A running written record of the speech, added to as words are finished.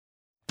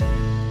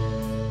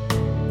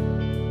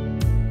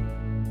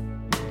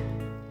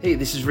Hey,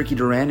 this is Ricky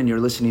Duran, and you're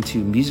listening to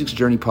Music's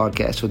Journey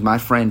Podcast with my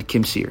friend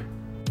Kim Sear.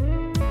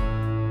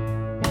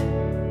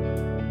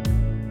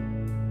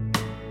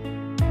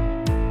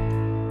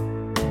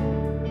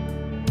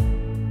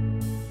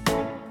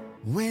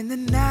 When the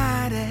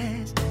night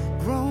has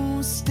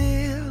grown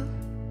still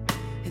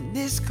and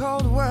this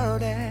cold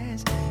world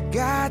has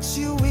got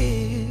you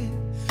ill,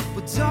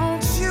 but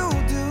don't you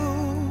do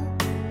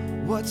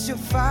what your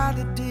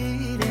father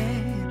did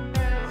and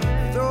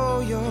throw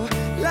your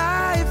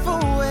life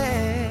away.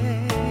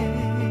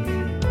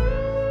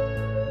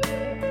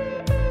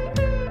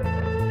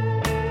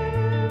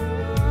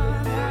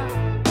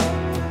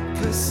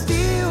 'Cause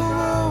steel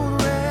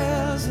road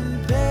rails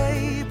and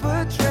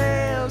paper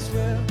trails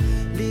will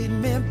lead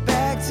me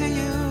back to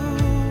you.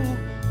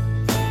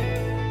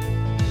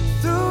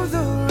 Through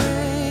the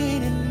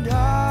rain and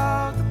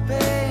all the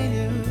pain,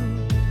 you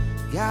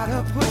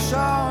gotta push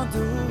on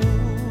through.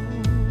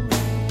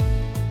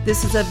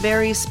 This is a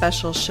very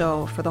special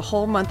show. For the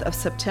whole month of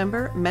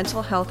September,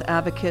 mental health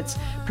advocates,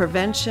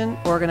 prevention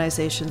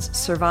organizations,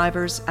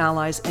 survivors,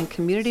 allies, and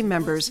community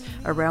members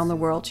around the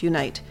world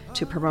unite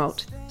to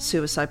promote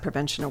suicide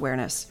prevention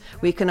awareness.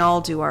 We can all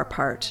do our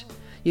part.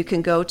 You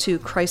can go to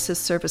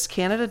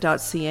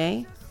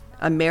crisisservicecanada.ca,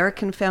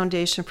 American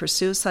Foundation for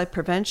Suicide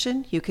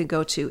Prevention. You can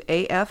go to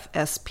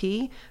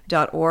afsp.org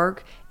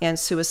and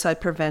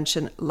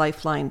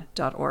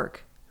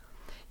suicidepreventionlifeline.org.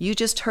 You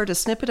just heard a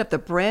snippet of the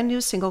brand new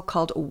single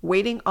called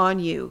Waiting on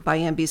You by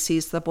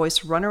NBC's The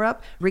Voice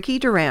runner-up, Ricky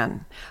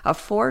Duran, a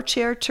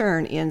 4-chair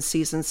turn in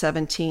season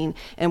 17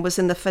 and was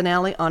in the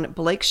finale on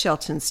Blake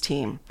Shelton's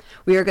team.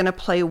 We are going to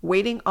play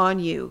Waiting on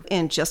You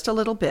in just a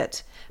little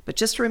bit, but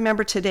just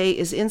remember today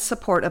is in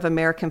support of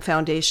American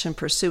Foundation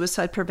for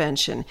Suicide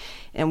Prevention,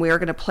 and we are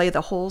going to play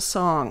the whole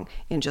song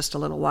in just a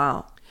little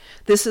while.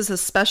 This is a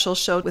special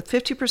show with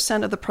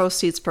 50% of the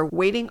proceeds for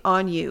Waiting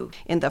on You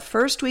in the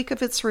first week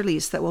of its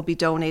release that will be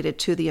donated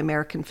to the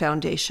American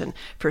Foundation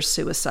for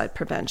Suicide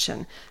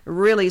Prevention.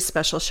 Really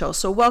special show.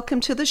 So welcome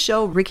to the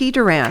show, Ricky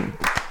Duran.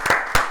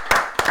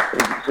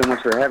 Thank you so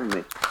much for having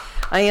me.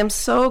 I am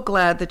so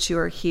glad that you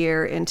are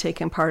here and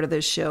taking part of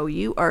this show.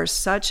 You are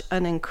such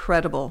an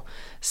incredible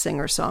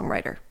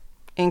singer-songwriter.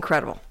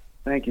 Incredible.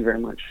 Thank you very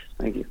much.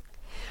 Thank you.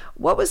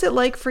 What was it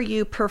like for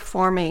you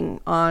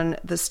performing on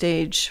the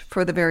stage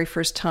for the very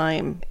first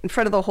time, in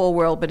front of the whole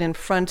world, but in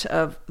front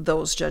of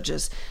those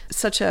judges?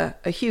 Such a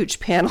huge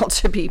panel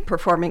to be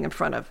performing in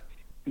front of.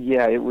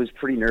 Yeah, it was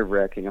pretty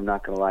nerve-wracking. I'm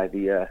not going to lie.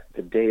 The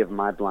day of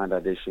my blind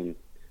audition,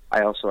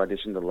 I also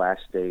auditioned the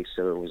last day,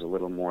 so it was a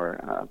little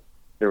more,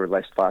 there were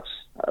less spots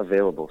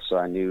available. So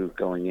I knew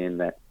going in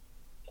that,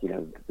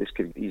 this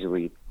could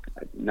easily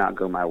not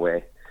go my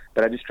way.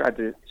 But I just tried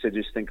to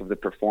just think of the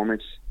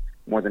performance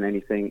more than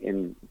anything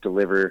and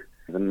deliver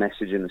the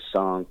message in the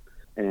song.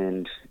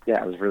 And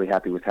yeah, I was really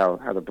happy with how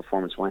the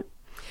performance went.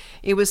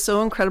 It was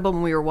so incredible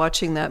when we were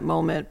watching that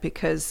moment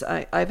because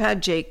I've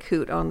had Jake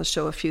Coote on the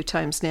show a few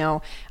times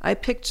now. I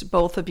picked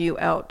both of you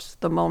out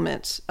the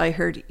moment I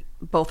heard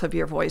both of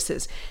your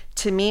voices.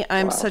 To me,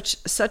 I'm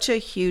such a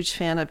huge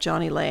fan of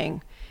Johnny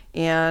Lang.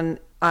 And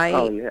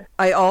I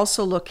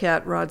also look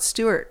at Rod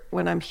Stewart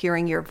when I'm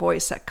hearing your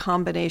voice. That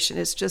combination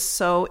is just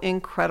so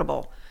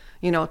incredible.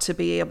 To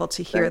be able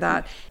to hear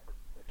that.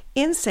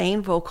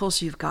 Insane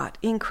vocals you've got.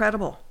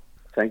 Incredible.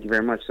 Thank you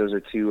very much. Those are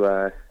two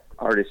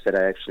artists that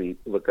I actually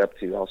look up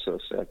to also,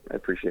 so I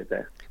appreciate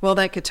that. Well,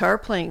 that guitar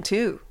playing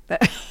too,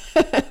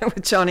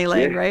 with Johnny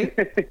Lang, right?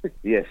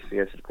 Yes,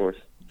 of course.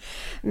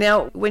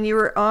 Now, when you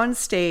were on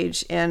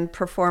stage and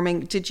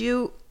performing, did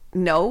you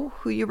know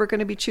who you were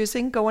going to be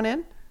choosing going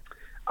in?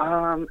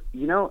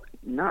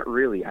 Not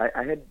really.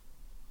 I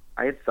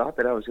had thought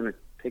that I was going to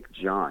pick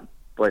John.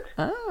 But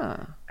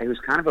it was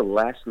kind of a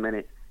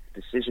last-minute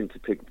decision to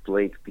pick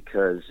Blake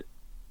because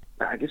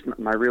I guess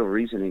my real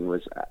reasoning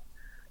was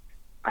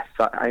I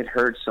thought I had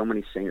heard so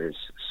many singers,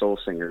 soul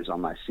singers on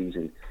my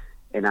season,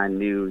 and I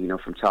knew,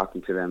 from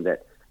talking to them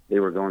that they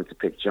were going to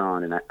pick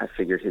John, and I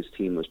figured his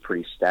team was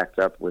pretty stacked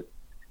up with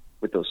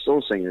those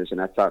soul singers, and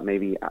I thought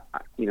maybe,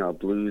 a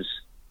blues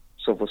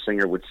soulful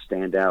singer would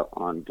stand out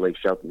on Blake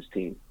Shelton's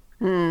team.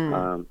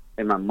 And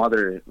my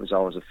mother was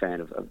always a fan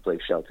of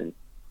Blake Shelton.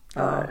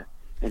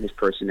 And his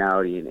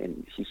personality,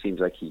 and he seems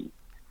like he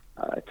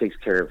takes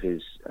care of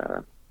his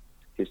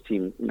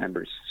team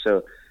members.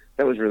 So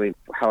that was really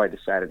how I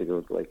decided to go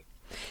with Blake.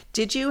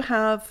 Did you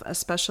have a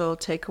special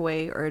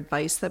takeaway or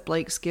advice that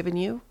Blake's given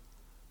you?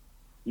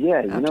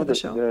 Yeah, the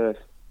show?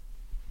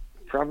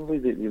 Probably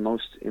the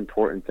most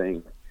important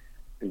thing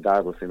and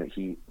valuable thing that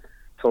he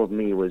told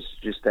me was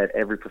just that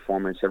every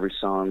performance, every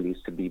song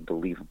needs to be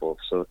believable.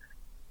 So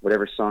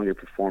whatever song you're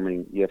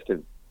performing, you have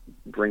to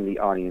bring the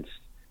audience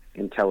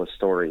and tell a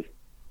story.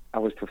 I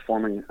was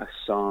performing a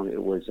song.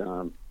 It was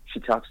She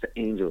Talks to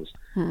Angels.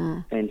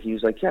 Mm-hmm. And he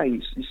was like, yeah,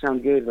 you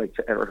sound good like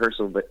at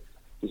rehearsal, but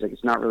he's like,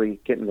 it's not really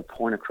getting the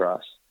point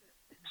across.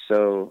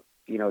 So,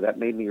 that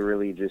made me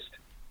really just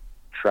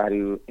try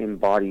to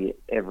embody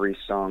every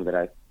song that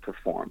I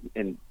perform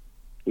and,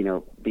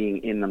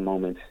 being in the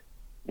moment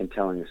and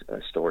telling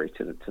a story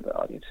to the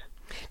audience.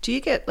 Do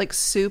you get like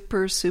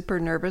super, super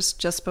nervous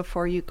just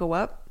before you go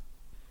up?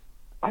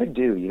 I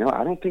do.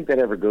 I don't think that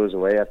ever goes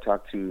away. I've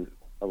talked to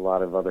a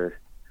lot of other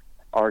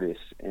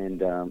artists,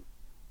 and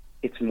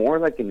it's more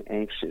like an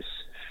anxious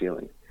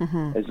feeling.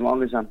 Mm-hmm. As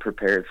long as I'm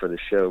prepared for the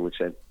show,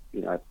 which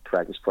I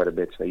practice quite a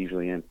bit, so I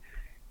usually am.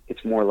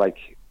 It's more like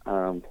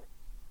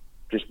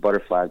just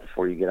butterflies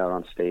before you get out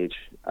on stage.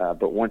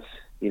 But once,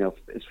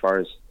 as far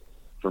as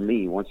for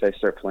me, once I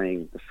start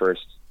playing the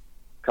first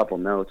couple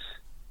notes,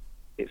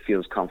 it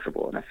feels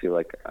comfortable, and I feel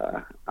like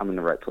I'm in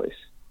the right place.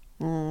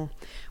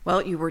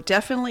 Well, you were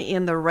definitely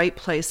in the right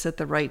place at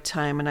the right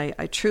time, and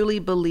I truly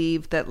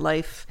believe that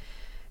life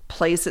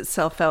plays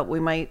itself out.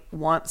 We might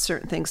want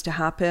certain things to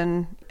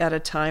happen at a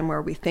time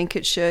where we think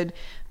it should,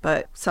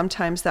 but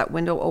sometimes that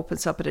window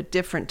opens up at a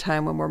different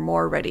time when we're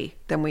more ready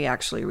than we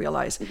actually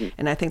realize. Mm-hmm.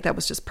 And I think that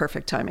was just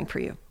perfect timing for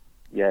you.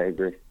 Yeah, I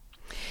agree.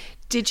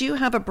 Did you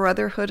have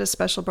a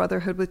special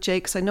brotherhood with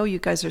Jake? Because I know you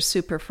guys are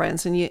super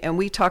friends, and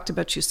we talked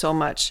about you so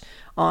much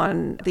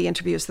on the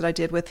interviews that I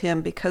did with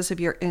him because of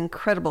your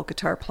incredible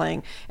guitar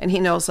playing, and he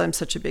knows I'm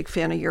such a big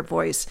fan of your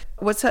voice.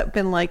 What's that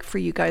been like for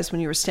you guys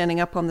when you were standing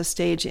up on the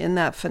stage in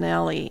that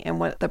finale, and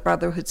what the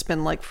brotherhood's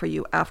been like for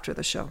you after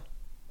the show?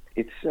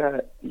 It's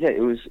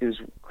it was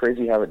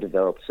crazy how it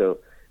developed. So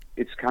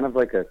it's kind of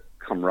like a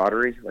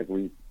camaraderie. Like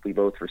we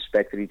both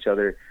respected each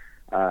other.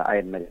 I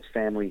had met his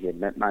family, he had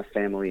met my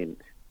family, and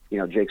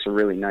Jake's a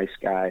really nice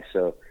guy.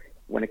 So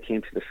when it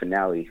came to the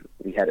finale,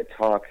 we had a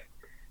talk,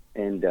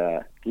 and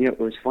it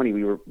was funny.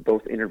 We were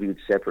both interviewed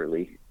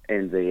separately,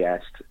 and they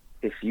asked,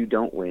 if you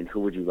don't win,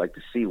 who would you like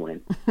to see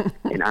win?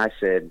 And I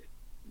said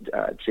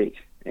Jake,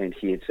 and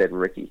he had said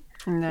Ricky.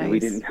 Nice. And we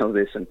didn't know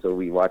this until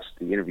we watched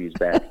the interviews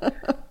back.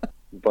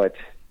 But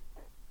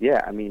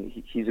yeah, I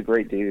mean, he's a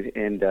great dude,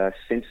 and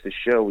since the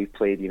show, we've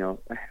played a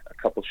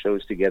couple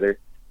shows together,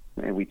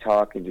 and we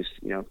talk and just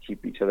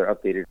keep each other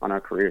updated on our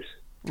careers.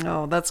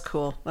 Oh, that's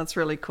cool. That's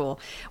really cool.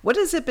 What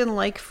has it been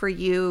like for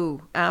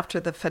you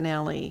after the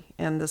finale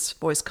and this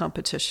voice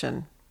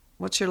competition?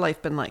 What's your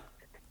life been like?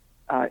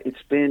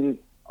 It's been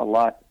a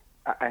lot.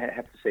 I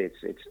have to say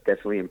it's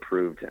definitely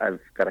improved. I've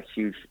got a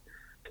huge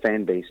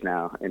fan base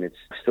now, and it's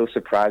still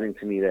surprising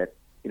to me that,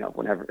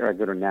 whenever I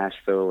go to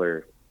Nashville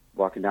or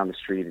walking down the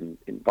street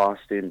in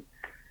Boston,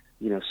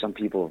 some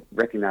people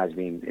recognize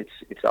me.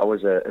 It's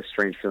always a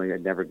strange feeling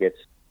that never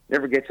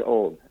gets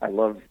old. I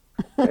love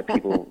that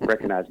people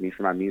recognize me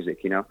for my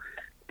music,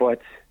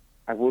 But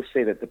I will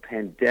say that the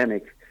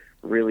pandemic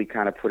really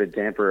kind of put a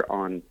damper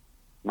on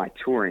my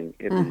touring,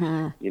 at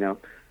least,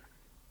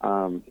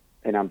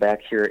 and I'm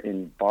back here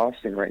in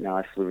Boston right now.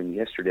 I flew in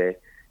yesterday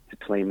to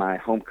play my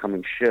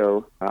homecoming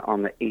show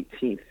on the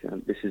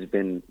 18th. This has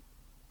been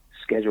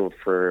scheduled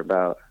for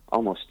about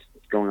almost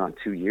going on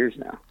 2 years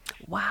now.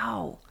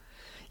 Wow.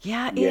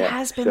 Yeah, it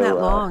has been that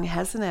long,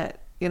 hasn't it?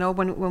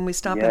 When we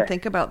stop and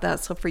think about that.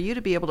 So for you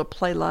to be able to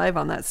play live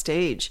on that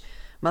stage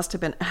must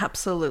have been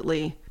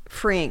absolutely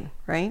freeing,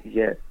 right?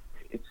 Yeah,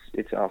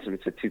 it's awesome.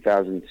 It's a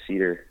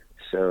 2,000-seater,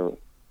 so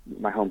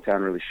my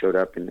hometown really showed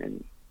up,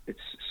 and it's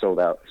sold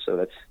out. So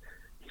it's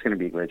going to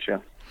be a great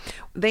show.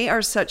 They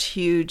are such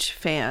huge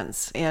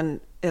fans,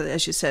 and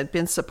as you said,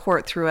 been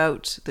support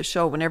throughout the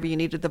show. Whenever you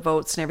needed the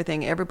votes and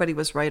everything, everybody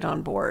was right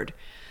on board.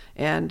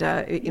 And,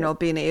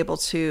 being able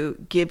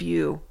to give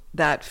you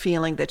that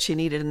feeling that you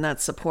needed and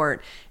that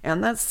support.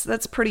 And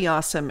that's pretty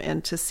awesome.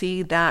 And to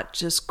see that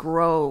just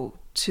grow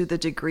to the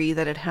degree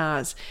that it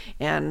has.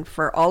 And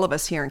for all of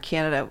us here in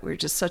Canada, we're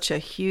just such a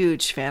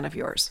huge fan of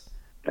yours.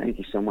 Thank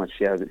you so much.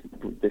 Yeah,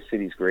 this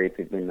city's great.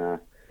 They've been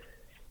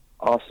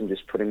awesome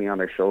just putting me on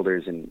their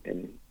shoulders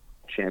and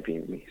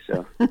championing me.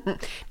 So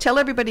tell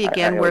everybody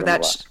again where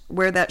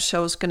that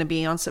show's going to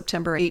be on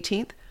September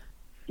 18th.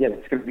 Yeah,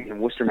 it's going to be in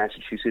Worcester,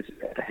 Massachusetts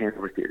at the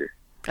Hanover Theater.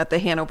 At the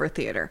Hanover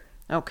Theater.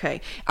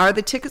 Okay. Are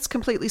the tickets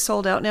completely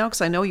sold out now?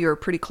 Because I know you're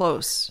pretty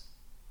close.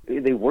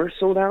 They were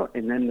sold out,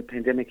 and then the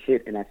pandemic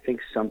hit, and I think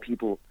some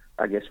people,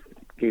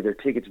 gave their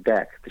tickets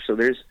back. So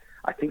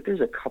I think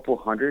there's a couple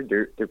hundred.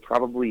 They're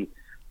probably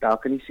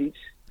balcony seats,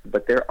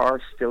 but there are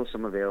still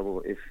some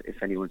available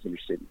if anyone's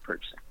interested in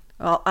purchasing.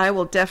 Well, I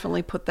will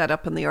definitely put that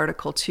up in the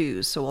article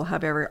too, so we'll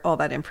have all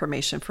that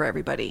information for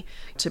everybody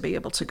to be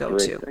able to go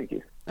to. Thank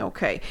you.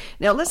 Okay.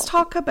 Now let's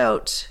talk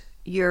about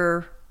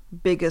your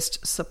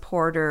biggest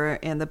supporter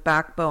and the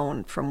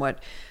backbone from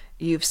what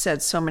you've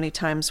said so many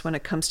times when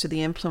it comes to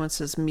the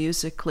influences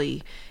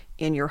musically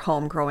in your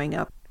home growing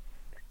up.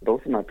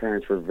 Both of my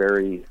parents were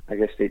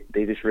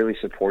they just really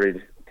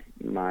supported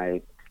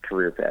my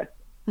career path.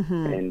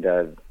 Mm-hmm.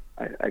 And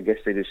I guess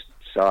they just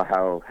saw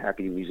how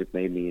happy music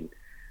made me.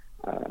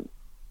 And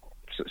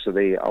so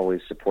they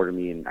always supported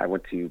me. And I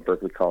went to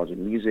Berklee College of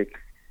Music,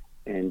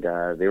 and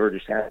they were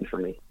just happy for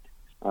me.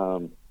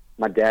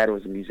 My dad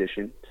was a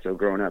musician, so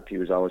growing up, he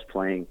was always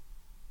playing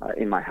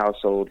in my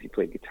household. He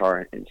played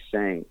guitar and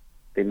sang.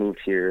 They moved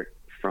here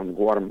from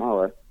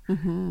Guatemala,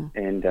 mm-hmm.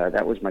 and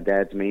that was my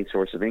dad's main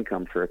source of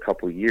income for a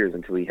couple of years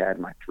until he had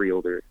my 3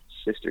 older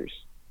sisters.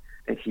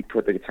 And he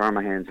put the guitar in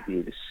my hands at the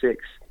age of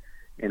 6,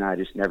 and I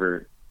just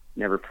never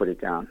never put it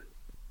down.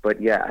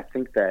 But yeah, I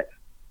think that,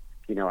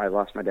 you know, I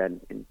lost my dad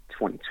in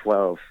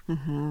 2012,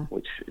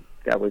 which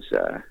that was,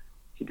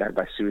 he died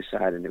by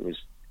suicide, and it was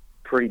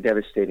pretty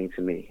devastating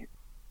to me.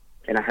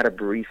 And I had a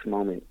brief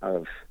moment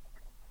of,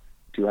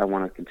 do I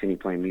want to continue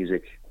playing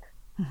music?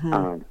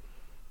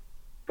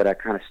 But I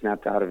kind of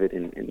snapped out of it,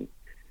 and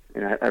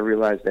I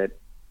realized that,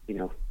 you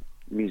know,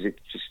 music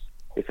just,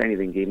 if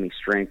anything, gave me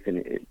strength, and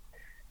it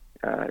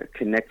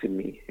connected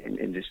me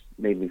and just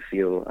made me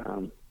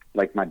feel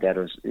like my dad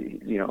was,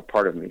 you know, a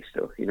part of me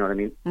still. You know what I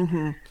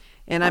mean?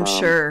 And I'm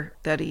sure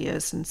that he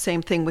is. And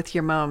same thing with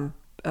your mom,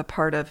 a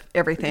part of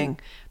everything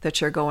that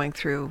you're going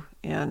through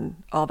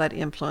and all that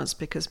influence,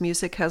 because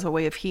music has a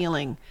way of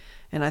healing.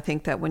 And I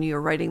think that when you're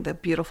writing the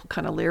beautiful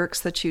kind of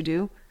lyrics that you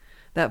do,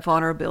 that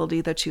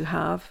vulnerability that you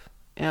have,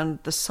 and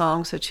the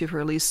songs that you've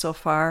released so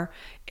far,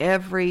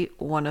 every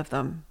one of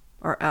them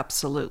are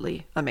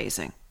absolutely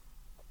amazing.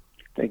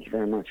 Thank you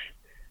very much.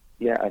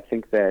 Yeah, I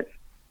think that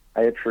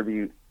I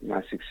attribute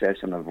my success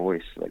and my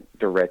voice like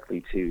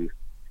directly to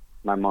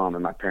my mom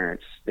and my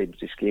parents. They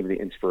just gave me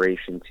the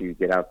inspiration to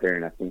get out there,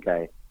 and I think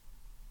I,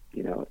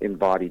 you know,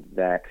 embodied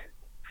that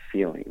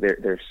feeling.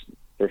 Their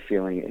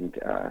feeling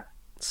and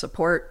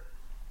support.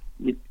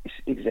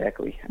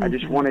 Exactly. I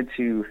just wanted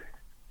to,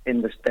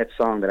 in that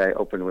song that I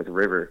opened with,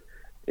 River,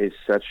 is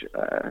such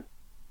a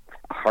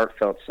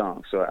heartfelt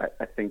song. So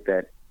I think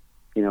that,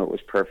 you know, it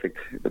was perfect,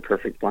 the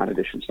perfect Blind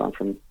Audition song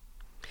for me.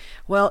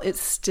 Well,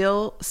 it's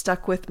still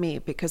stuck with me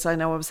because I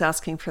know I was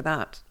asking for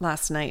that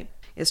last night.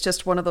 It's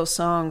just one of those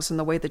songs, and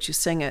the way that you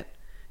sing it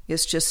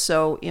is just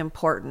so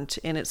important,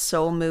 and it's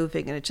so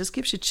moving, and it just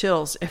gives you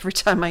chills every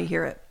time I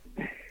hear it.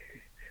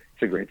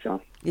 It's a great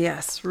song.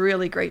 Yes,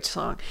 really great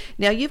song.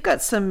 Now, you've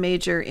got some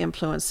major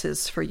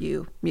influences for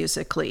you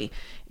musically,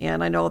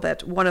 and I know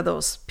that one of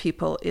those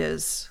people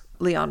is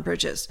Leon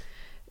Bridges.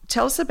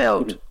 Tell us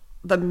about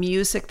the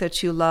music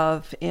that you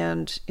love,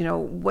 and, you know,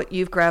 what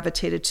you've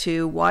gravitated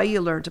to, why you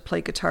learned to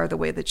play guitar the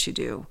way that you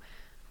do.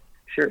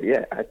 Sure,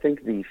 yeah. I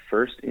think the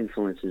first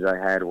influences I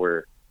had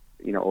were,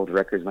 you know, old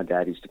records. My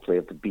dad used to play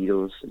with the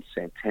Beatles and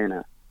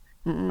Santana.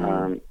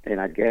 And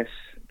I guess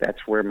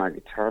that's where my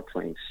guitar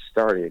playing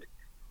started.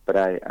 But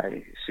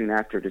I soon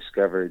after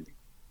discovered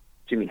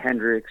Jimi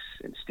Hendrix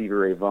and Stevie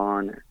Ray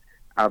Vaughan,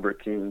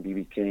 Albert King,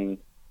 B.B. King,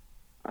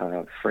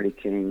 Freddie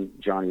King,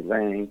 Johnny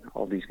Lang,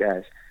 all these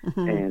guys.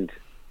 And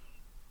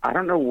I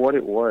don't know what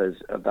it was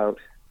about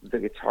the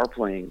guitar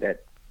playing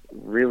that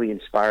really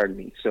inspired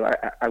me. So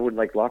I would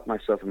like lock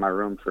myself in my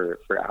room for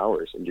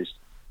hours and just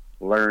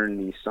learn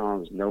these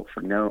songs note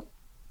for note.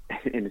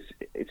 And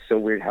it's so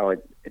weird how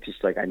it's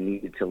just like I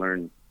needed to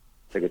learn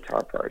the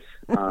guitar parts.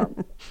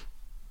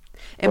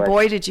 And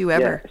boy, did you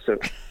ever.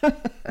 Yeah,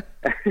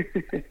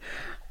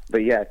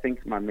 but yeah, I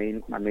think my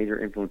major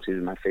influences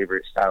and my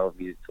favorite style of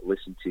music to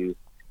listen to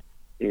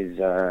is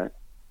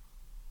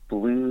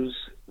blues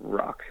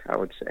rock, I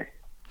would say.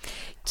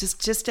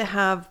 Just to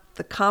have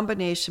the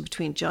combination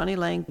between Johnny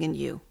Lang and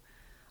you,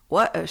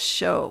 what a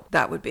show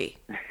that would be.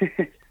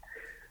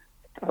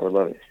 I would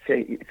love it.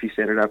 Hey, if you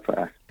set it up.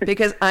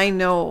 Because I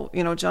know,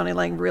 you know, Johnny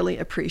Lang really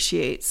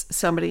appreciates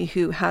somebody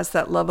who has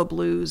that love of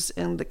blues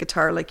and the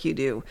guitar like you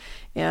do.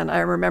 And I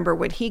remember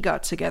when he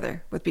got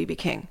together with B.B.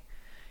 King,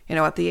 you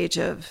know, at the age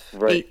of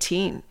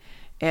 18.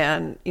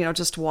 And, you know,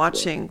 just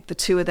watching the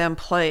two of them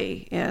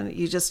play, and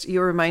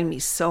you remind me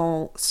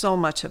so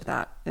much of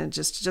that, and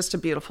just a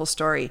beautiful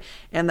story,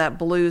 and that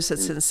blues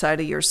that's inside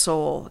of your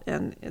soul,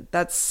 and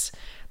that's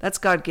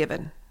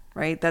God-given,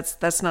 right?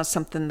 That's not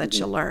something that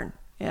you learn,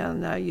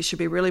 and you should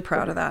be really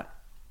proud of that.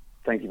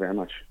 Thank you very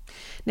much.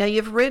 Now,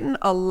 you've written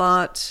a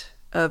lot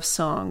of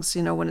songs,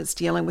 you know, when it's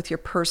dealing with your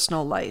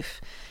personal life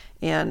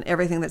and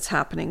everything that's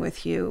happening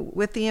with you,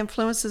 with the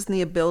influences and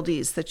the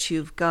abilities that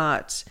you've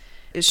got.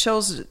 It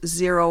shows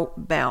zero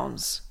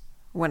bounds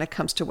when it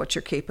comes to what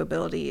your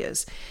capability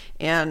is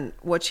and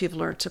what you've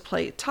learned to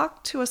play.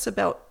 Talk to us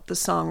about the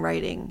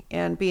songwriting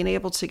and being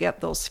able to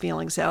get those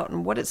feelings out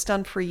and what it's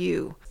done for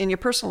you in your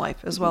personal life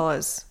as well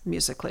as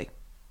musically.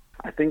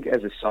 I think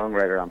as a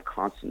songwriter, I'm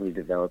constantly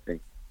developing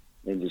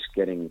and just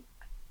getting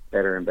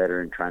better and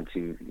better and trying to,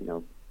 you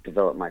know,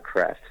 develop my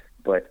craft.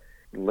 But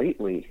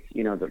lately,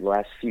 you know, the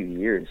last few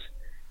years,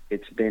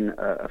 it's been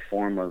a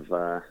form of...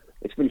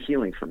 it's been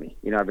healing for me.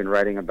 You know, I've been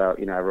writing about,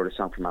 you know, I wrote a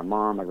song for my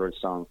mom. I wrote a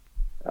song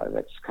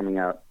that's coming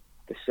out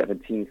the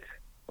 17th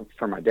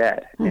for my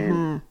dad.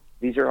 And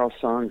these are all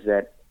songs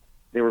that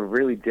they were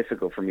really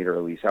difficult for me to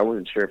release. I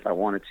wasn't sure if I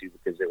wanted to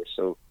because they were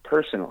so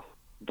personal.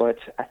 But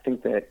I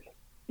think that,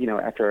 you know,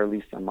 after I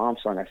released my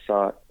mom's song, I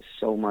saw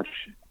so much.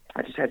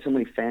 I just had so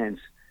many fans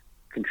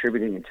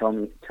contributing and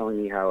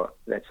telling me how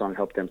that song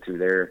helped them through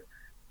their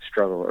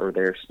struggle or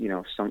their, you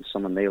know,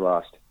 someone they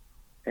lost.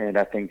 And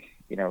I think,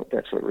 you know,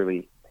 that's what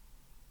really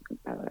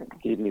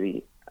gave me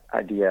the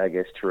idea, I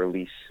guess, to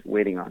release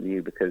Waiting on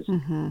You, because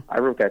I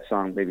wrote that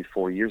song maybe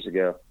 4 years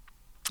ago.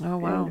 Oh,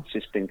 wow. And it's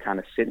just been kind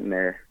of sitting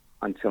there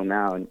until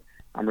now, and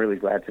I'm really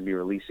glad to be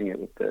releasing it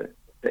with the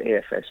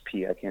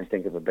AFSP. I can't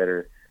think of a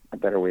better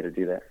way to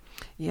do that.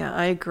 Yeah,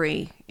 I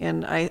agree.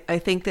 And I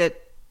think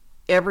that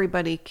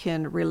everybody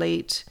can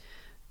relate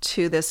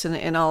to this,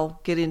 and I'll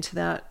get into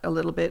that a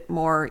little bit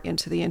more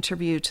into the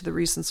interview, to the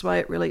reasons why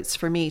it relates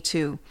for me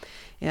too,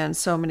 and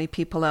so many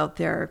people out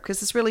there,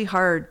 because it's really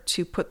hard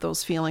to put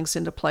those feelings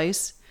into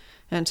place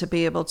and to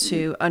be able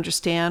to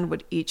understand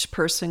what each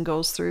person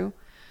goes through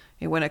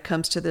when it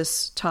comes to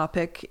this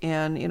topic,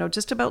 and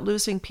just about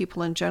losing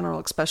people in general,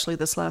 especially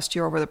this last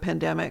year over the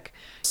pandemic.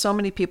 So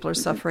many people are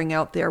suffering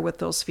out there with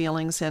those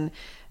feelings, and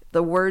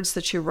the words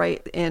that you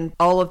write in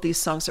all of these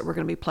songs that we're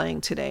going to be playing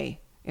today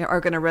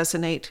are going to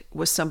resonate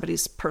with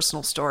somebody's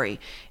personal story.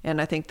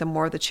 And I think the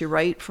more that you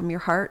write from your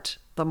heart,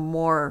 the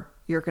more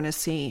you're going to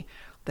see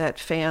that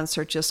fans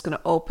are just going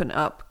to open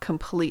up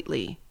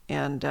completely,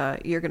 and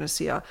you're going to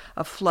see a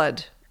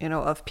flood,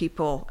 of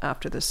people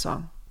after this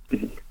song.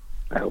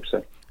 I hope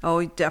so.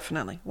 Oh,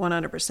 definitely,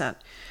 100%.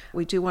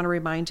 We do want to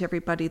remind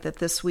everybody that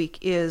this week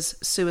is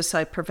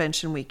Suicide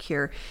Prevention Week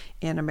here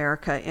in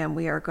America, and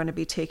we are going to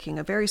be taking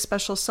a very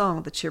special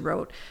song that you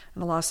wrote,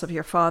 the loss of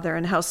your father,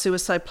 and how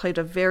suicide played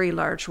a very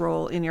large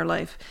role in your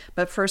life.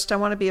 But first, I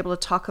want to be able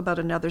to talk about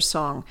another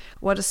song.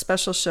 What a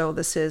special show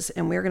this is,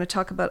 and we're going to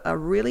talk about a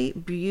really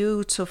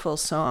beautiful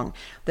song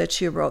that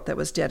you wrote that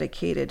was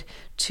dedicated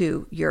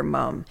to your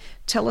mom.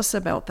 Tell us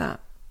about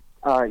that.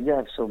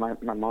 So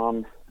my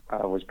mom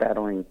was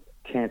battling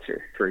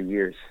cancer for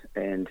years,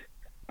 and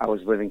I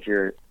was living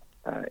here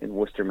in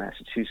Worcester,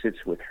 Massachusetts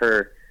with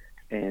her,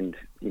 and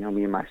me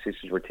and my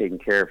sisters were taking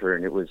care of her,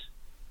 and it was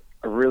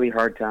a really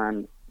hard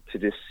time to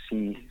just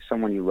see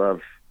someone you love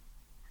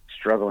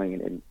struggling,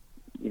 and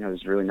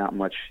there's really not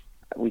much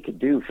we could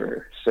do for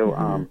her. So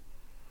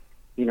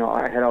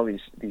I had all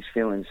these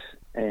feelings,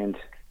 and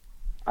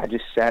I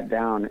just sat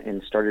down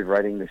and started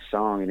writing this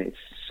song, and it's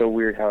so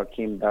weird how it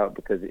came about,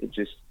 because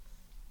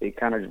it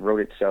kind of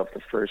wrote itself.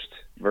 The first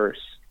verse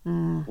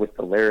with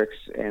the lyrics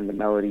and the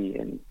melody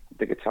and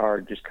the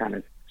guitar just kind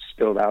of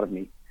spilled out of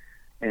me.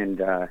 And,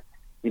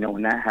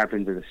 when that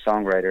happens as a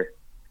songwriter,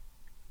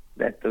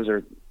 those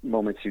are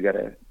moments you got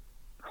to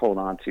hold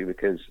on to,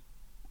 because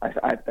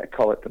I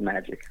call it the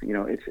magic.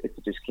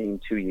 It just came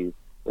to you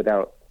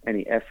without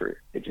any effort.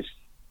 It just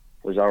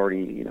was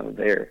already,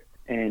 there.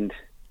 And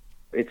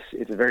it's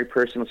a very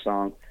personal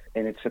song,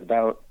 and it's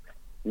about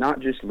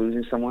not just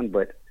losing someone,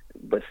 but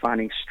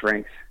finding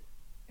strength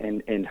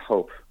and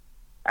hope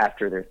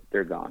after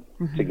they're gone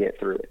to get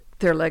through it.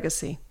 Their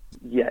legacy.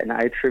 Yeah, and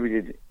I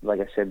attributed, like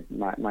I said,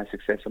 my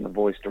success on The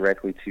Voice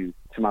directly to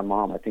my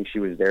mom. I think she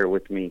was there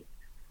with me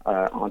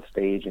on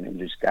stage and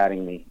just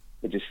guiding me.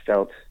 It just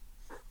felt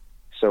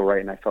so right,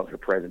 and I felt her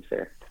presence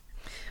there.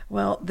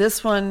 Well,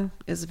 this one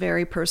is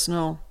very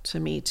personal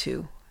to me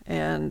too.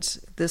 And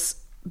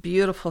this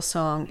beautiful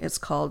song, it's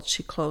called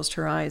She Closed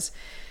Her Eyes.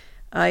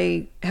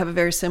 I have a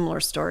very similar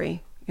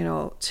story,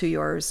 to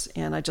yours,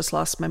 and I just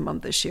lost my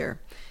mom this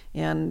year.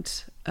 And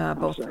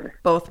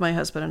both my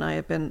husband and I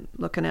have been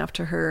looking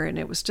after her, and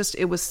it was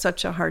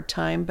such a hard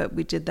time, but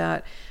we did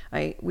that.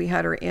 We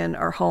had her in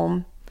our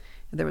home.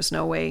 There was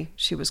no way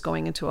she was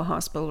going into a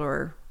hospital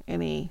or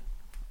any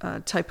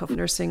type of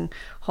nursing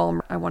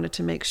home. I wanted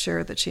to make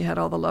sure that she had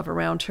all the love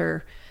around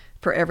her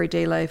for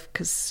everyday life,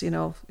 because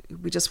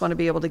we just want to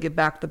be able to give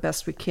back the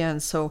best we can.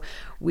 So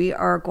we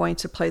are going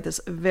to play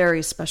this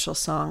very special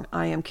song.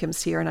 I am Kim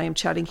Sear, and I am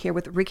chatting here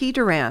with Ricky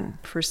Duran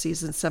for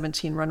season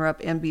 17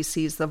 runner-up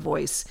NBC's The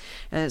Voice,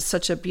 and it's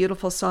such a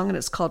beautiful song, and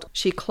it's called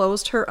She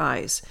Closed Her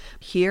Eyes,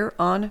 here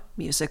on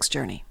Music's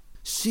Journey.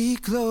 She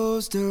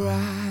closed her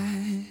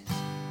eyes,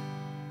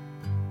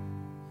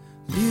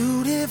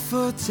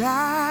 beautiful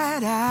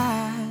tired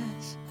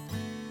eyes,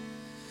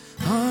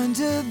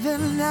 under the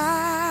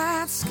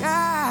night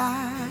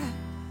sky,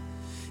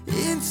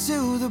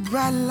 into the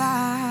bright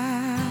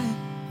light,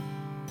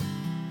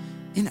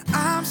 and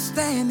I'm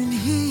standing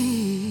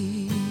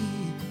here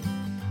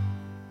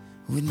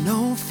with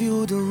no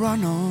fuel to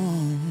run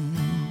on.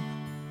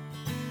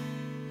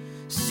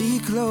 She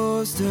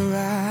closed her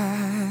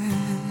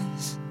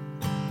eyes,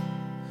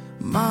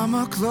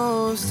 Mama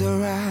closed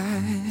her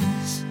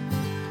eyes.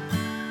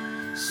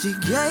 She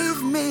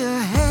gave me a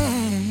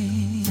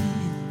hand,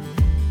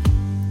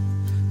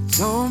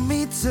 told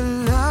me to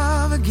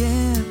love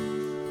again,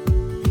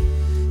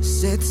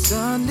 said,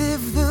 son,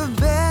 live the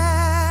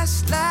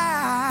best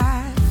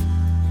life,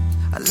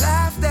 a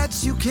life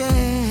that you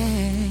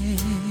can.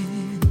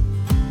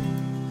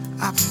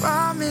 I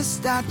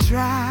promised I'd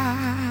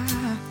try,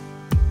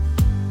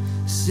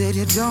 said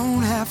you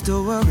don't have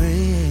to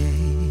worry.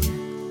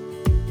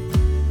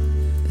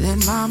 Then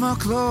Mama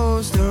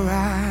closed her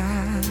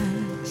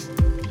eyes,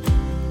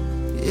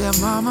 yeah,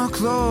 Mama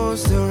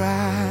closed her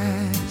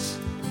eyes.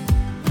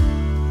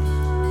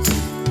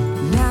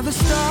 Now the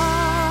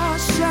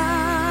stars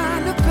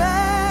shine to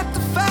back the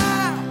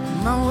fire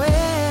my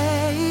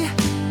way,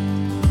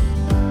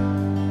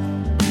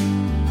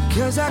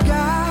 'cause I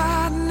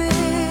got an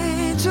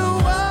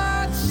angel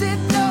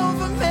watching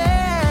over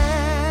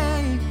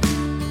me.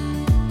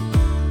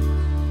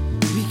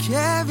 We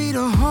carried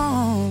her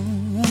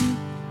home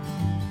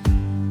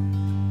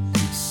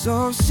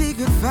so she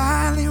could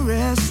finally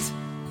rest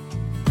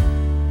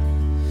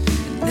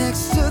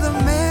next to the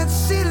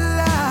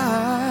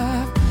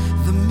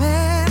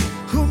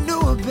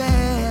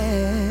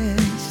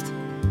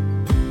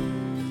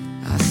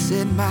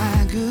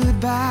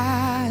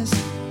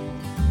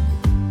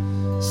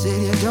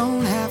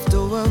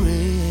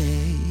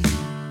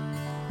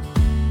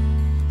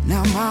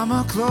Now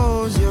mama,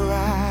 close your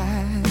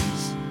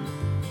eyes.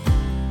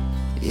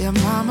 Yeah,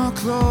 mama,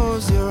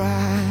 close your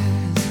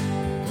eyes.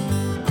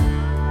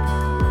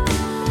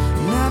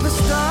 Now the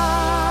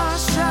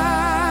stars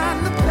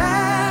shine the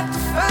path to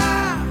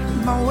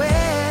find my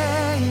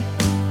way,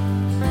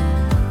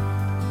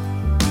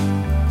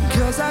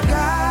 'cause I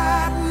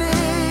got an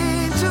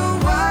angel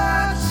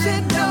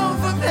watching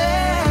over me.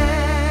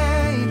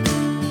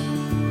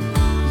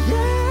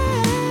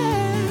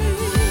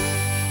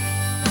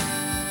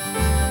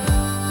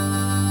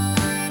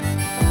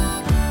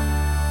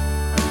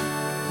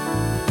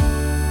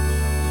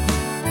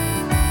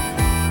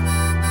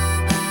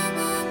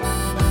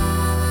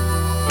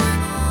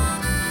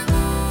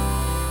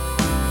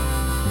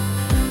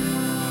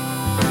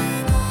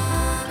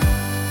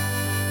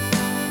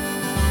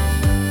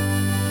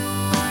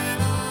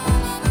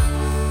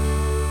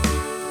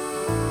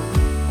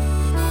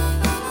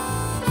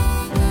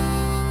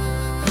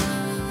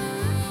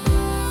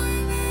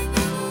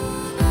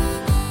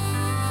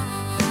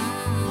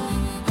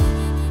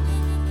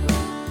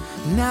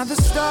 Now the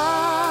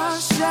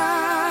stars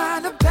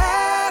shine a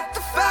path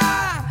to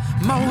find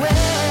my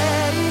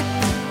way,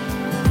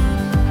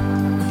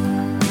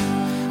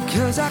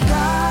 'cause I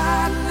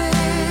got an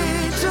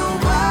angel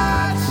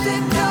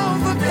watching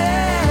over me.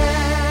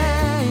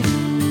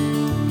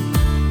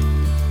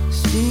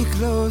 She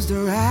closed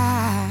her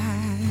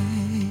eyes,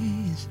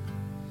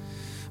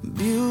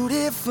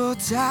 beautiful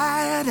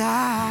tired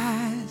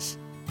eyes,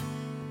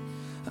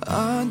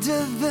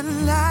 under the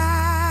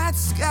night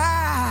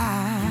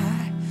sky,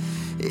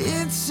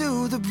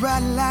 into the bright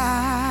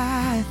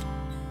light.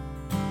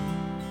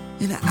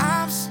 And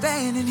I'm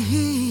standing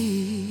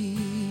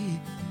here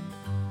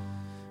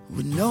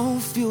with no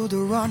fuel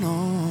to run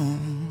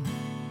on.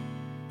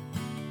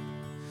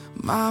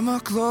 Mama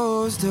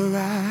closed her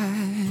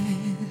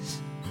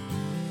eyes.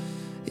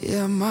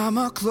 Yeah,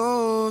 mama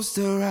closed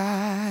her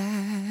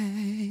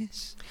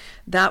eyes.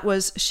 That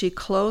was She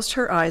Closed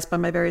Her Eyes by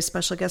my very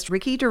special guest,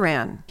 Ricky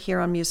Duran, here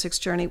on Music's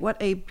Journey. What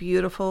a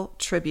beautiful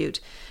tribute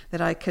that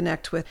I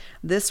connect with.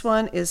 This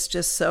one is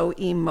just so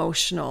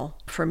emotional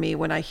for me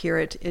when I hear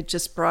it. It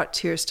just brought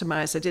tears to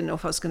my eyes. I didn't know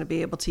if I was going to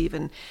be able to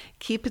even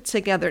keep it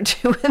together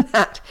doing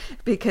that,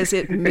 because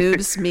it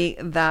moves me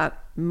that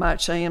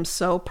much. I am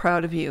so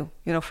proud of you,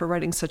 for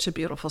writing such a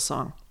beautiful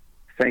song.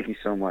 Thank you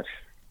so much.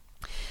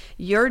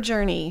 Your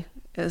journey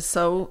is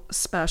so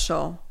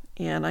special.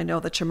 And I know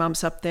that your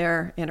mom's up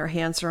there and her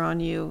hands are on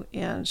you,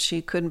 and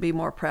she couldn't be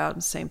more proud.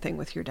 And same thing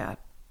with your dad.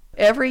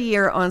 Every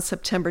year on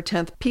September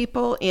 10th,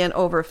 people in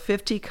over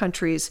 50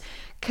 countries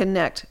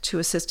connect to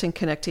assist in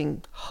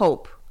connecting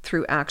hope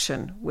through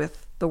action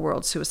with the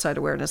World Suicide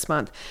Awareness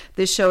Month.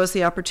 This show is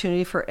the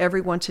opportunity for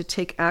everyone to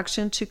take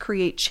action to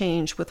create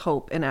change with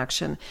hope and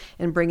action,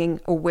 and bringing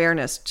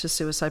awareness to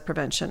suicide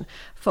prevention,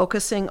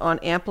 focusing on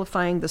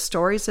amplifying the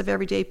stories of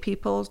everyday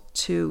people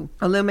to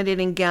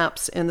illuminating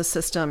gaps in the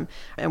system,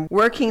 and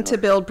working to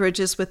build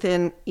bridges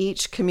within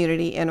each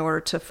community in order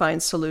to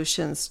find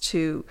solutions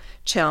to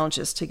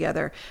challenges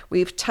together.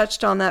 We've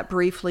touched on that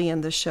briefly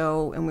in the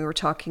show, and we were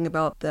talking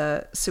about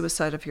the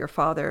suicide of your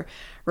father,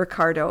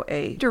 Ricardo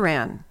A.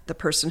 Duran, the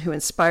person who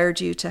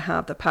inspired you to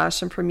have the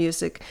passion for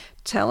music.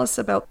 Tell us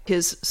about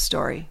his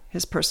story,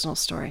 his personal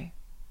story.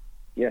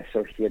 Yeah,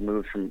 so he had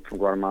moved from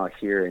Guatemala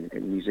here, and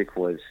music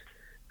was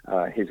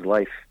his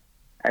life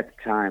at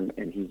the time,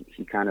 and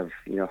he kind of,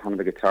 hung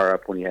the guitar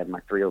up when he had my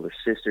 3 older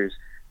sisters,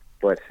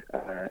 but,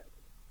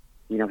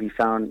 he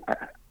found,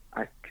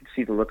 I could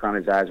see the look on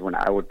his eyes when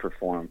I would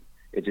perform.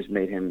 It just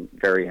made him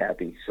very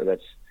happy, so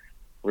that's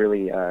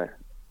really,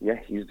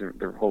 he's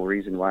the whole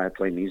reason why I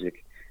play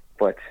music.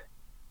 But,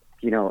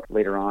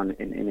 later on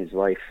in his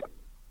life,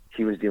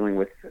 he was dealing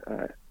with,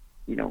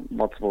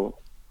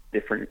 multiple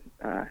different,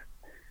 there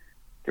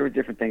were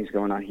different things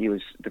going on. He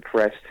was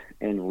depressed,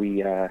 and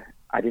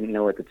I didn't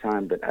know at the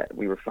time, but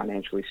we were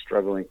financially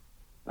struggling,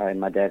 and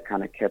my dad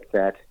kind of kept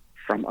that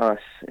from us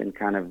and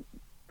kind of,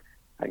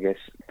 I guess,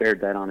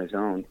 bared that on his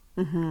own.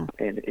 Mm-hmm.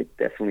 And it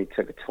definitely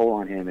took a toll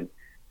on him, and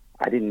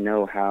I didn't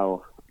know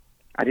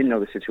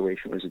the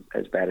situation was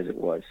as bad as it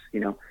was,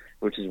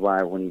 which is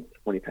why when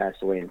he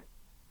passed away in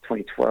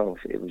 2012,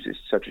 it was just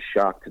such a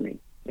shock to me.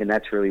 And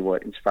that's really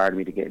what inspired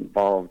me to get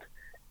involved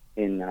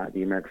in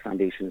the American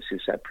Foundation of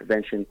Suicide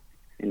Prevention.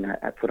 And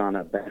I put on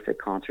a benefit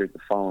concert the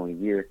following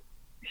year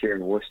here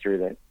in Worcester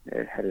that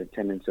had an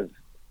attendance of,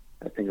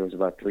 I think it was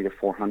about 300 to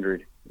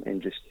 400,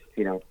 and just,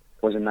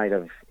 was a night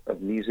of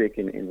music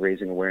and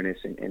raising awareness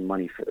and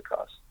money for the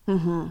cause.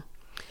 Mm-hmm.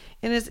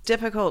 And it's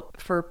difficult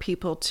for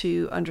people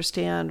to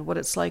understand what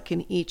it's like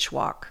in each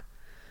walk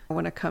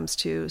when it comes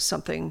to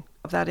something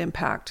of that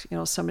impact,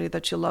 somebody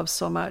that you love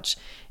so much,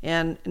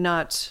 and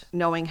not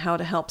knowing how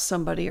to help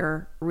somebody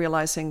or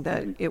realizing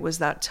that it was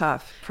that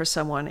tough for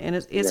someone. And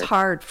it's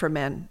hard for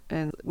men,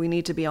 and we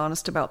need to be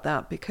honest about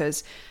that,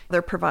 because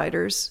they're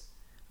providers.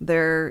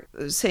 They're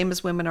the same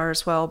as women are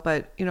as well,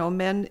 but,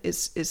 men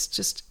is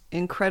just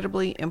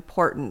incredibly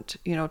important,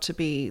 to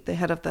be the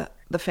head of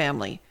the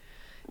family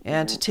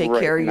and to take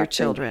care of your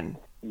children.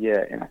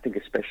 Yeah, and I think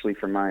especially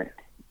for my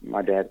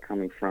my dad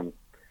coming from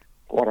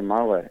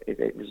Guatemala,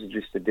 it was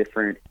just a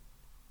different,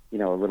 a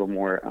little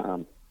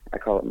more, I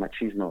call it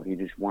machismo. He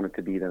just wanted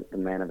to be the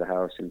man of the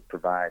house and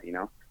provide,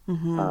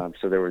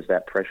 So there was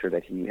that pressure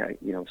that he,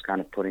 was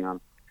kind of putting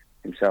on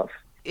himself.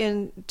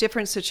 In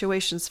different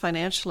situations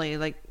financially,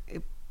 like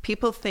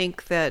people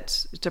think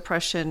that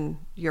depression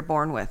you're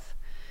born with.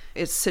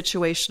 It's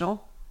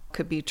situational.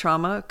 Could be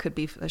trauma, could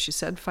be, as you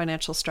said,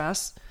 financial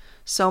stress.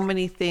 So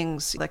many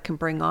things that can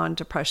bring on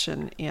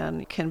depression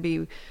and can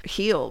be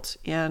healed.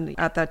 And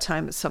at that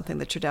time, it's something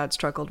that your dad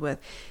struggled with.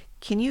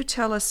 Can you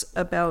tell us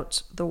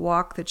about the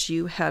walk that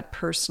you had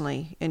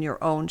personally in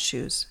your own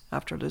shoes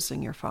after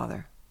losing your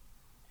father?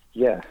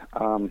 Yeah.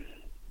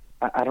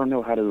 I don't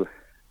know how to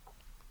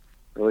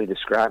really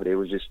describe it. It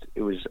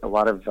was a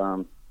lot of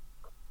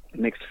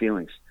mixed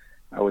feelings.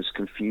 I was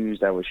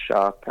confused. I was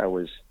shocked.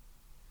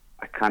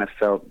 I kind of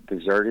felt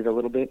deserted a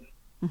little bit.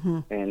 Mm-hmm.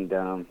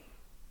 And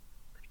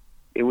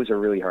it was a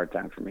really hard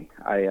time for me.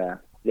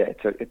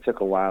 It took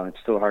a while. It's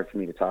still hard for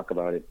me to talk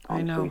about it,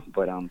 honestly. I know.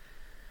 But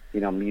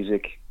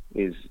music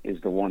is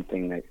the one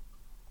thing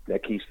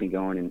that keeps me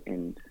going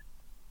and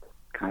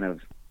kind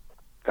of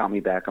got me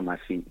back on my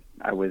feet.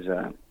 I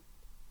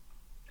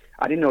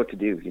didn't know what to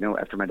do.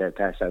 After my dad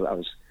passed, I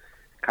was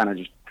kind of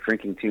just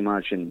drinking too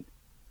much, and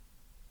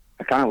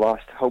I kind of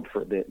lost hope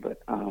for a bit.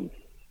 But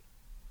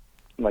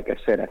like I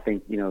said, I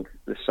think the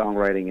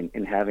songwriting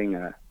and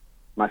having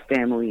my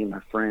family and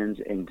my friends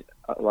and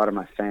a lot of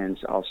my fans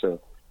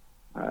also,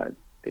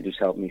 they just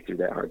helped me through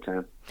that hard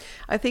time.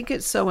 I think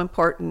it's so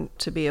important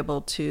to be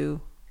able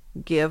to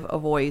give a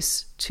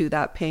voice to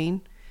that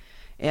pain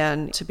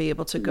and to be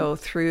able to go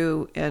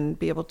through and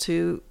be able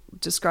to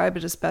describe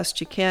it as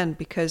best you can,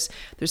 because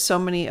there's so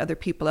many other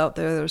people out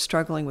there that are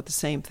struggling with the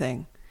same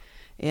thing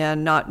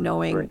and not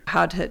knowing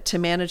how to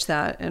manage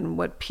that and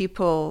what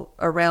people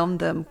around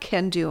them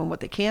can do and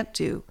what they can't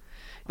do.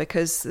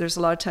 Because there's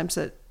a lot of times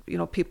that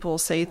people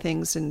say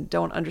things and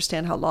don't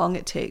understand how long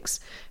it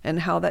takes and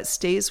how that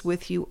stays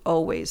with you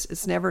always.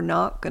 It's never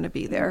not going to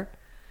be there.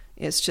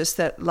 It's just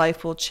that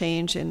life will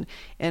change and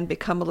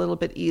become a little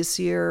bit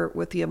easier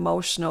with the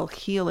emotional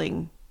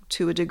healing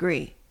to a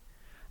degree.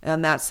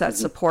 And that's that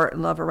support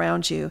and love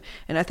around you.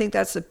 And I think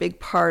that's a big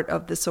part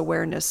of this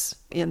awareness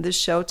in this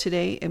show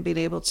today, and being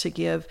able to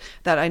give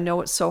that. I know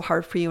it's so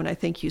hard for you, and I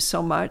thank you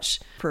so much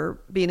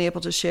for being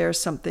able to share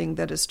something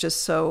that is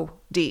just so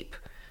deep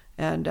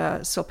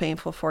and so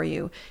painful for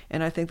you.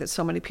 And I think that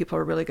so many people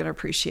are really going to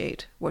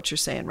appreciate what you're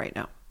saying right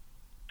now.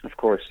 Of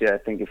course, yeah. I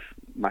think if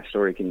my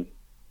story can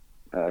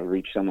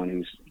reach someone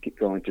who's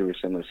going through a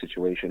similar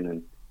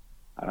situation,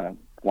 then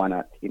why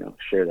not,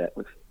 share that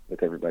with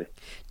everybody.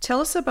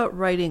 Tell us about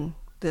writing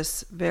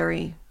this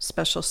very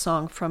special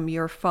song from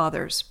your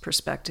father's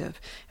perspective,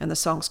 and the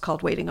song's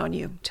called Waiting on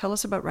You. Tell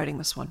us about writing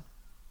this one.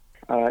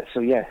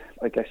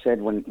 Like I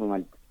said, when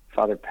my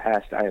father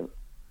passed,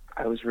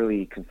 I was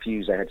really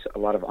confused. I had a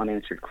lot of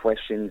unanswered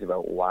questions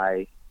about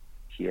why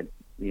he had,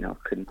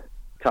 couldn't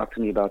talk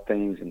to me about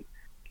things. And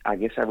I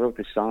guess I wrote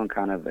this song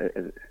kind of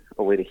as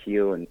a way to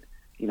heal. And,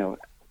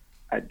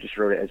 I just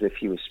wrote it as if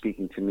he was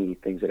speaking to me,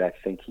 things that I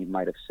think he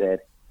might have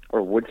said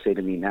or would say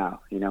to me now,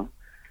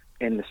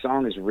 And the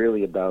song is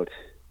really about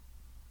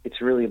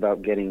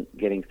getting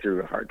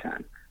through a hard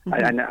time.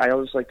 Mm-hmm. I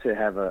always like to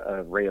have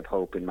a ray of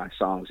hope in my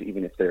songs,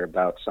 even if they're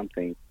about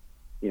something,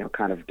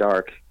 kind of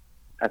dark.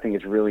 I think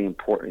it's really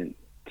important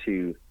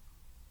to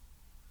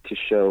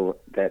show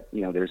that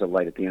there's a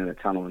light at the end of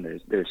the tunnel,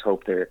 and there's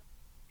hope there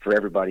for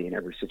everybody in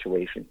every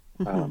situation.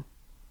 Mm-hmm.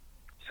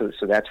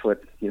 So that's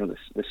what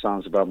the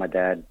song's about. My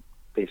dad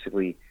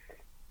basically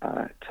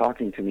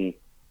talking to me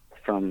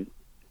from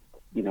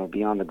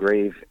beyond the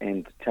grave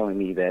and telling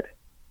me that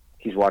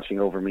he's watching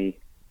over me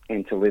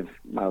and to live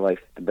my life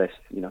the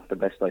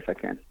best life I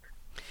can.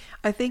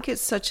 I think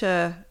it's such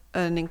an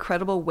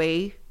incredible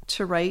way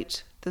to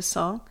write this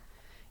song,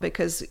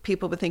 because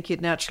people would think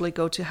you'd naturally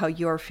go to how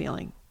you're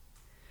feeling.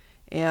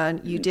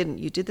 And you didn't.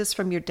 You did this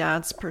from your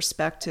dad's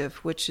perspective,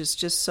 which is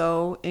just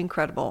so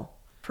incredible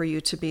for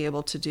you to be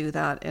able to do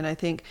that. And I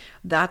think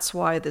that's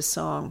why this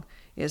song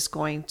is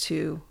going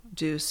to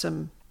do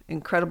some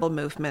incredible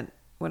movement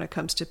when it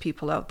comes to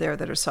people out there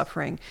that are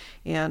suffering.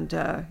 And,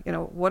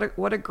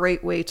 what a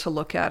great way to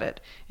look at it,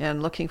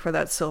 and looking for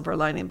that silver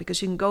lining,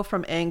 because you can go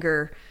from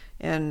anger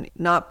and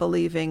not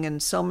believing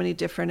and so many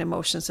different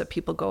emotions that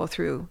people go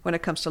through when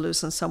it comes to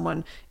losing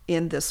someone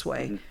in this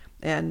way. Mm-hmm.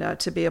 And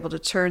to be able to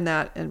turn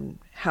that and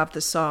have the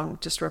song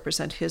just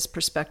represent his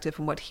perspective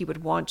and what he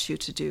would want you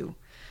to do,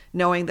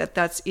 knowing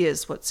that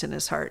is what's in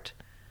his heart.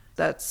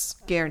 That's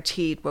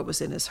guaranteed what was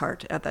in his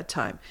heart at that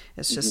time.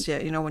 It's just,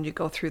 when you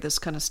go through this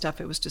kind of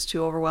stuff, it was just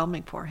too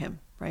overwhelming for him,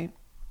 right?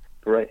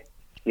 Right.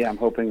 Yeah, I'm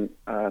hoping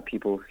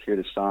people hear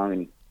the song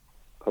and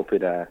hope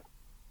it,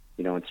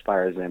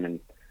 inspires them and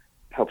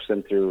helps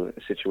them through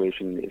a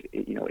situation,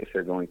 if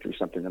they're going through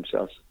something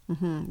themselves.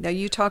 Mm-hmm. Now,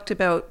 you talked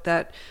about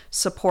that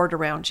support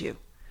around you,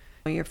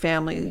 your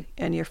family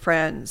and your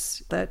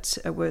friends, that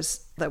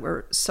was that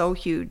were so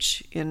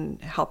huge in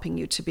helping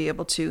you to be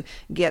able to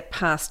get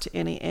past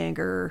any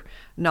anger,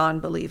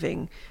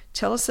 non-believing.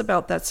 Tell us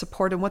about that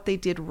support and what they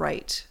did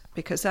right,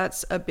 because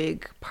that's a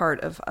big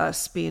part of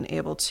us being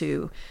able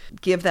to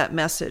give that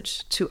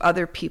message to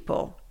other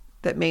people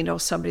that may know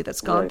somebody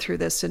that's gone through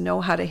this and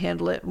know how to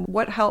handle it, and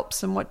what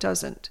helps and what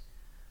doesn't.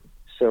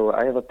 So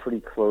I have a pretty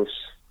close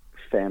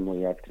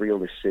family. I have 3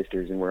 older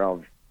sisters, and we're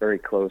all very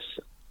close.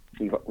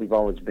 We've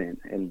always been.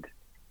 And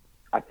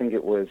I think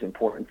it was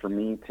important for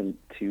me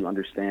to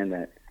understand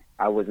that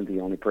I wasn't the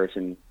only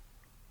person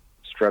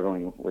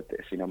struggling with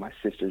this. You know, my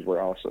sisters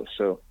were also.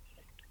 So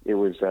it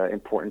was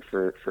important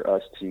for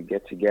us to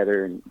get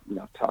together and, you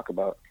know, talk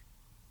about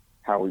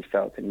how we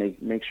felt and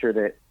make sure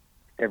that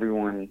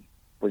everyone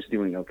was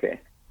doing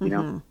okay, you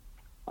know?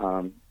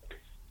 And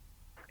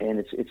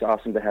it's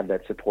awesome to have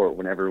that support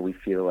whenever we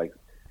feel like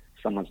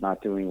someone's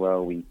not doing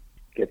well. We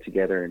get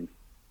together and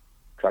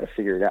try to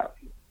figure it out.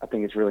 I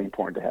think it's really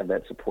important to have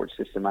that support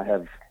system. I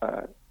have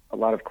a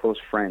lot of close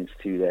friends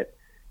too that,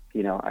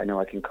 you know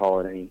I can call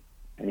at any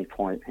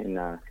point, and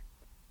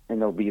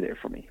they'll be there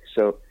for me.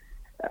 So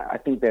I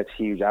think that's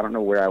huge. I don't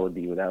know where I would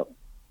be without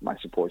my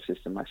support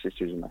system, my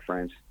sisters and my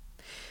friends.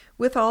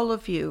 With all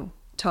of you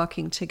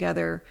talking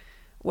together,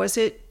 was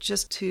it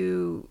just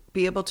to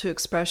be able to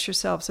express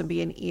yourselves and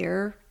be an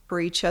ear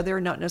for each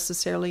other, not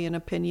necessarily an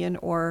opinion,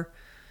 or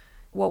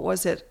what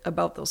was it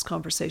about those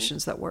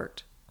conversations that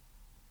worked?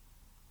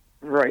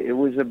 Right.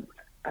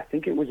 I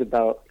think it was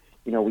about,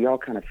 you know, we all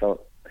kind of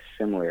felt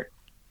similar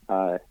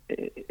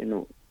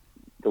in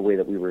the way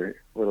that we were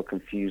a little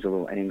confused, a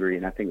little angry,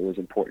 and I think it was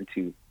important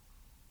to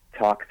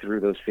talk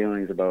through those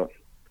feelings about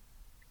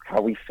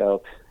how we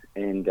felt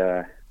and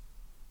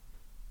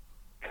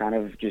kind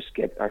of just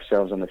get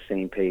ourselves on the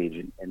same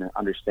page and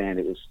understand.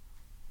 It was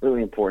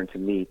really important to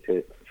me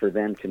for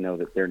them to know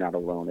that they're not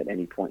alone at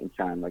any point in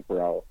time, like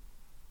we're all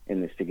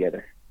in this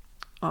together.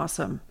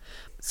 Awesome.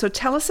 So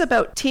tell us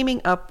about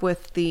teaming up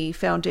with the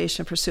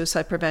Foundation for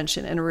Suicide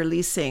Prevention and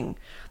releasing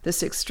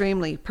this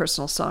extremely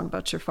personal song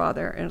about your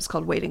father, and it's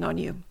called Waiting on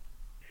You.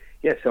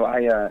 Yeah, so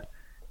I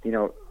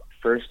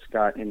first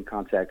got in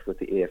contact with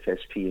the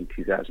AFSP in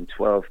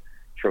 2012,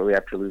 shortly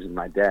after losing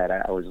my dad.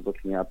 I was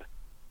looking up,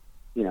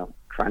 you know,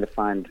 trying to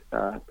find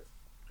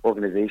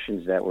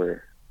organizations that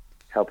were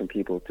helping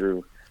people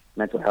through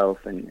mental health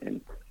and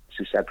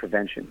suicide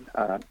prevention.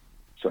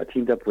 So I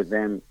teamed up with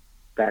them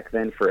back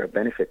then for a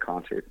benefit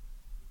concert.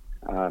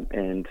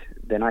 And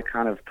then I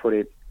kind of put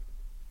it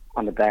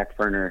on the back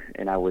burner,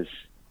 and I was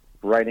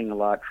writing a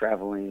lot,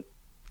 traveling,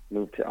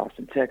 moved to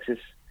Austin, Texas.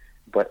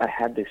 But I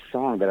had this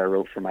song that I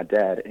wrote for my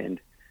dad, and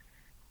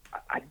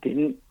I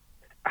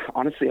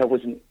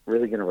wasn't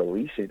really going to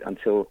release it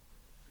until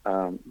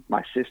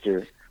my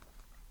sister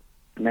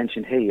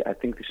mentioned, hey, I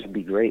think this would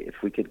be great if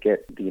we could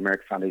get the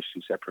American Foundation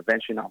for Suicide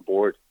Prevention on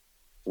board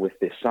with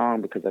this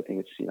song, because I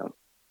think it's, you know,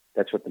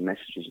 that's what the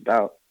message is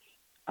about.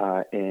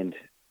 And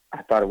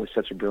I thought it was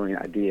such a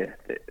brilliant idea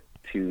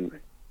to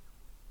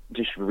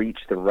just reach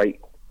the right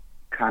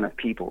kind of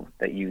people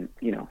that you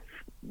know,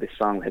 this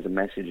song has a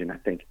message, and I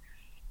think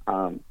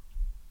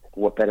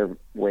what better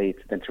way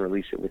than to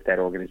release it with that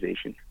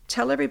organization.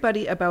 Tell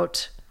everybody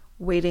about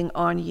Waiting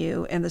on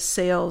You and the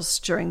sales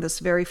during this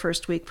very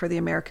first week for the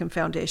American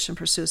Foundation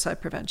for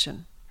Suicide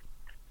Prevention.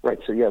 Right.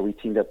 So, yeah, we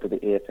teamed up with the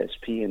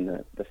AFSP, and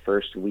the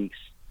first week's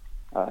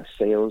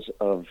sales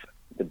of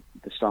the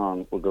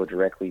song will go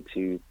directly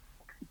to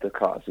the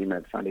cause, the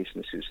American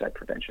Foundation for Suicide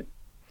Prevention.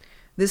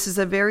 This is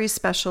a very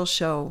special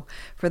show.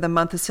 For the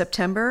month of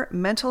September,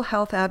 mental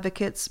health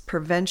advocates,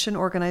 prevention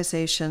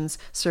organizations,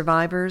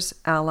 survivors,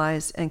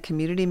 allies, and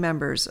community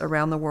members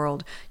around the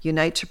world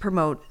unite to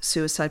promote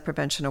suicide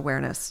prevention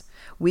awareness.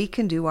 We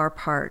can do our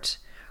part.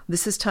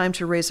 This is time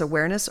to raise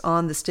awareness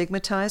on the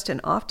stigmatized and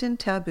often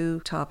taboo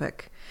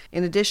topic.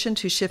 In addition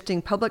to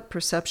shifting public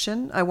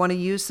perception, I want to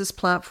use this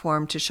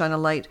platform to shine a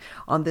light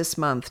on this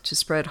month to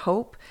spread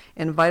hope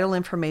and vital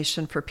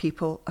information for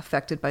people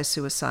affected by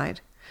suicide.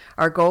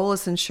 Our goal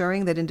is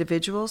ensuring that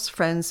individuals,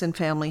 friends, and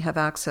family have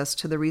access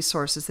to the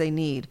resources they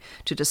need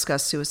to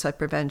discuss suicide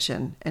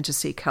prevention and to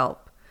seek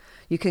help.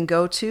 You can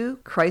go to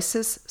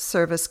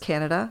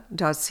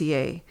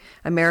crisisservicecanada.ca.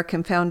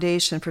 American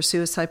Foundation for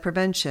Suicide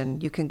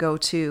Prevention, you can go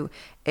to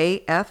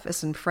AF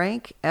as in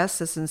Frank,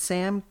 S as in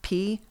Sam,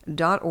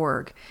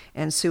 P.org,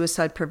 and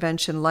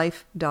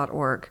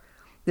suicidepreventionlife.org.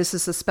 This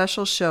is a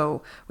special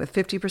show with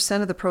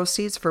 50% of the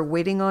proceeds for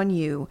Waiting on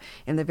You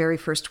in the very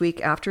first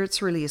week after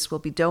its release will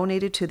be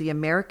donated to the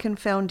American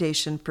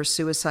Foundation for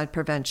Suicide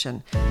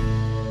Prevention.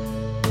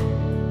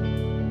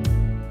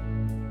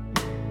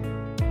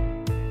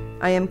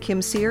 I am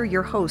Kim Sear,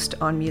 your host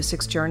on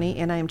Music's Journey,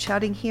 and I am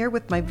chatting here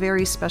with my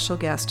very special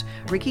guest,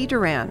 Ricky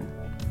Duran.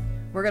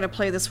 We're going to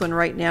play this one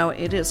right now.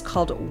 It is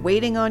called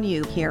Waiting on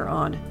You here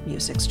on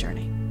Music's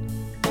Journey.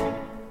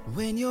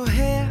 When your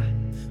hair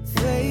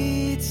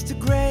fades to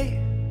gray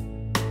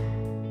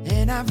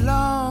and I've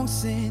long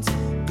since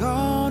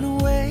gone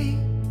away,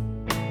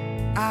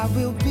 I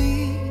will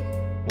be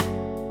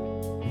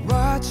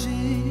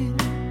watching,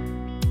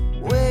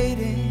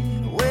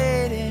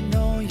 waiting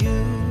on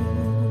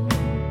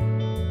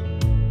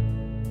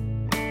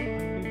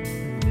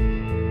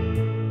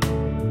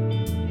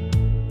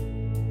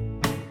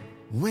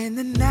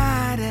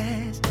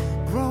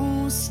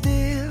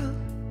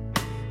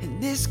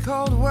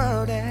cold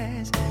world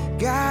has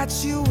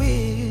got you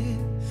in.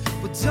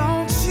 But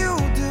don't you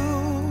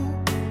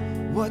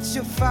do what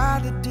your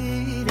father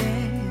did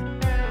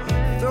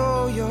and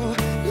throw your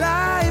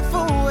life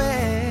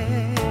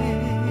away.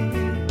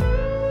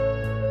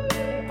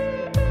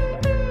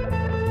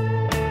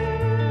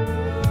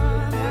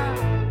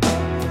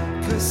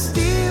 'Cause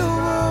steel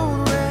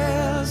road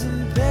rails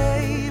and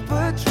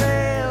paper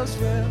trails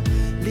will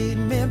lead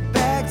me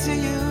back to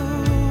you.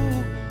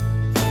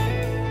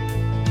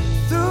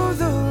 Through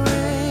the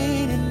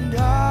rain and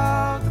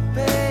all the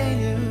pain,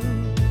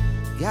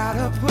 you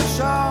gotta push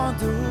on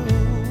through.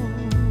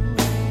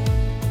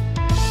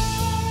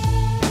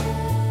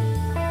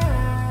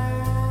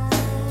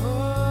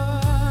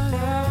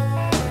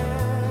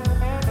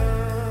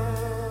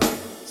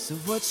 So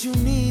what you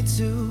need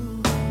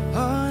to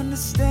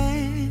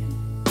understand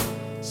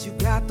is you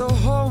got the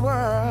whole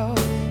world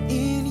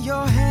in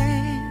your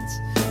hands.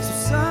 So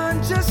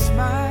son, just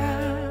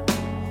smile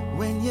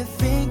when you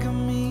think of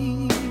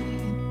me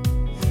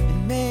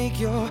and make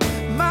your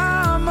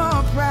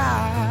mama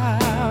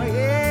proud,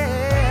 yeah.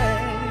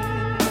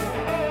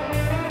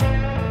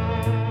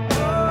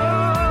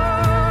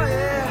 Oh,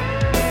 yeah.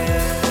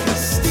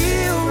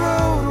 Steel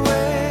road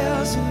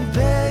rails and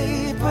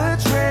paper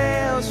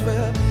trails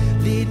will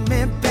lead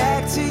me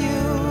back to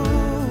you.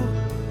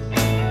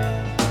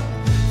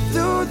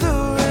 Through the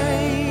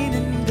rain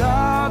and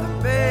all the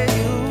pain,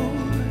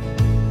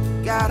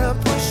 you gotta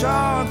push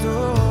on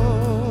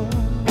through.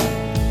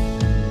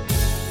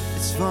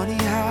 It's funny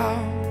how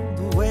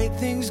the way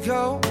things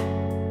go,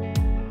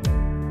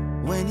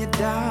 when you're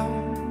down,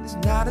 there's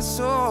not a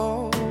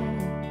soul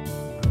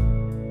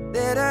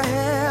there to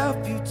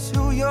help you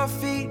to your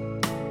feet.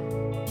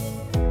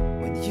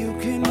 When you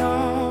can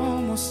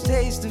almost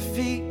taste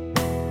defeat,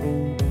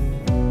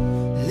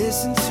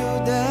 listen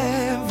to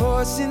that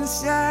voice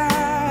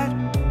inside.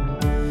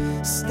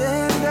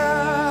 Stand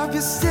up,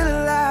 you're still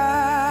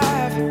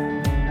alive.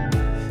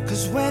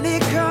 'Cause when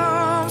it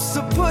comes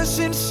to push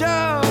and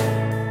shove,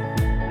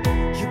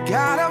 you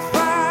gotta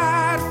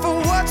fight for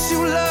what you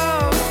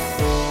love.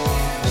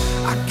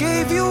 I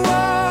gave you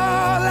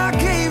all, I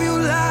gave you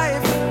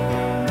life.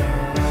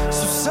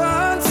 So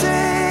son,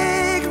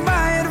 take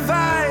my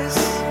advice.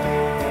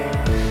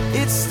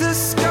 It's the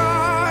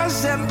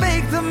scars that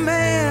make the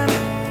man.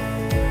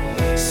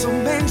 So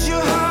bend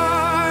your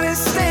heart and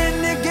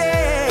stand again.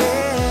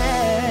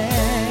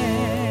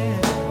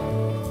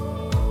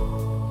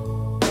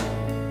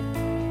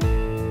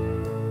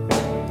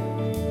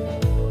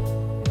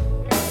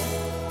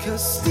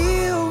 'Cause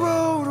steel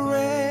road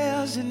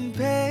rails and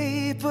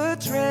paper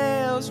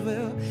trails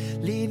will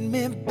lead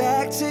me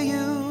back to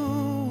you.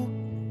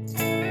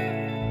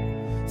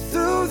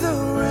 Through the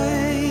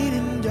rain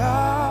and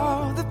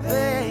all the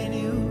pain,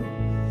 you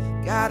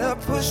gotta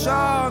push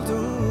on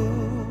through.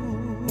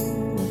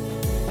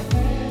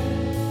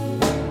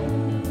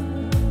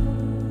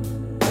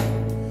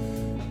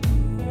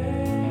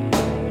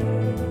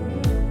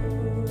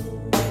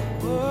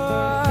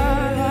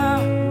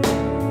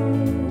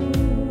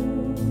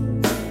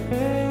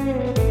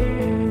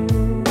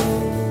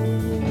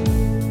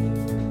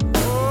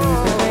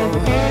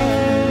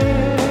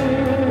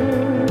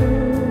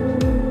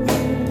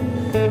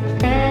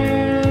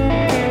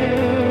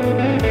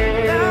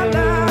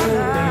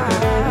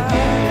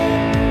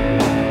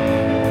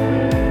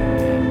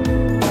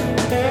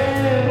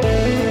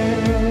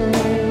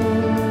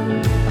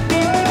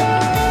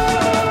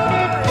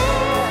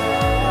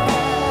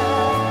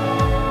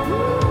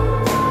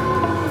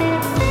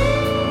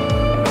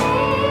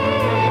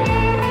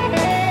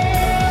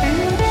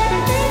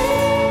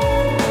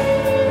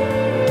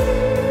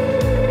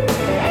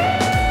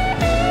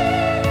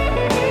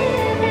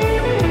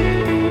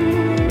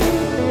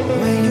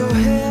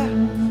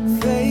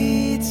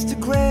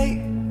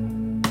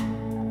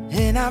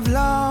 I've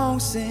long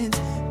since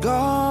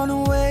gone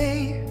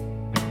away.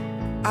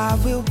 I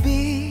will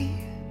be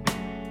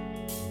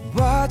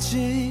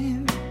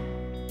watching,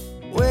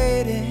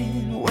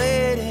 waiting,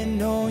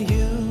 waiting on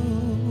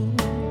you.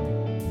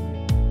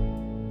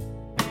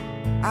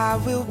 I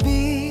will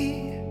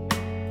be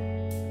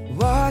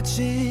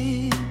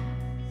watching,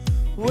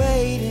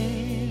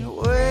 waiting,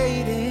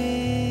 waiting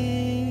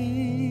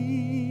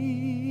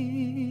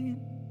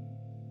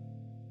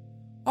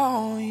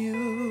on you.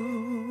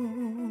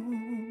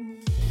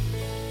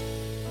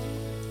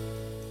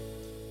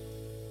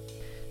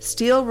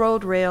 Steel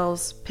road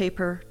rails,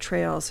 paper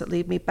trails that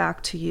lead me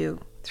back to you.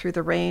 Through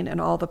the rain and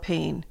all the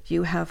pain,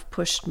 you have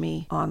pushed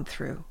me on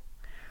through.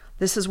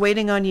 This is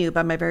Waiting on You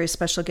by my very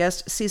special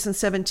guest, Season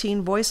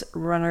 17 voice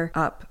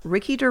runner-up,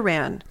 Ricky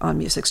Duran on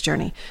Music's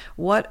Journey.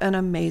 What an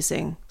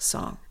amazing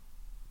song.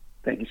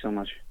 Thank you so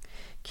much.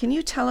 Can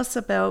you tell us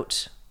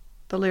about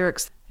the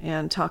lyrics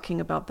and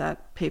talking about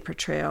that paper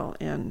trail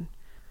and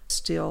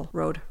steel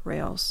road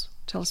rails?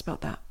 Tell us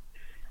about that.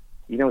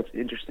 You know, it's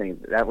interesting.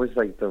 That was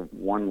like the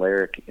one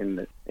lyric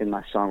in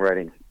my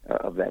songwriting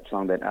of that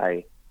song that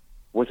I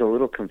was a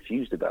little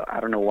confused about. I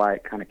don't know why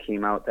it kind of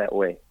came out that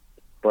way,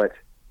 but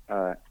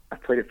I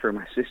played it for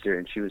my sister,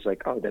 and she was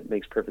like, "Oh, that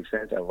makes perfect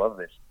sense. I love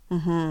this."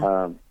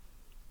 Mm-hmm.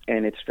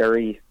 And it's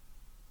very,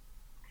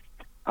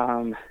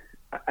 I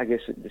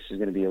guess this is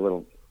going to be a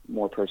little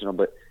more personal,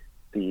 but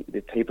the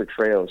paper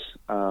trails,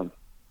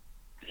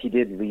 he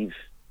did leave,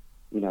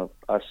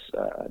 us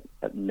a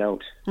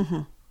note,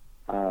 and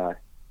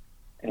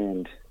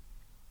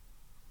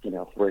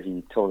where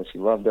he told us he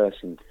loved us,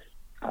 and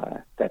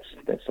that's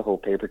the whole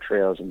paper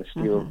trails, and the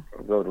steel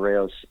road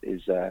rails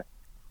is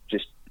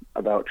just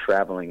about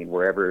traveling, and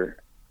wherever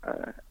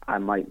I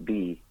might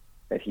be,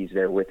 that he's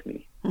there with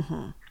me.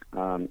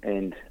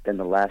 And then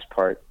the last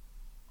part,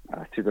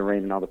 through the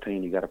rain and all the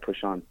pain, you got to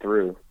push on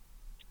through,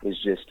 is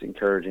just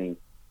encouraging,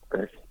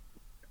 or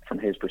from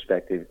his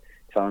perspective,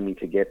 telling me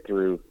to get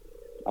through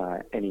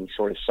any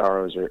sort of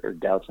sorrows or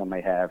doubts I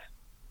may have,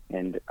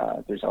 and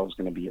there's always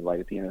going to be a light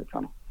at the end of the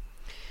tunnel.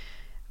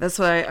 That's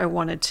why I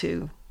wanted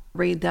to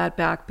read that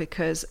back,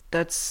 because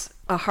that's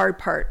a hard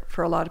part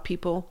for a lot of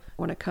people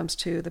when it comes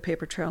to the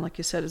paper trail. Like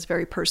you said, it's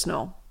very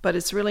personal, but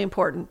it's really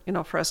important,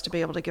 for us to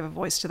be able to give a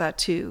voice to that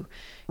too,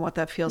 what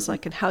that feels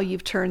like, and how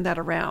you've turned that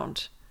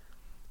around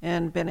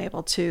and been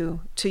able to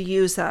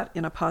use that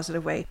in a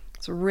positive way.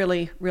 It's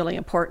really, really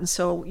important.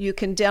 So you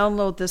can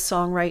download this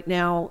song right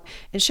now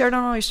and share it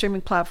on all your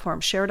streaming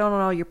platforms, share it on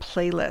all your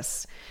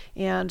playlists.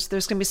 And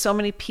there's going to be so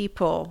many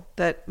people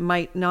that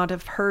might not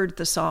have heard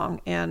the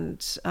song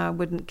and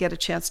wouldn't get a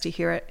chance to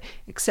hear it,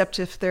 except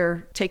if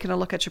they're taking a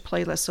look at your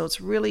playlist. So it's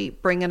really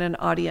bringing an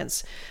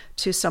audience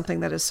to something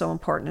that is so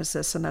important as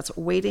this, and that's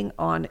Waiting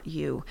on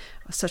You,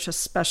 such a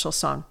special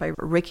song by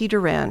Ricky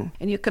Duran.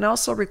 And you can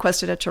also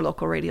request it at your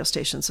local radio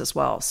stations as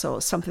well. So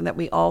it's something that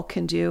we all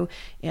can do,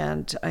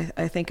 and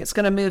I think it's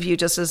going to move you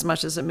just as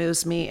much as it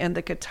moves me, and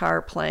the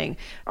guitar playing.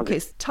 Okay,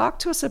 talk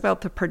to us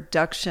about the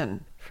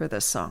production for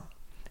this song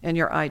and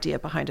your idea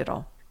behind it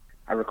all.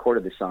 I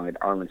recorded this song at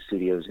Arlen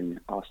Studios in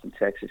Austin,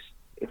 Texas.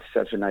 It's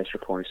such a nice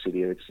recording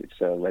studio.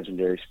 It's a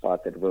legendary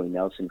spot that Willie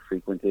Nelson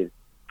frequented.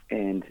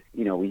 And,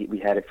 we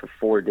had it for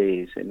 4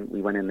 days, and we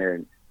went in there,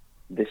 and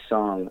this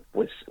song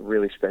was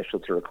really special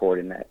to record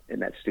in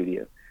that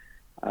studio.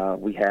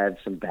 We had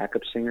some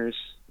backup singers,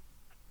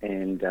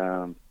 and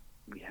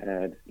we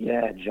had,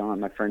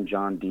 my friend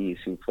John Dees,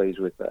 who plays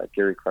with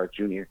Gary Clark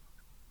Jr.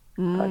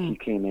 He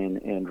came in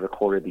and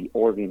recorded the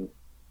organ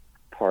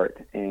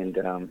part,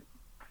 and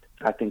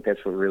I think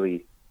that's what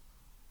really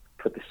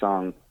put the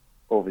song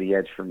over the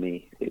edge for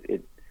me.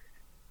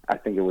 I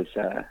think it was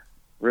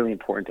really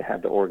important to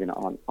have the organ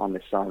on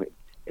this song.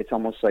 It's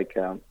almost like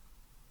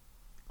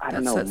I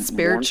don't know, that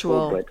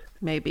spiritual, but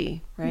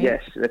maybe, right?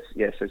 Yes, that's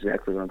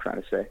exactly what I'm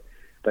trying to say.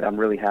 But I'm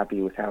really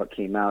happy with how it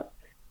came out,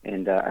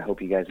 and I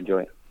hope you guys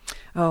enjoy it.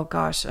 Oh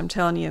gosh, I'm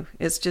telling you,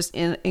 it's just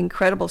an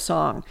incredible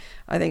song.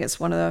 I think it's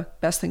one of the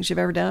best things you've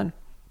ever done.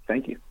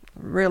 Thank you.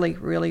 Really,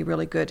 really,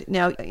 really good.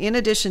 Now, in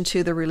addition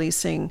to the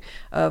releasing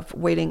of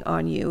Waiting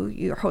on You,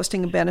 you're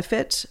hosting a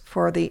benefit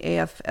for the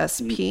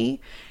AFSP.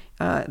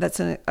 That's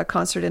a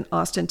concert in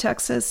Austin,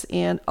 Texas,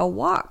 and a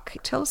walk.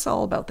 Tell us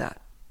all about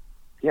that.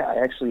 Yeah,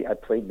 I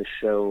played the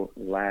show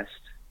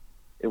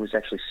it was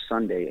actually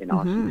Sunday in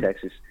Austin,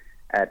 Texas,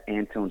 at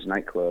Antone's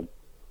nightclub,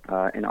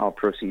 and all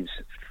proceeds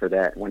for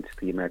that went to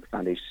the American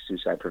Foundation of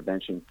Suicide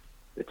Prevention,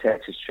 the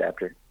Texas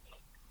chapter.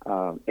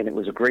 And it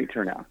was a great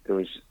turnout. There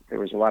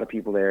was a lot of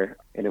people there,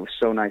 and it was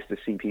so nice to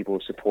see people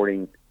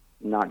supporting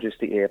not just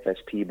the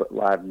AFSP, but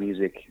live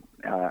music.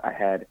 I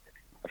had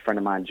a friend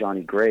of mine,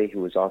 Johnny Gray,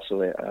 who was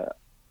also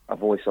a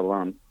Voice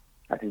alum.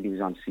 I think he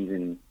was on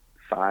season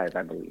 5,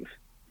 I believe.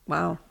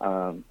 Wow.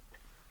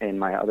 And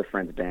my other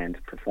friend's band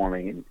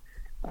performing, and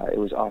it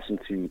was awesome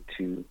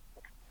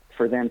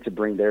for them to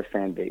bring their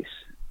fan base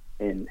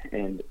in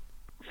and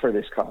for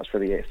this cause, for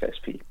the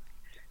AFSP.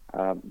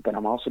 But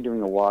I'm also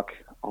doing a walk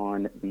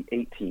on the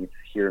 18th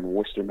here in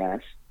Worcester,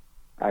 Mass.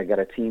 I got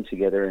a team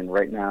together, and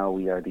right now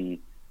we are the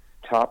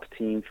top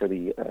team for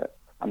the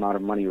amount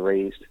of money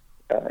raised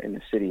in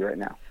the city right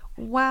now.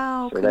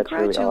 Wow, so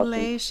congratulations. That's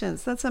really awesome.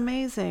 That's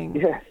amazing.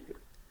 Yeah,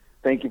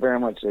 thank you very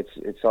much.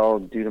 It's all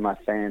due to my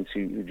fans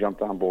who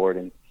jumped on board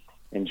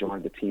and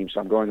joined the team. So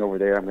I'm going over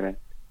there. I'm going to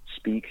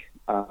speak,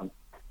 and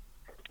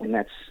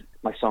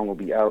my song will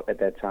be out at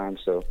that time.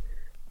 So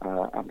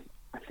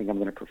I think I'm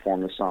going to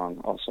perform the song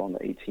also on the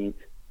 18th,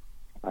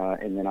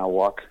 and then I'll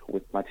walk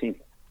with my team.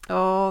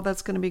 Oh,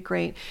 that's going to be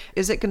great.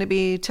 Is it going to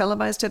be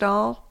televised at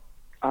all?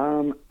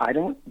 I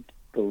don't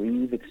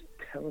believe it's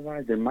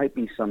televised. There might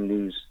be some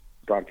news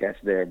broadcast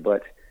there,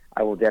 but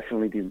I will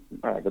definitely do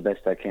the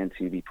best I can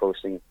to be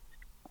posting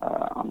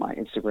on my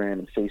Instagram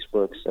and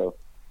Facebook, so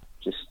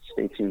just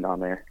stay tuned on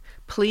there.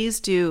 Please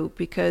do,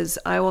 because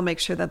I will make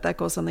sure that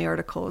goes on the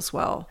article as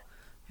well.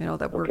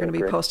 That we're going to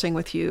be posting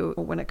with you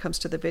when it comes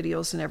to the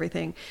videos and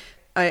everything.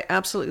 I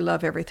absolutely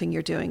love everything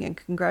you're doing, and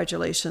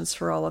congratulations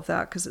for all of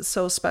that, because it's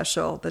so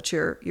special that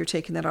you're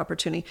taking that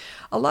opportunity.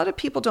 A lot of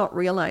people don't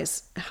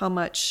realize how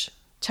much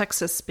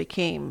Texas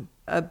became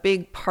a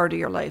big part of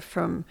your life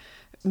from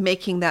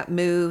making that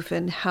move,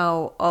 and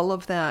how all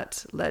of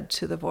that led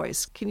to The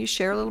Voice. Can you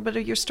share a little bit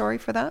of your story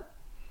for that?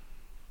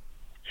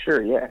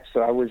 Sure, yeah.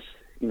 So I was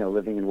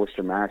living in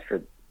Worcester, Mass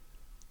for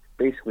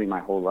basically my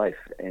whole life.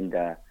 And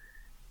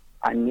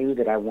I knew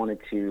that I wanted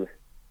to,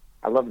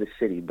 I love the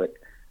city, but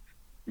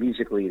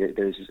musically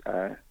there's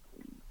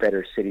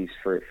better cities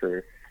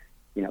for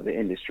the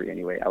industry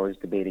anyway. I was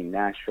debating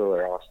Nashville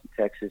or Austin,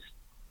 Texas.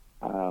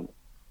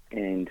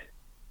 And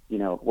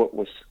what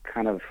was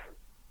kind of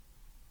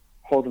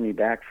holding me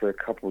back for a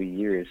couple of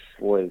years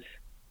was,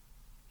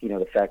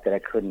 the fact that I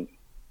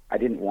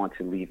didn't want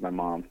to leave my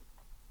mom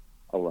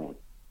alone,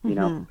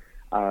 and,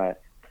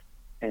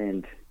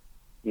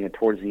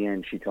 towards the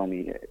end, she told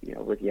me,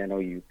 Ricky, I know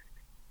you've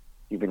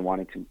been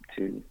wanting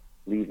to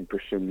leave and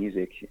pursue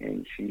music.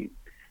 And she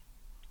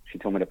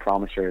told me to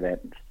promise her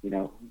that,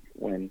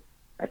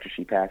 after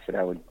she passed, that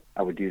I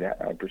would do that.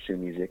 I would pursue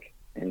music.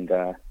 And,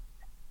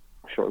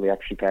 shortly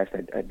after she passed,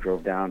 I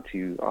drove down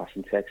to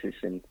Austin, Texas,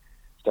 and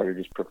started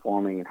just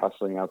performing and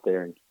hustling out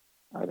there. And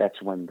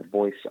that's when the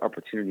voice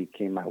opportunity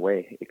came my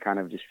way. It kind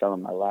of just fell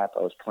in my lap.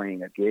 I was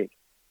playing a gig,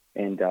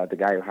 and the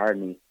guy who hired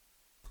me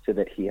said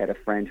that he had a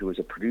friend who was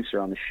a producer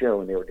on the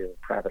show, and they were doing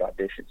private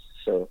auditions.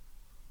 So,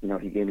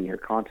 he gave me her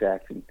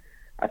contact, and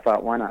I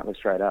thought, why not? Let's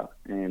try it out.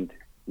 And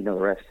the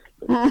rest.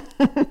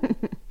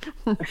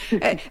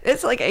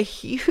 It's like a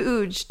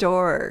huge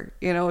door,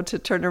 to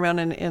turn around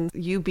and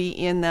you be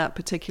in that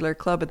particular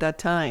club at that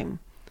time.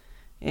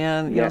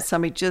 And,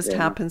 somebody just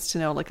happens to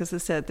know, like, as I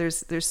said,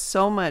 there's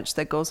so much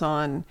that goes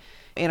on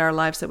in our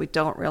lives that we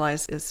don't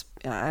realize is,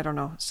 I don't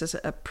know, it's just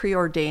a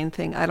preordained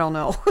thing. I don't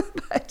know.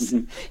 But,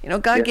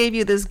 God gave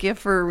you this gift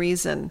for a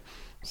reason.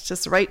 It's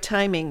just the right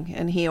timing,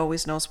 and he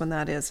always knows when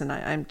that is. And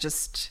I'm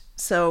just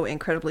so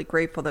incredibly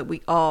grateful that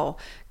we all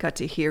got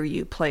to hear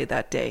you play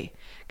that day,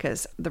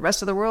 because the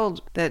rest of the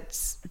world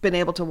that's been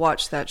able to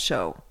watch that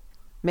show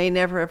may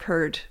never have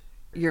heard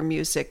your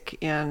music.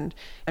 And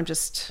I'm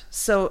just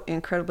so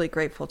incredibly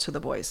grateful to The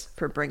Voice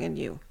for bringing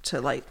you to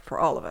light for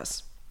all of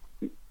us.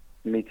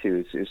 Me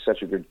too. It's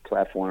such a good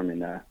platform,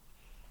 and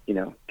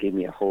gave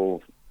me a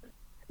whole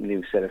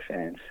new set of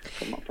fans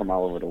from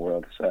all over the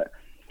world. So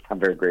I'm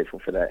very grateful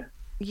for that.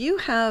 You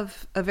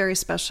have a very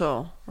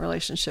special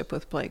relationship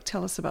with Blake.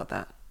 Tell us about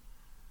that.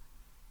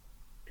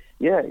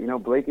 Yeah,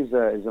 Blake is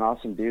an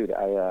awesome dude.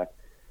 I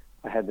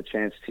had the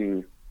chance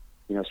to,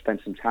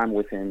 spend some time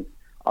with him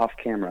off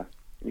camera.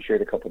 We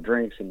shared a couple of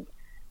drinks, and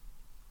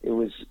it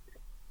was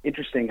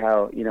interesting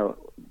how,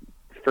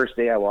 first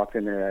day I walked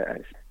in there, I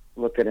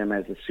looked at him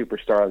as a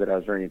superstar that I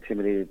was very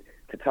intimidated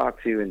to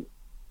talk to. And,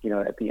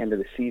 at the end of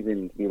the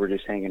season, we were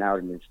just hanging out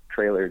in his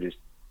trailer, just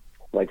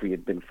like we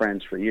had been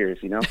friends for years,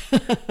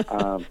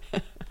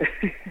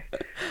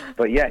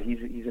 But yeah,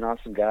 he's an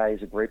awesome guy.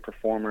 He's a great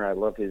performer. I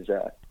love his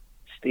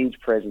stage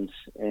presence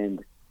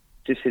and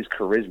just his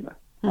charisma.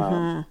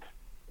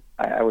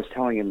 I was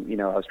telling him,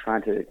 I was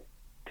trying to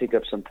pick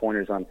up some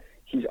pointers on,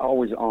 he's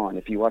always on.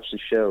 If you watch the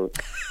show,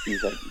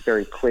 he's like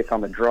very quick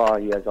on the draw.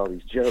 He has all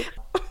these jokes.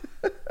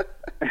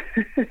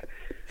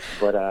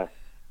 But, I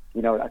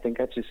think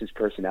that's just his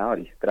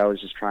personality. But I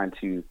was just trying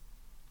to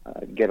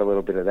get a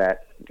little bit of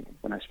that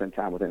when I spend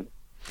time with him.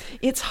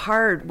 It's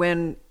hard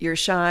when you're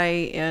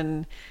shy,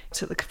 and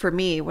for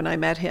me, when I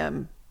met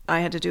him, I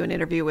had to do an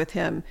interview with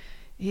him.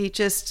 He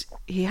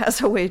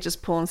has a way of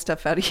just pulling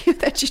stuff out of you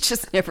that you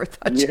just never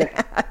thought you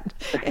had.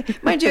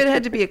 Mind you, it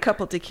had to be a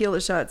couple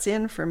tequila shots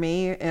in for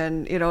me.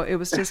 And, it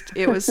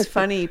was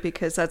funny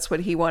because that's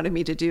what he wanted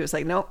me to do. It's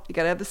like, nope, you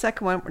got to have the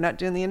second one. We're not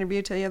doing the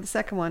interview till you have the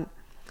second one.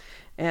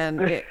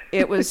 And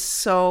it was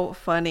so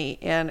funny.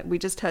 And we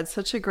just had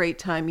such a great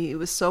time. He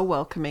was so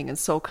welcoming and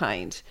so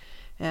kind.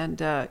 And,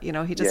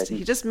 he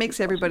just makes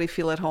everybody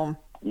feel at home.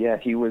 Yeah,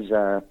 he was,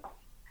 the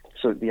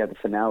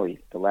finale,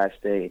 the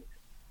last day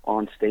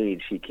on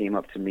stage, he came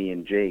up to me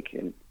and Jake,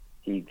 and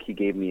he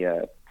gifted me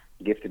a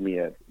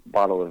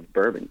bottle of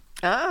bourbon.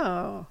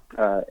 Oh.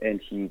 And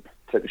he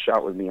took a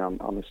shot with me on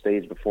the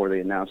stage before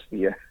they announced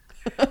the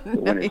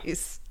winners.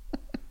 Nice.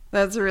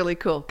 That's really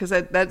cool, because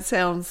that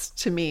sounds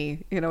to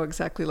me,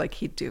 exactly like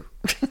he'd do.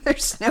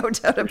 There's no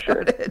doubt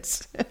about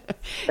it.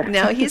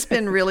 Now, he's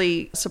been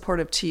really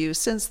supportive to you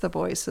since The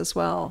Voice as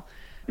well.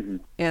 Mm-hmm.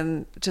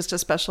 And just a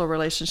special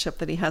relationship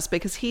that he has,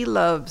 because he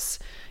loves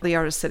the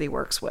artists that he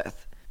works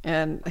with.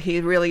 And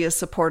he really is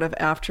supportive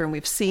after, and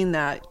we've seen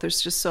that.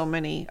 There's just so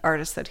many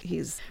artists that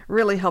he's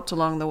really helped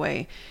along the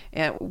way.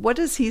 And what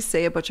does he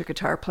say about your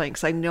guitar playing?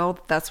 Because I know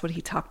that's what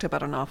he talked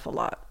about an awful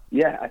lot.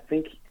 Yeah, I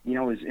think, it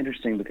was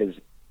interesting because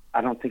I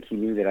don't think he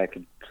knew that I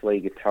could play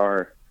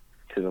guitar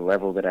to the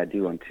level that I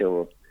do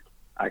until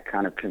I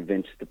kind of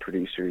convinced the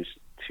producers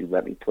to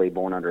let me play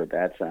Born Under a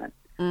Bad Sign.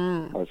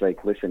 I was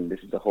like, listen, this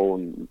is a whole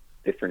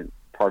different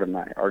part of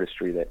my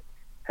artistry that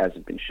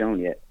hasn't been shown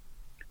yet.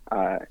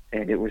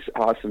 And it was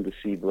awesome to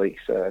see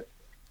Blake's, the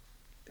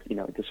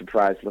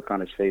surprised look on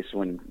his face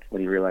when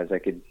he realized I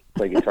could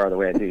play guitar the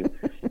way I do.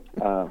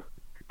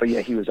 But yeah,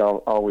 he was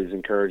always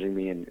encouraging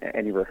me, and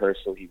any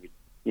rehearsal he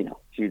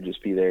would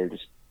just be there,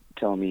 just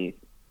telling me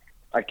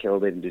I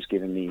killed it and just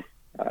giving me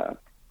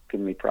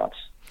giving me props.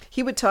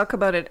 He would talk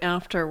about it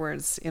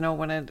afterwards,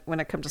 when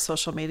it comes to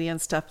social media and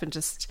stuff, and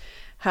just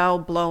how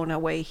blown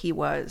away he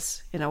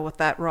was, with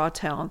that raw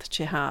talent that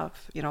you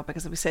have,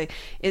 because we say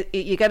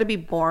you got to be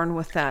born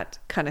with that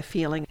kind of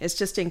feeling. It's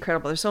just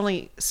incredible. There's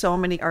only so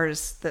many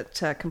artists that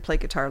can play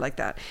guitar like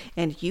that,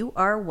 and you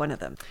are one of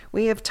them.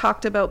 We have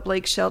talked about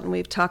Blake Shelton. We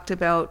haven't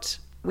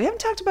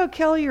talked about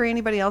Kelly or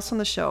anybody else on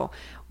the show.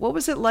 What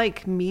was it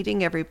like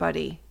meeting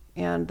everybody?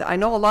 And I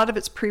know a lot of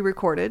it's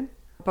pre-recorded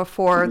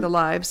before the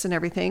lives and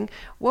everything.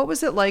 What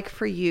was it like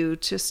for you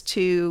just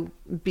to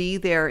be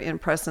there in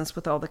presence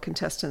with all the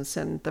contestants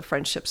and the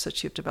friendships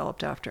that you've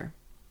developed after?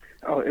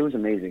 Oh, it was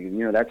amazing.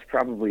 That's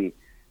probably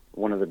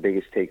one of the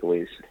biggest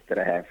takeaways that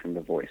I have from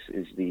The Voice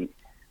is the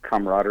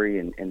camaraderie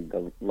and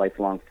the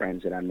lifelong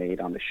friends that I made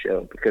on the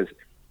show, because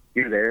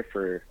you're there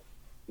for,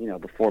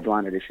 before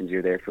blind auditions,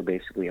 you're there for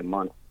basically a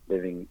month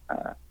living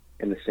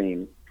in the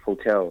same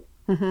hotel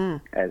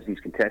as these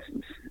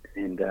contestants.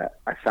 And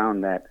I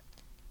found that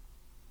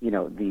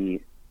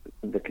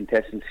the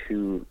contestants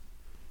who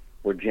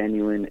were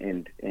genuine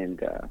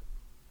and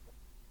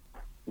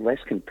less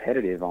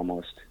competitive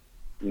almost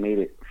made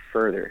it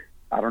further.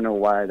 I don't know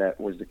why that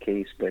was the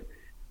case, but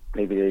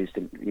maybe they just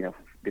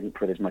didn't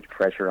put as much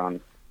pressure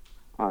on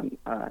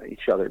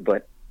each other.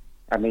 But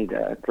I made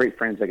great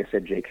friends. Like I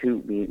said, Jake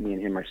Hoot, me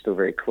and him are still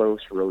very close.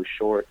 Rose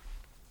Short,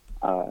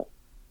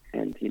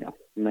 and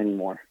many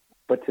more.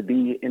 But to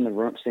be in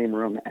the same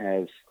room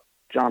as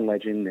John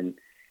Legend and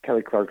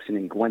Kelly Clarkson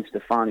and Gwen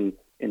Stefani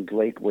and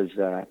Blake was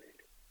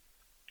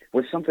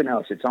something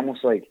else. It's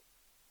almost like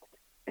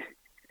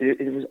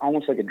it was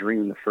almost like a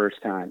dream the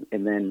first time,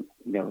 and then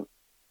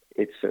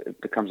it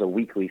becomes a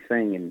weekly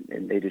thing,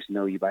 and they just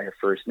know you by your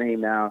first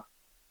name now,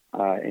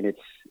 and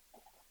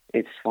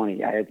it's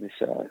funny. I had this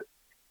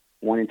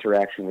one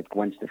interaction with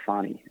Gwen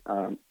Stefani,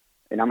 and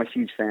I'm a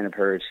huge fan of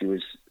hers.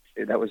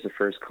 That was the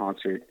first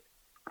concert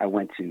I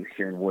went to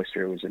here in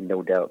Worcester. It was a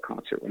No Doubt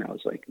concert when I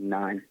was like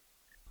 9.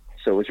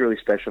 So it was really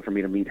special for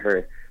me to meet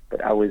her.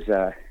 But I was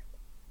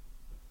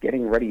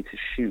getting ready to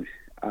shoot,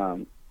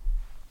 and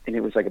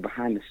it was like a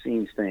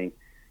behind-the-scenes thing.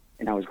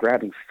 And I was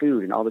grabbing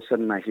food, and all of a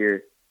sudden I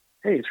hear,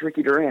 "Hey, it's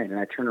Ricky Duran." And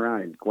I turn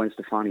around, and Gwen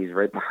Stefani is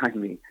right behind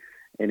me.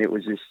 And it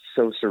was just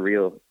so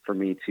surreal for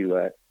me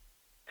to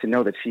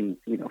know that she,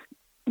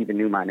 even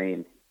knew my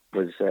name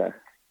was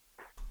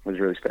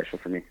really special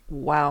for me.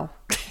 Wow.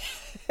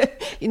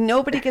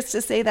 Nobody gets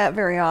to say that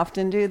very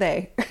often, do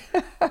they?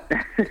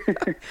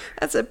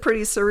 That's a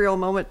pretty surreal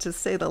moment, to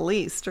say the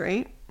least,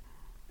 right?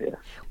 Yeah.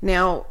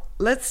 Now,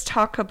 let's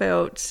talk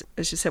about,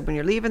 as you said, when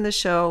you're leaving the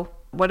show,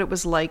 what it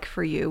was like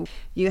for you.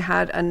 You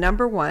had a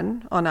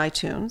 #1 on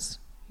iTunes.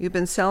 You've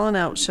been selling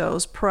out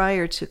shows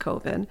prior to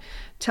COVID.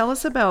 Tell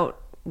us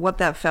about what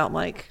that felt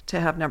like to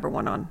have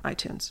 #1 on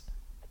iTunes.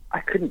 I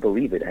couldn't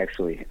believe it,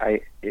 actually.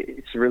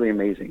 It's really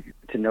amazing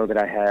to know that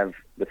I have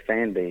the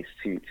fan base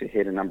to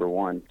hit a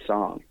 #1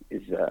 song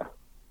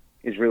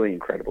is really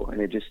incredible.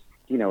 And it just,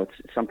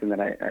 it's something that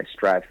I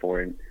strive for,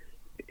 and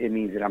it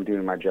means that I'm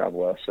doing my job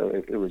well. So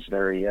it was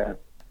very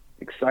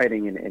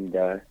exciting and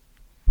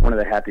one of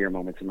the happier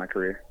moments in my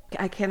career.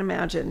 I can't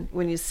imagine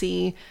when you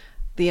see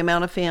the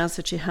amount of fans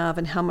that you have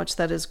and how much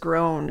that has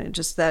grown, and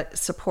just that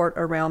support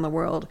around the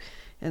world.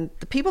 And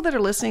the people that are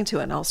listening to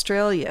it in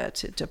Australia,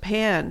 to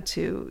Japan,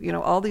 to,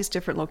 all these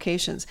different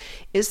locations.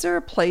 Is there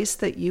a place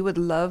that you would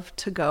love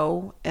to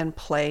go and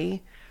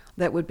play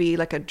that would be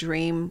like a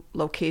dream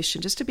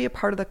location, just to be a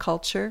part of the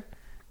culture?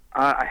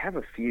 I have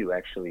a few,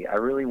 actually. I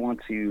really want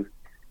to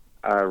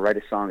write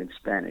a song in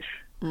Spanish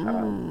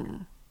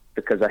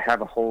because I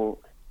have a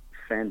whole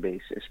fan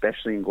base,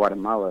 especially in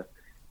Guatemala.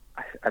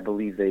 I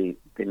believe they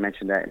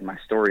mentioned that in my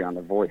story on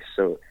The Voice.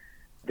 So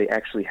they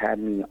actually had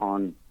me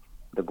on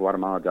the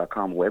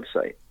Guatemala.com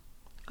website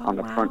on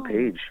the front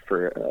page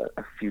for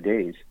a few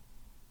days.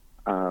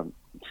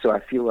 So I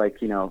feel like,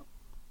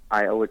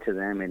 I owe it to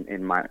them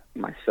and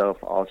myself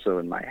also,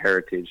 and my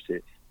heritage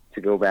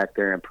to go back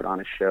there and put on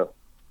a show.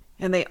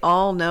 And they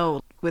all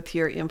know, with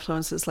your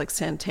influences like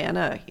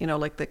Santana,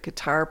 like the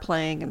guitar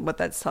playing and what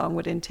that song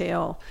would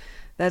entail.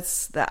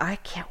 I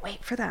can't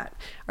wait for that.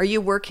 Are you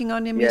working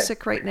on new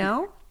music right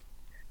now?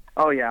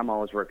 Oh yeah, I'm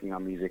always working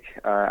on music.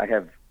 I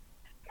have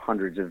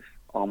hundreds of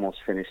almost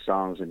finished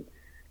songs, and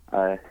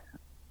I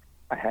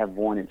have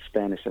one in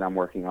Spanish that I'm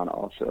working on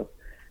also.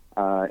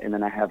 And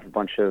then I have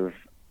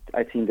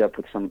I teamed up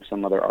with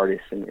some other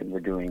artists, and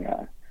we're doing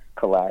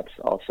collabs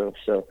also.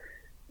 So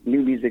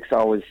new music's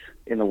always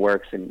in the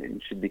works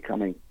and should be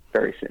coming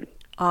very soon.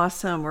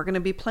 Awesome. We're going to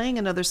be playing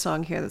another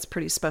song here that's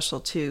pretty special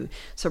too.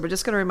 So we're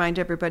just going to remind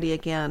everybody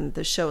again,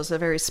 the show is a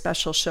very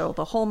special show.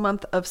 The whole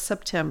month of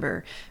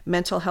September,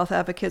 mental health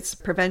advocates,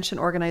 prevention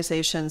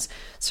organizations,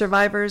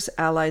 survivors,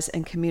 allies,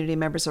 and community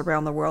members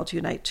around the world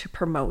unite to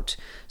promote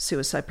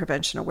suicide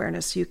prevention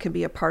awareness. You can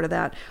be a part of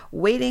that.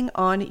 Waiting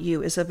on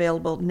You is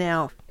available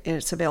now.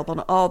 It's available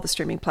on all the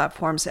streaming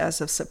platforms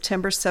as of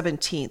September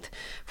 17th.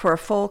 For a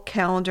full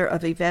calendar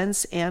of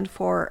events and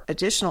for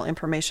additional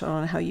information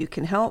on how you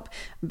can help,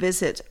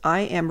 visit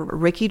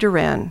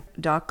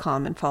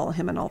IamRickyDuran.com and follow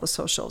him on all the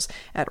socials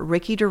at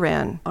Ricky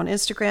Duran on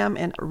Instagram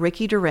and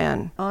Ricky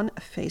Duran on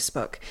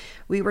Facebook.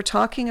 We were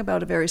talking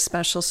about a very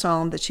special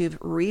song that you've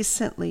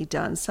recently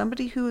done,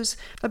 somebody who's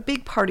a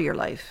big part of your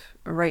life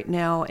right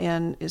now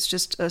and is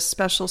just a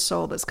special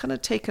soul that's kind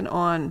of taken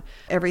on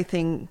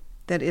everything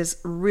that is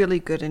really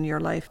good in your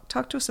life.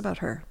 Talk to us about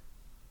her.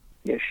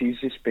 Yeah, she's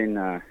been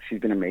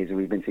amazing.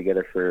 We've been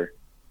together for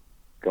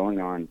going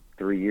on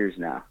 3 years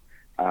now.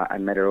 I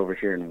met her over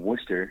here in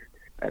Worcester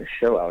at a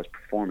show I was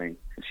performing,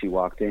 and she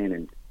walked in,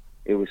 and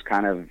it was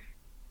kind of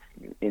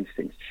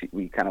instant.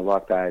 We kind of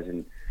locked eyes,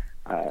 and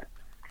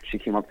she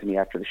came up to me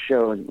after the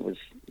show and was,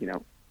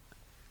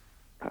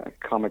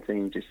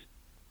 commenting just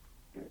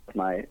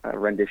my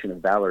rendition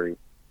of Valerie.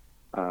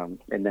 And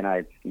then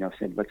I,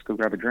 said, let's go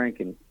grab a drink,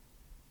 and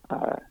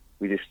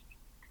we just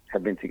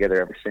have been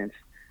together ever since.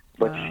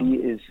 But wow. She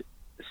is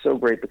so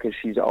great because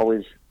she's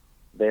always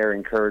there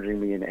encouraging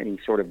me in any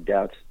sort of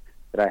doubts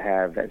that I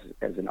have as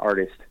an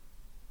artist.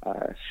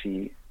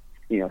 She,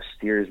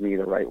 steers me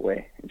the right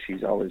way, and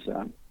she's always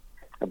a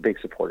big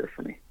supporter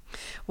for me.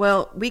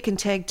 Well, we can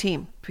tag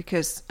team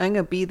because I'm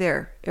going to be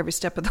there every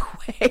step of the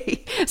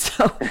way.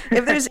 So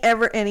if there's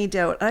ever any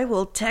doubt, I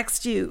will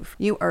text you.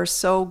 You are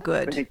so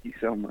good. Thank you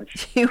so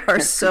much. You are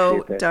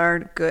so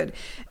darn good.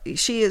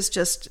 She is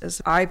just,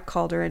 as I've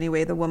called her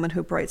anyway, the woman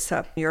who brights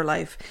up your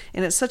life.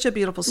 And it's such a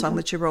beautiful song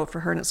that you wrote for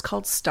her, and it's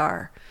called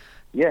Star.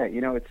 Yeah,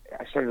 I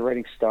started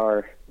writing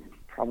Star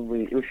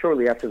it was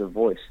shortly after The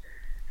Voice.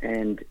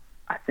 And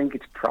I think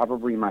it's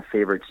probably my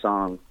favorite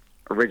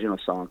original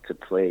song to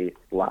play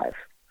live.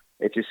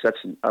 It's just such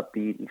an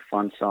upbeat and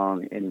fun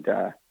song, and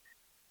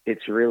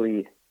it's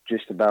really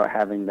just about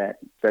having that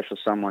special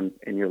someone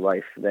in your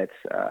life that's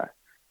the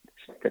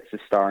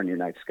star in your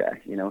night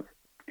sky,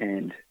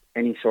 and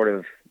any sort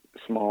of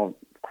small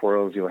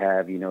quarrels you'll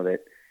have, that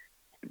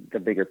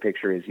the bigger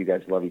picture is you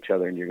guys love each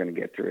other and you're going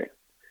to get through it.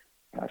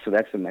 So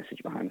that's the message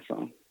behind the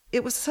song.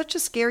 It was such a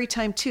scary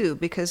time, too,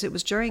 because it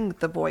was during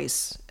The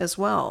Voice as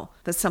well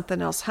that something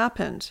else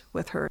happened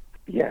with her.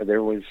 Yeah,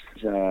 there was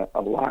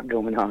a lot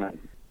going on.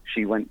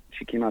 She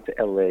came out to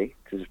LA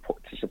to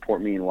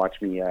support me and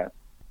watch me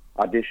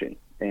audition.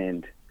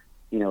 And,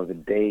 the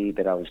day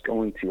that I was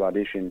going to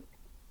audition,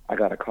 I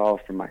got a call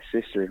from my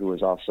sister, who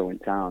was also in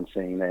town,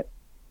 saying that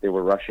they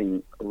were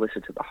rushing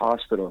Alyssa to the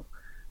hospital,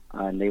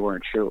 and they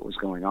weren't sure what was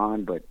going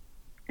on, but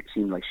it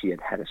seemed like she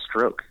had had a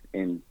stroke,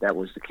 and that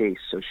was the case.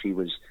 So she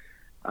was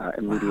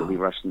immediately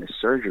rushed into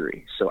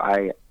surgery. So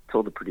I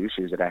told the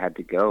producers that I had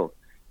to go,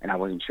 and I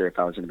wasn't sure if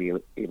I was going to be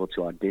able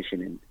to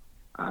audition. And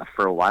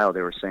for a while,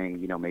 they were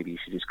saying, maybe you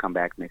should just come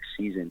back next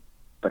season.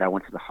 But I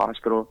went to the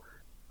hospital.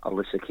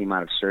 Alyssa came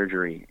out of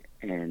surgery,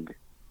 and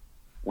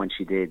when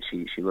she did,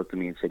 she looked at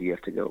me and said, you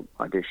have to go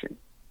audition.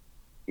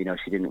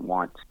 She didn't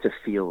want to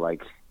feel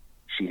like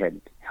she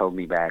had held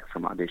me back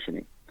from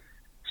auditioning.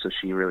 So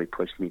she really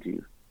pushed me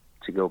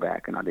to go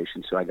back and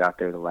audition. So I got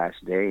there the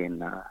last day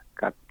and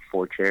got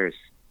 4 chairs.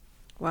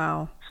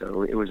 Wow.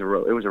 So it was a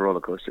roller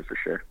coaster for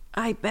sure.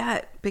 I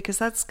bet, because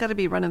that's got to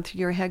be running through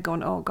your head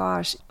going, oh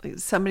gosh,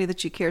 somebody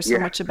that you care so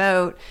much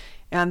about,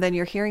 and then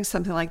you're hearing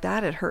something like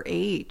that at her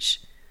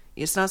age.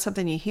 It's not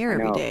something you hear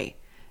every day.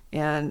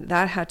 And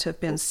that had to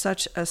have been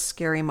such a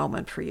scary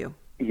moment for you.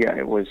 Yeah,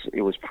 it was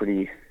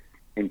pretty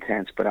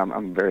intense, but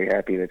I'm very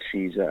happy that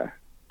she's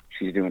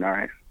doing all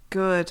right.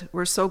 Good.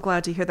 We're so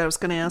glad to hear that. I was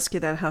going to ask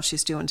you that, how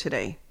she's doing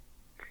today.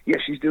 Yeah,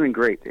 she's doing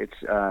great. It's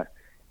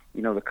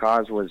the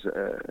cause was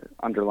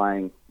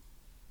underlying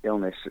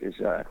illness is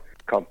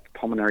called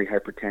pulmonary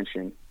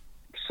hypertension.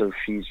 So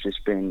she's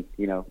just been,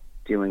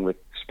 dealing with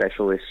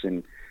specialists,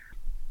 and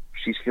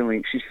she's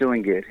feeling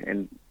good,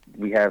 and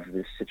we have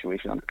this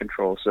situation under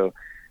control. So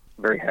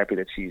very happy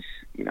that she's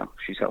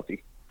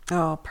healthy.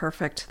 Oh,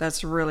 perfect.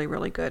 That's really,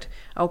 really good.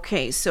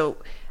 Okay, so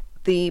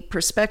the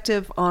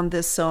perspective on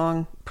this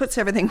song puts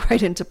everything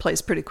right into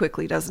place pretty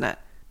quickly, doesn't it?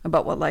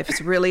 About what life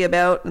is really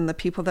about and the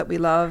people that we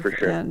love. For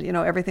sure. And,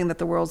 everything that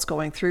the world's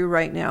going through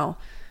right now.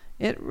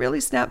 It really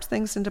snaps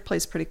things into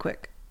place pretty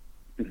quick.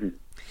 Mm-hmm.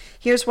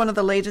 Here's one of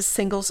the latest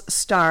singles,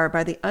 Star,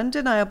 by the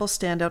undeniable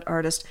standout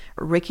artist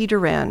Ricky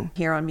Duran,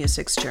 here on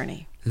Music's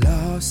Journey.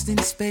 Lost in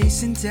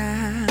space and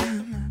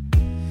time,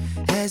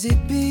 has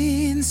it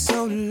been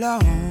so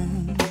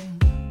long?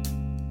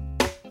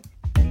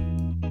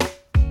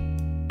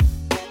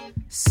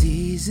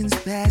 Seasons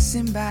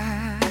passing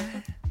by,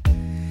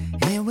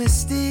 and we're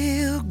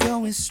still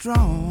going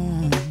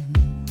strong.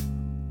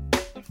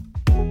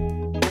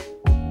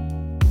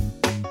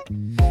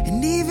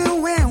 And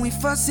even when we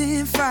fuss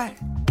and fight,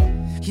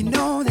 you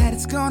know that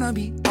it's gonna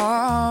be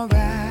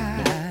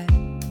alright.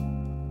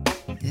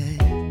 Yeah.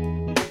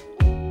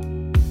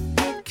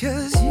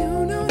 'Cause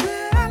you know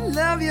that I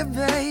love you,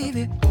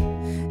 baby,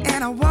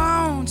 and I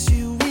want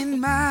you in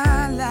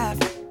my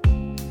life.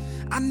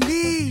 I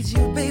need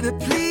you, baby,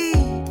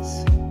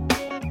 please.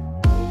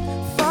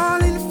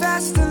 Falling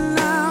faster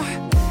now,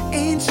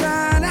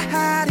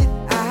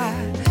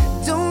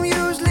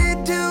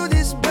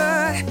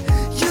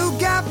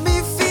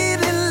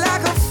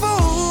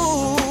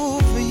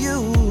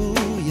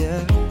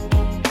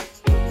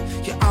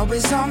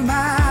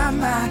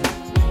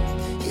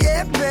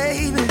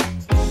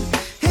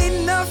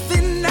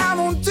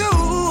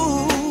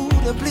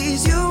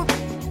 please you.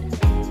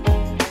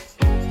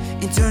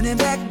 Ain't turning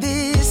back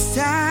this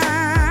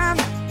time.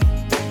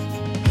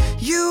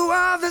 You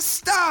are the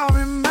star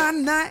in my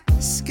night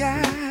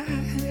sky.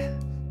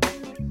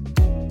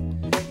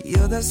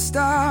 You're the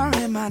star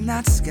in my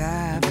night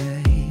sky,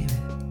 baby.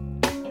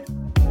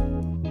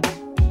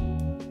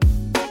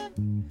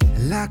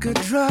 Like a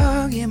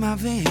drug in my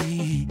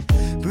vein,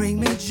 bring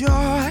me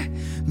joy,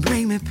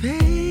 bring me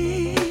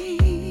pain.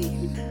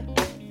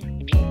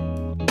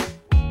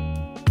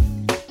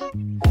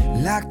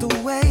 Like the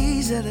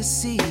waves of the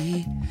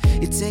sea,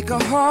 you take a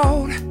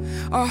hold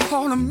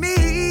of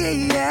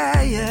me,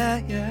 yeah,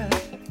 yeah, yeah.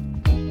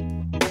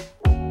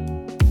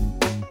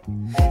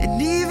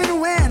 And even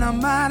when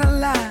I'm out of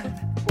line,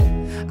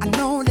 I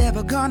know that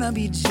we're gonna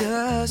be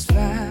just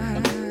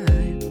fine.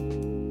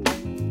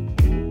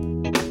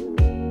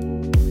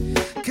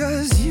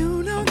 'Cause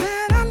you know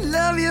that I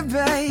love you,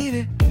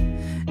 baby,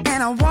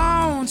 and I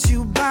want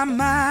you by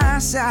my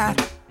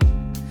side.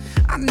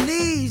 I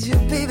need you,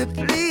 baby,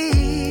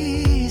 please.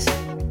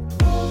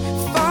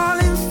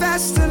 Falling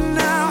faster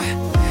now,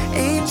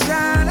 ain't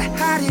trying to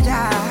hide it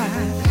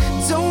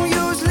out. Don't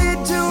usually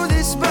do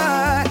this,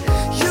 but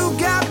you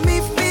got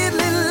me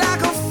feeling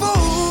like a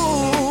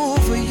fool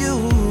for you,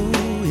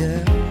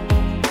 yeah.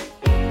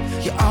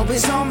 You're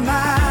always on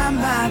my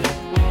mind,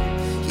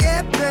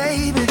 yeah,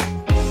 baby.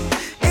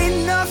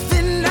 Ain't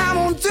nothing I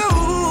won't do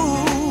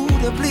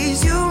to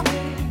please you.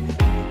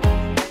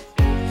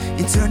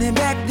 Ain't turning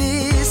back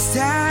this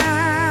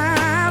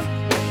time.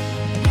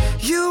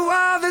 You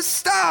are the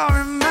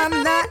star in my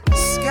night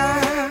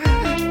sky.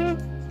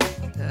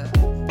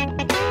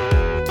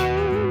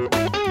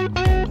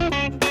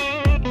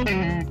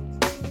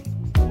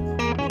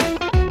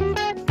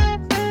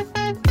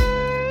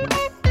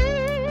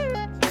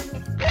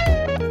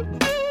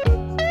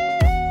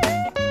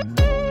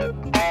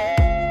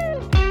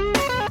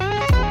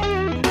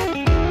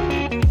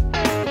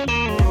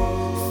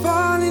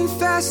 Falling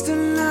faster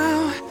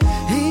now,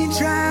 ain't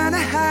trying to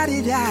hide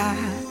it out.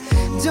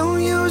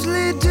 Don't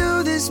usually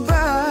do this,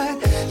 but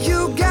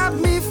you got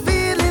me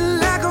feeling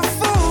like a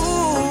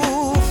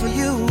fool for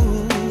you,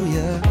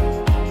 yeah.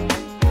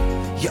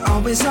 You're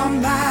always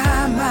on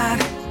my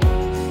mind,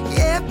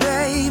 yeah,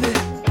 baby.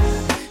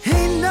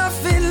 Ain't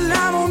nothing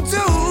I won't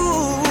do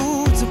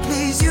to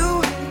please you.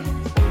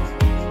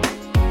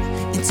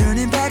 Ain't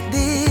turning back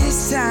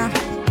this time,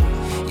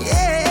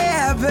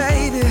 yeah,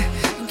 baby.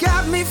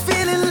 Got me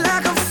feeling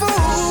like a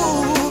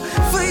fool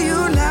for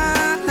you now.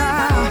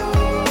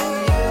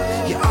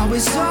 You're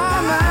always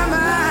on my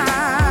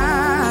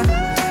mind.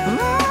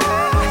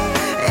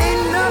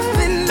 Ain't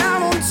nothing I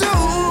won't do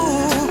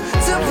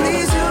to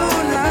please you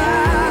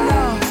now.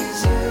 No.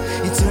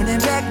 You're turning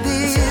back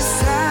this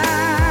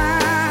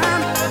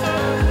time.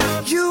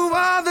 You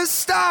are the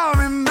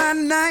star in my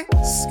night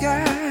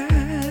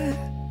sky.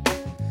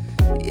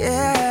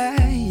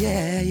 Yeah,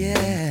 yeah,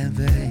 yeah,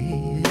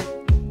 baby.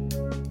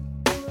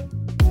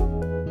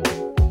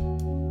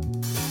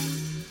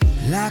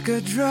 Like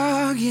a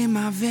drug in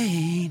my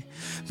vein,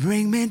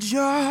 bring me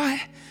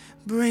joy,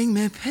 bring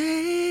me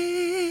pain.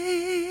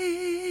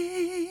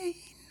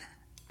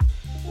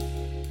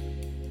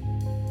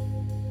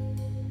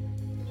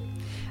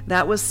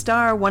 That was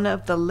Star, one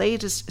of the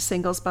latest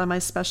singles by my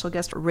special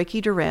guest,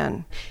 Ricky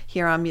Duran,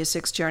 here on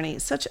Music's Journey.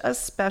 Such a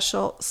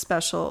special,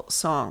 special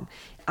song.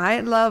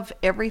 I love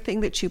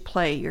everything that you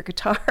play, your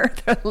guitar,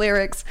 the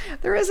lyrics.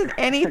 There isn't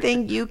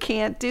anything you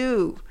can't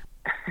do.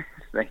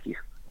 Thank you.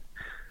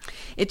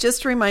 It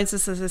just reminds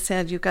us, as I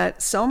said, you've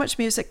got so much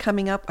music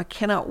coming up. I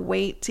cannot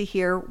wait to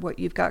hear what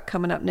you've got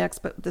coming up next.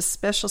 But this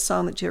special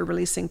song that you're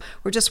releasing,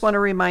 we just want to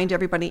remind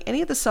everybody,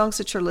 any of the songs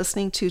that you're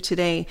listening to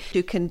today,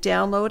 you can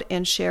download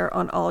and share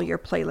on all your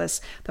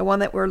playlists. The one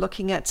that we're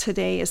looking at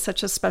today is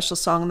such a special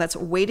song, and that's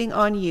Waiting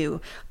on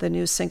You, the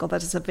new single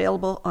that is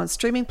available on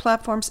streaming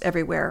platforms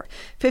everywhere.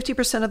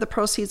 50% of the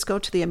proceeds go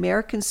to the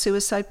American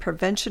Suicide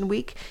Prevention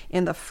Week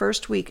in the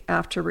first week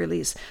after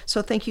release.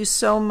 So thank you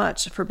so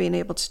much for being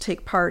able to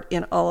take part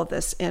in all of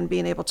this and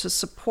being able to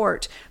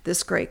support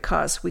this great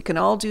cause. We can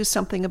all do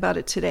something about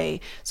it today.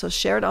 So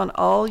share it on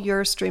all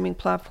your streaming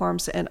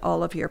platforms and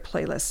all of your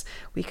playlists.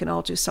 We can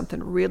all do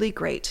something really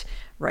great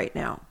right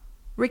now.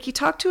 Ricky,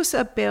 talk to us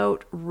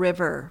about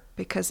River,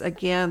 because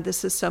again,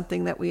 this is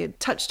something that we had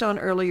touched on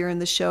earlier in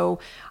the show,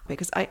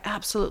 because I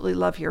absolutely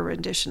love your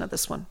rendition of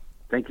this one.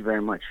 Thank you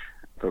very much.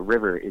 But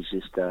River is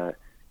just,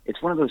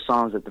 it's one of those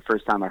songs that the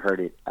first time I heard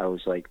it, I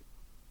was like,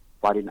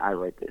 why didn't I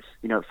write this?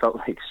 You know, it felt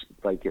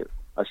like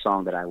a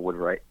song that I would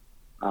write,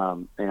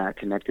 and I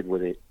connected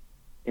with it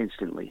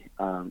instantly.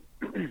 And,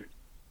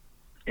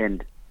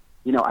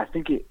 you know, I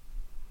think it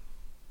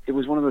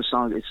was one of those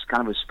songs, it's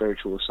kind of a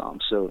spiritual song.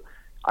 So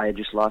I had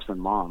just lost my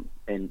mom,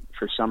 and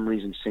for some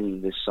reason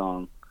singing this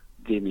song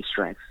gave me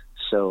strength.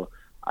 So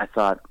I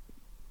thought,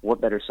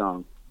 what better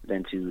song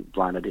than to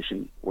blind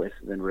audition with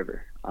than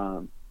River?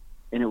 And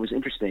it was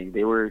interesting.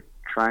 They were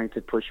trying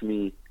to push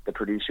me, the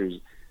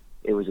producers.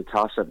 It was a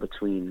toss-up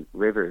between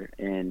River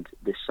and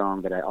this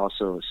song that I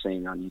also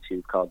sang on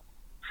YouTube called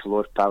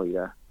Flor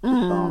Pálida, the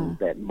song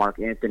that Mark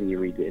Anthony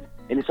redid.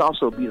 And it's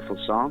also a beautiful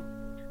song,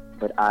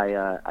 but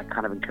I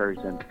kind of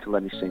encouraged them to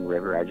let me sing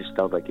River. I just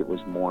felt like it was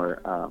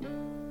more,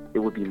 it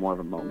would be more of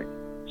a moment.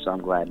 So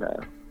I'm glad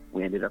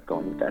we ended up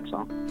going with that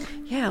song.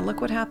 Yeah, look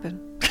what happened.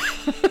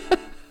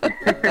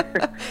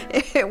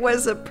 It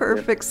was a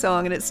perfect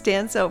song, and it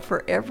stands out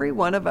for every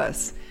one of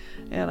us.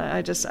 And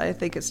I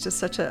think it's just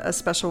such a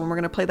special one. We're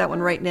going to play that one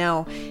right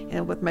now,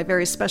 and with my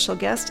very special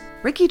guest,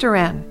 Ricky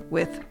Duran,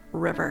 with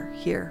River,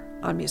 here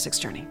on Music's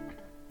Journey.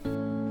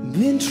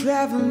 Been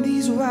traveling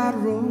these wide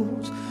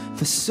roads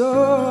for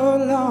so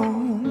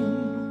long.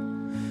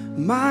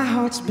 My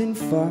heart's been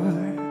far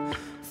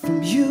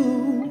from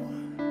you.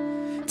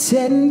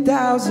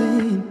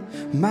 10,000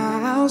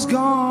 miles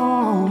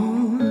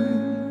gone.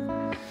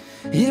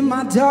 In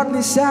my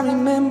darkness I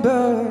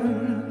remember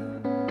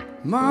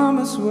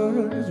Mama's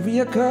words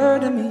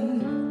reoccur to me.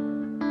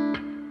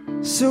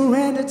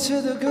 Surrender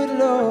to the good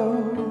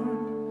Lord,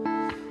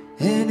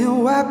 and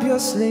He'll wipe your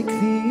slate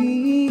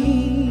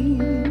clean.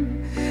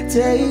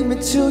 Take me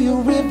to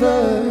your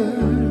river,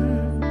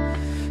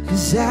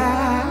 'cause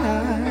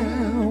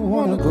I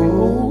wanna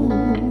go.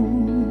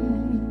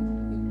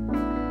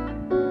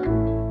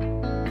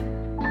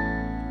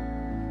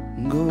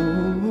 Go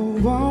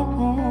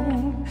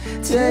on,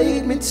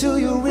 take me to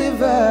your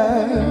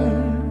river,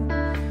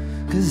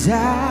 'cause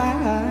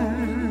I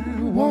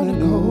wanna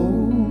know.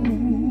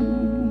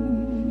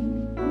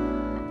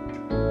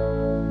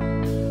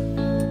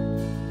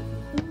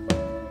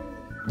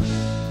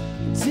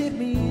 Dip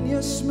me in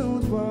your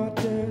smooth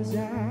waters,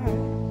 I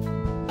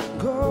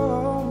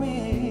go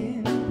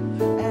in.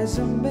 As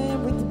a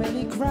man with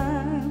many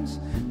crimes,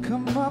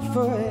 come up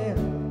for air.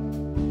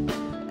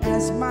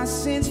 As my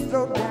sins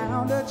flow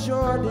down the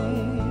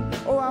Jordan,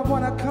 oh, I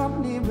wanna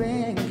come near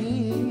and give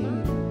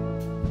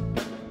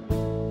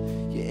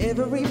you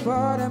every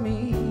part of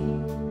me.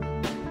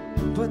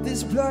 But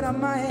this blood on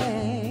my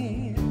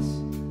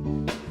hands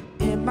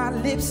and my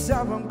lips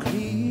are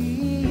unclean.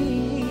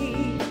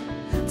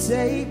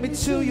 Take me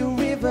to your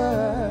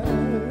river,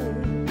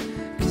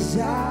 'cause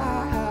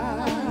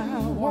I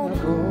wanna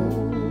go.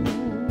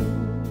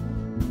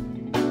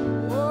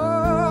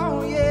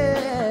 Oh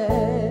yeah,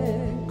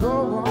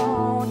 go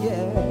on,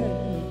 yeah.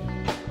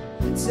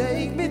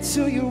 Take me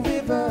to your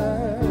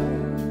river,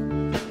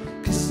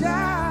 'cause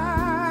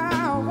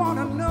I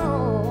wanna know.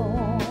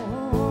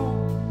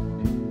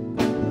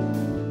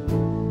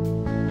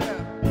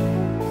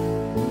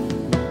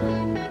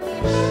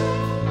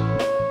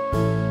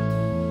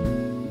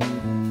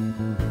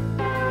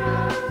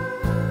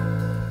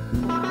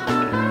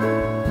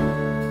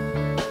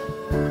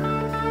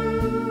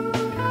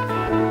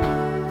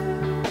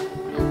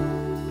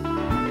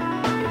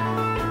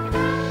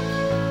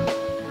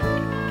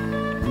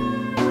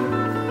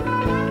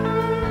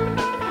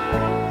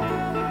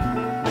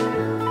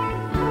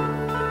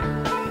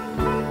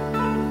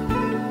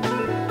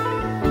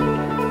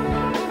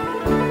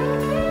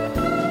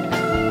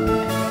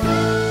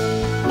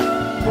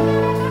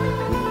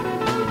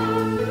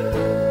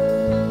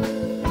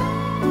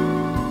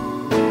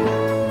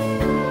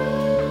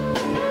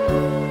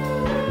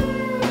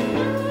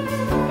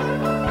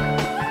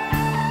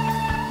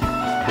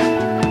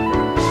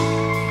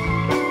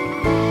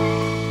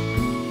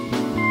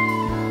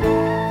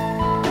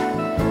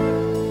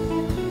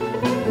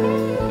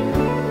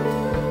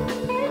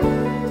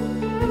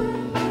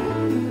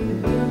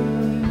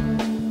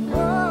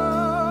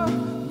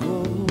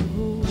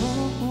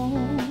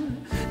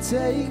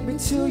 Take me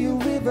to your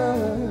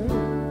river,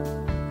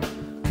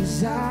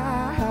 'cause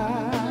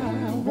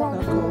I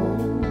wanna go.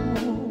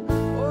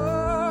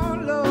 Oh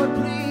Lord,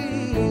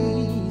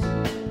 please,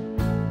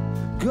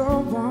 go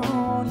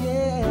on,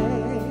 yeah.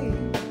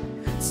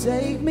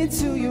 Take me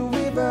to your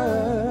river,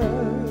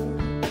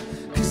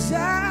 'cause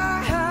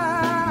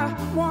I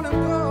wanna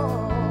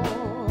go.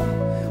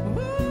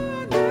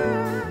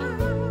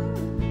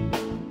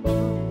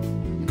 Oh,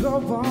 go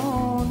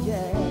on,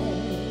 yeah.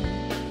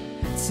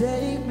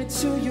 Take me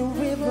to your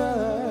river,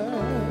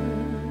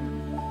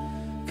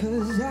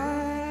 'cause I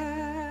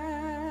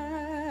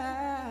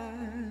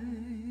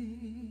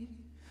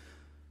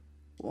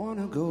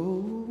wanna go.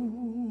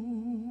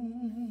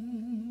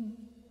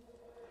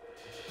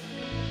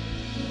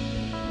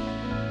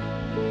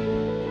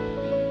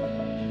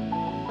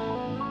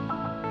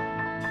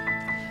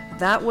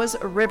 That was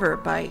a River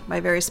by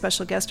my very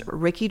special guest,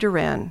 Ricky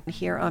Duran,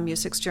 here on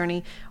Music's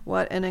Journey.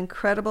 What an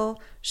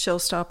incredible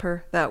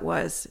showstopper that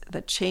was,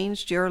 that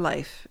changed your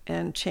life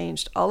and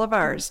changed all of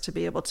ours to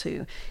be able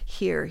to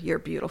hear your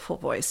beautiful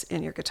voice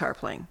in your guitar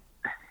playing.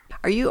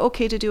 Are you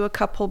okay to do a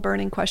couple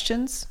burning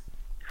questions?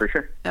 For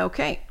sure.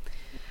 Okay.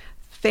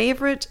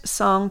 Favorite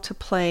song to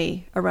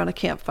play around a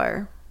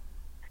campfire?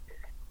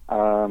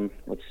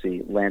 Let's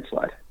see,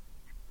 Landslide.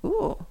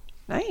 Ooh,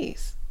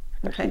 nice.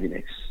 Okay.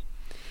 Mix.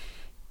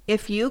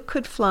 If you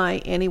could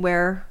fly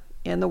anywhere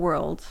in the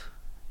world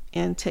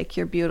and take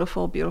your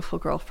beautiful, beautiful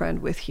girlfriend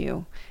with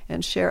you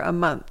and share a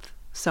month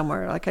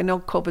somewhere? Like, I know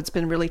COVID's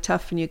been really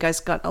tough and you guys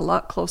got a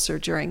lot closer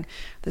during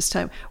this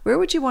time. Where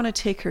would you want to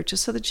take her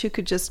just so that you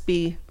could just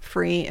be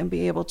free and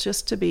be able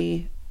just to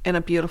be in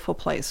a beautiful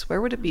place?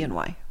 Where would it be and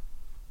why?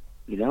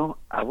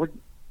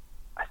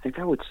 I think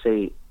I would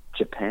say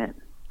Japan.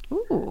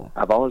 Ooh.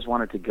 I've always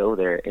wanted to go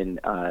there, and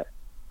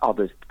all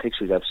the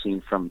pictures I've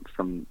seen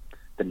from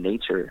the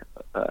nature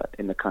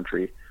in the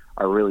country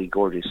are really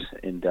gorgeous,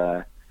 and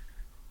I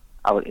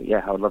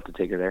would love to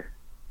take her there.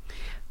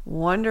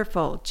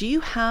 Wonderful. Do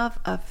you have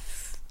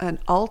an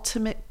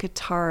ultimate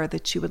guitar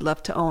that you would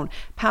love to own?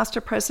 Past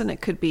or present,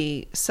 it could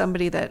be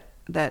somebody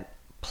that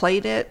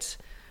played it,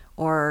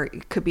 or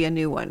it could be a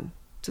new one.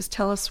 Just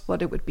tell us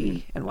what it would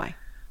be and why.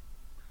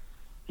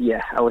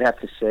 Yeah, I would have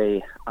to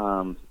say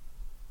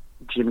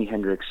Jimi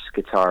Hendrix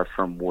guitar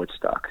from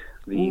Woodstock.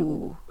 It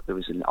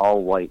was an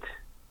all-white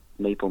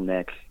maple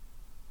neck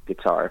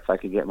guitar. If I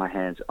could get my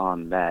hands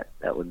on that,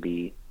 that would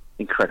be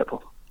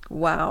incredible.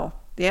 Wow.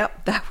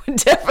 Yep, that would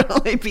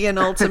definitely be an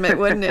ultimate,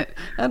 wouldn't it?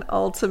 An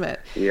ultimate.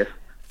 Yeah.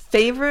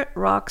 Favorite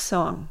rock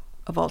song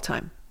of all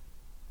time?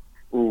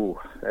 Ooh,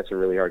 that's a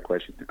really hard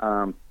question.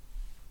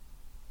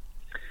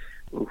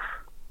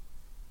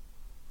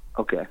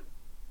 Okay.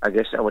 I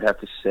guess I would have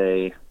to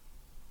say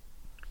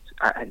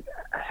I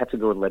have to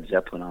go with Led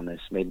Zeppelin on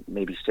this.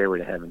 Maybe Stairway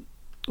to Heaven.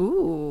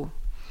 Ooh.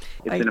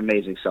 It's an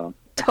amazing song.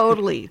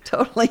 Totally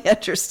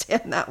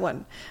understand that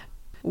one.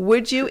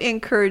 Would you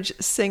encourage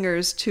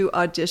singers to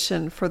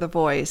audition for The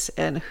Voice,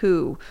 and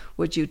who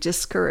would you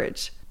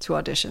discourage to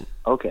audition?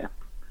 Okay.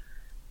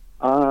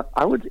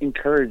 I would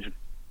encourage,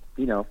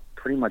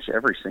 pretty much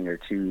every singer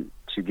to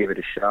give it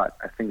a shot.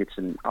 I think it's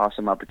an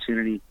awesome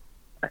opportunity.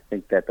 I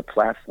think that the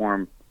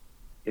platform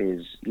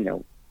is,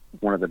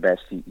 one of the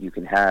best you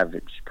can have.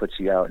 It just puts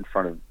you out in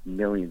front of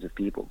millions of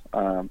people.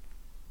 I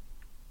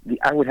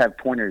would have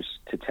pointers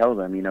to tell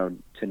them,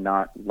 to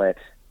not let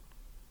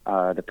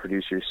the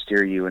producers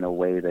steer you in a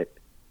way that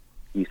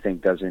you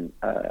think doesn't,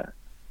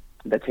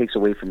 that takes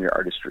away from your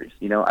artistry.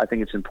 I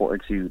think it's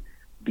important to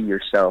be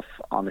yourself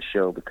on the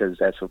show, because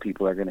that's what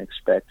people are going to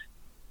expect.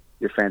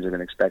 Your fans are going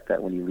to expect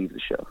that when you leave the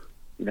show,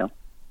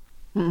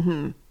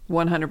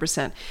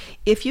 100%.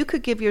 If you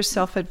could give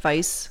yourself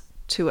advice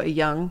to a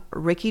young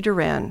Ricky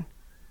Duran,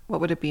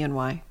 what would it be and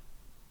why?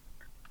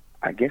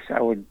 I guess I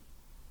would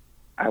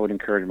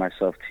encourage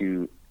myself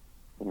to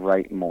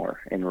write more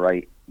and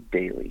write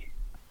daily.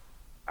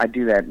 I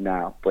do that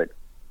now, but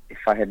if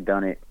I had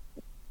done it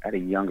at a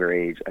younger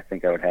age, I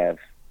think I would have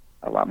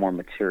a lot more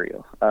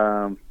material.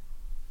 I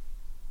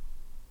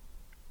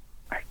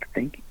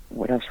think,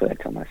 what else would I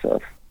tell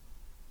myself?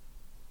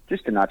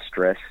 Just to not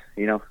stress,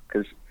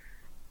 because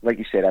like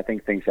you said, I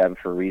think things happen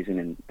for a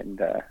reason,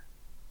 and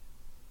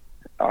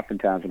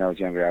oftentimes when I was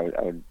younger, I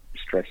would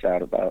stress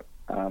out about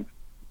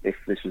if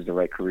this was the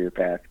right career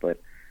path, but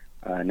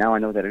now I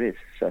know that it is.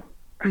 So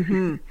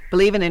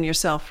believing in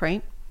yourself,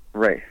 right?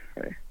 Right.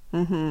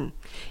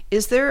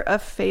 Is there a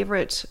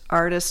favorite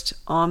artist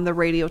on the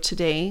radio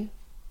today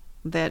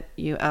that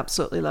you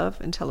absolutely love?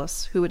 And tell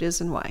us who it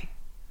is and why.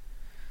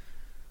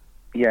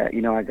 Yeah,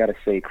 I got to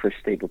say Chris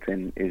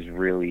Stapleton is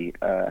really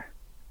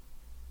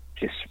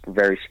just a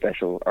very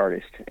special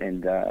artist,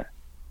 and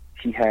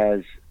he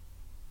has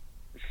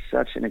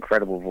such an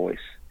incredible voice,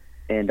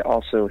 and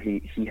also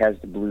he has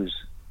the blues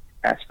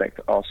aspect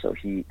also.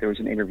 There was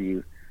an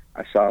interview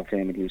I saw of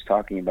him, and he was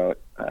talking about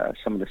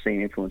some of the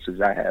same influences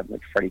I have,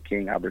 like Freddie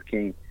King, Albert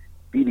King,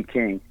 B.B.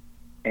 King,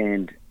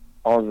 and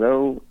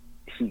although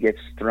he gets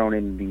thrown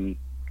in the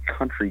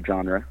country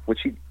genre, which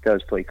he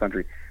does play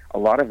country, a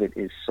lot of it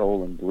is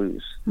soul and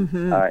blues,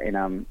 and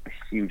I'm a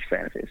huge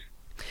fan of his.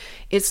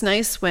 It's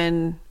nice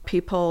when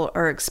people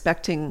are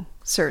expecting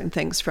certain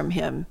things from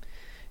him,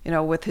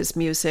 with his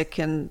music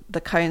and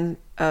the kind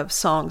of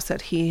songs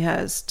that he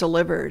has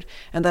delivered,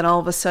 and then all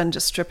of a sudden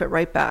just strip it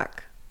right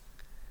back.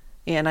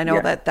 And I know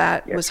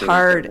that was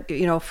hard,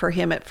 for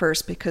him at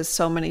first, because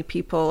so many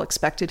people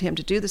expected him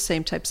to do the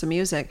same types of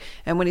music.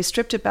 And when he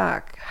stripped it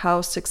back,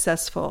 how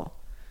successful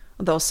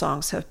those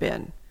songs have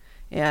been.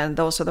 And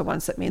those are the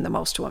ones that mean the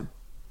most to him.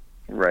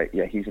 Right.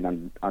 Yeah, he's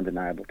an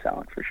undeniable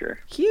talent for sure.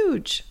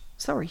 Huge.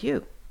 So are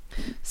you.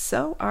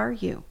 So are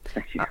you.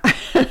 Thank you.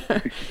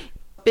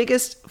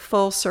 Biggest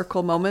full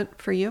circle moment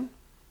for you?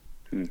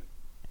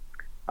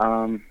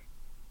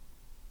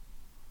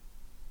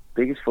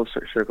 Biggest full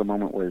circle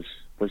moment was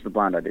the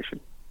Blonde audition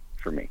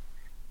for me.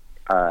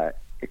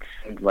 It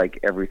seemed like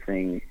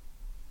everything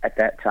at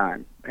that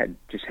time had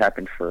just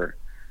happened for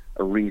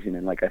a reason,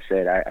 and like I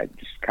said, I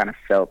just kind of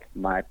felt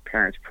my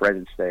parents'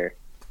 presence there.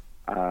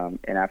 And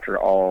after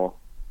all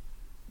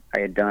I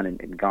had done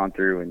and gone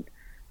through, and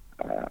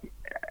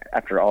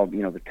after all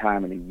the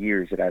time and the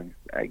years that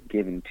I've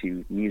given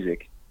to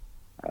music,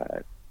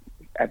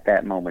 at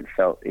that moment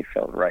it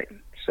felt right.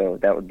 So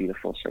that would be the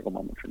full circle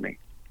moment for me.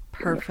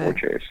 Perfect. 4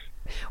 chairs.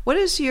 What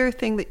is your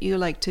thing that you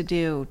like to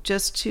do,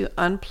 just to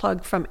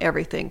unplug from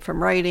everything,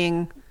 from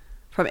writing,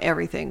 from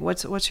everything?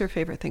 What's your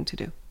favorite thing to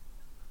do?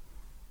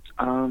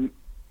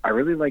 I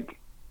really like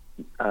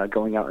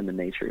going out in the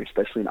nature,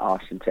 especially in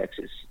Austin,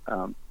 Texas.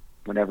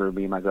 whenever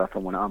me and my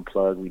girlfriend want to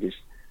unplug, we just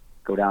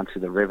go down to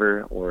the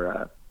river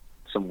or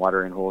some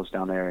watering holes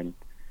down there and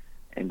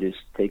just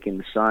take in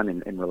the sun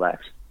and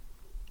relax.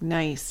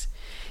 Nice.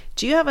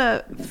 Do you have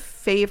a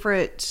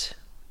favorite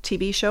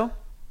TV show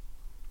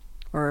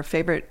or a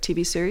favorite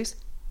TV series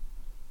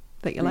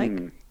that you like?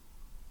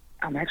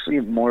 I'm actually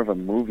more of a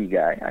movie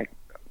guy.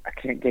 I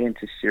can't get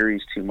into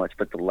series too much,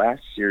 but the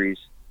last series,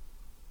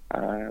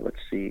 let's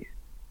see,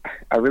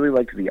 I really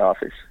liked The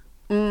Office.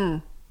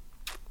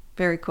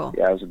 Very cool.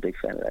 Yeah, I was a big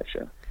fan of that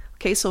show.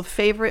 Okay, so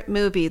favorite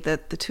movie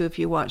that the two of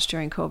you watched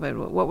during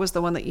COVID, what was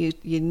the one that you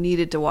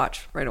needed to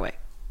watch right away?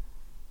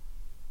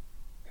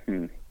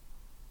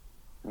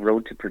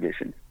 Road to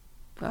Perdition.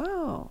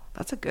 Oh,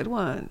 that's a good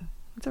one.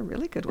 That's a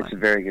really good one. It's a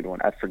very good one.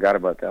 I forgot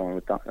about that one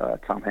with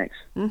Tom Hanks.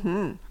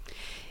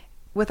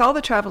 With all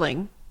the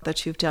traveling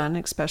that you've done,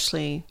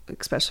 especially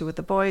with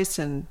The Voice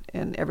and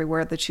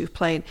everywhere that you've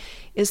played,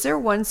 is there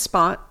one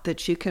spot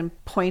that you can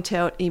point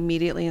out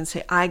immediately and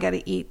say, I got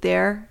to eat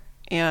there,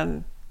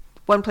 and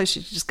one place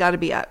you just got to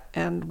be at,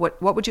 and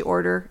what would you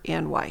order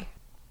and why?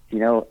 You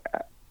know,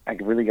 I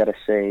really got to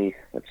say,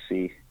 let's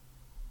see.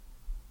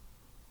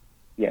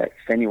 Yeah,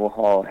 Faneuil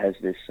Hall has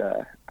this,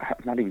 I'm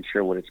not even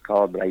sure what it's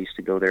called, but I used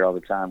to go there all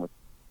the time with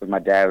my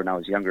dad when I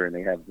was younger, and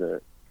they have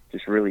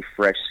just really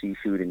fresh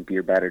seafood and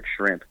beer-battered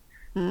shrimp.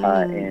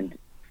 And,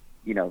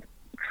 you know,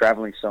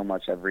 traveling so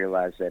much, I've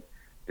realized that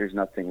there's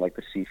nothing like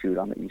the seafood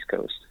on the East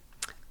Coast.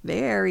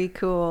 Very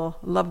cool.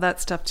 Love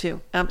that stuff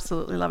too.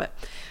 Absolutely love it.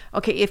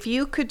 Okay, if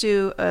you could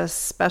do a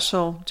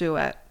special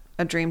duet,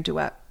 a dream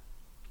duet,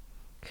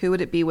 who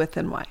would it be with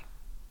and why?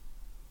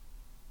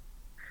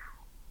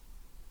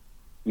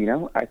 You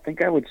know, I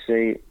think I would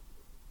say,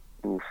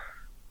 I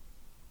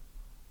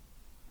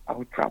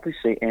would probably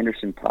say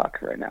Anderson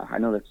 .Paak right now. I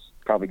know that's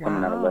probably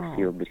coming out of left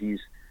field, but he's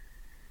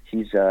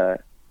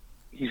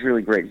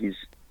really great. He's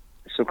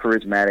so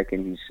charismatic,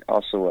 and he's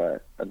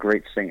also a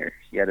great singer.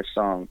 He had a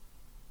song,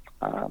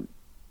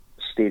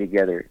 "Stay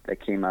Together," that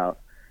came out,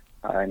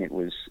 and it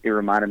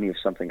reminded me of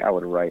something I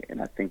would write,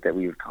 and I think that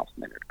we would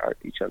complement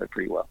each other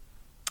pretty well.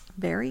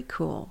 Very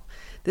cool.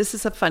 This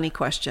is a funny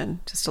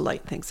question, just to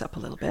lighten things up a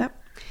little bit.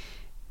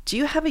 Do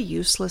you have a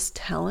useless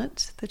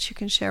talent that you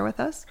can share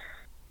with us?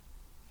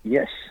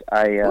 Yes,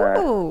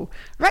 Oh,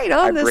 right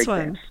on this one.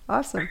 Dance.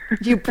 Awesome.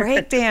 You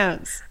break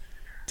dance.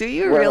 Do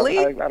you well, really?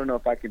 I don't know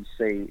if I can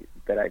say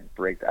that I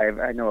break.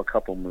 I know a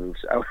couple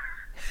moves.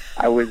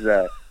 I was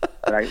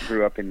when I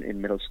grew up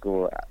in middle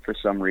school. For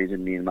some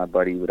reason, me and my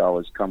buddy would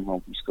always come home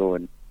from school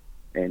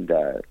and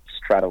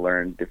just try to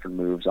learn different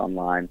moves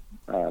online.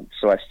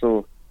 So I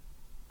still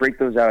break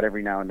those out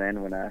every now and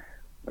then when I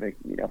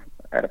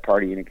at a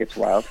party and it gets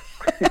wild.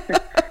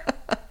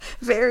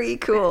 Very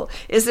cool.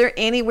 Is there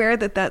anywhere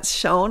that's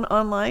shown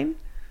online?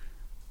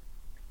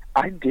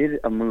 I did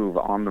a move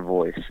on The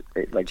Voice,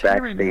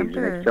 backstage, and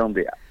they filmed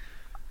it.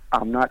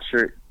 I'm not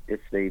sure if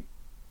they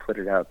put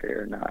it out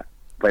there or not,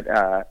 but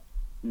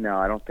no,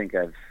 I don't think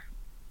I've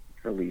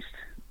released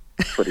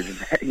footage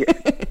of that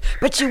yet.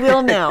 But you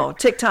will now.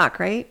 TikTok,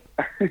 right?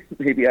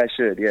 Maybe I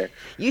should, yeah.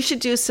 You should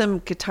do some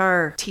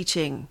guitar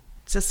teaching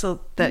just so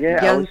that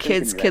young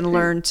kids can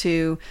learn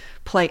to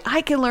play.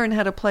 I can learn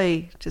how to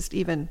play just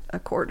even a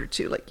chord or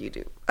two like you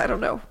do. I don't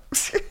know.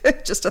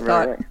 Just a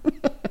thought. Right.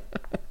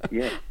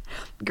 Yeah.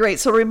 Great.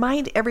 So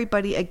remind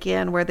everybody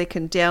again where they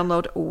can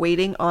download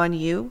Waiting on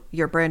You,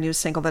 your brand new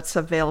single that's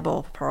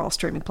available for all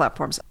streaming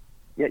platforms.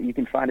 Yeah, you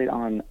can find it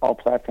on all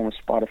platforms,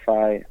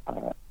 Spotify,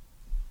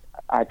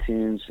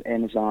 iTunes,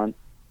 Amazon.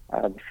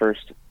 The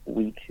first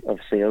week of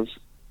sales,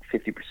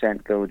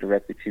 50% go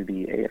directly to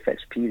the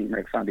AFSP, the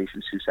American Foundation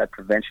of Suicide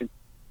Prevention.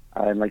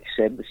 And like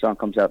you said, the song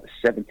comes out the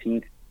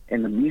 17th,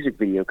 and the music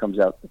video comes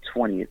out the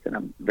 20th, and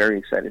I'm very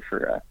excited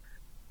for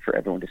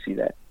everyone to see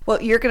that.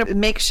 Well, you're going to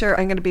make sure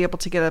I'm going to be able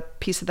to get a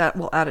piece of that.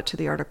 We'll add it to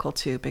the article,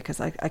 too, because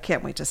I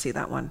can't wait to see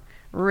that one.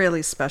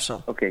 Really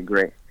special. Okay,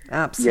 great.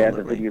 Absolutely. Yeah,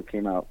 the video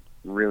came out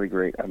really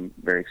great. I'm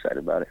very excited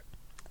about it.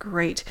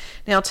 Great.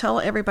 Now tell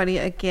everybody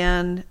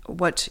again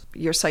what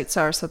your sites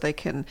are so they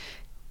can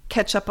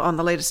catch up on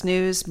the latest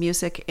news,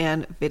 music,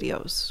 and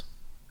videos.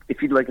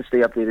 If you'd like to stay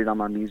updated on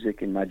my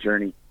music and my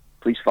journey,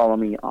 please follow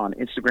me on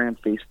Instagram,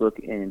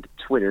 Facebook, and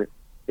Twitter.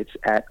 It's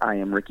at I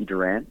am Ricky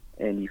Duran,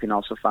 and you can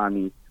also find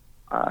me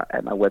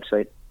at my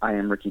website,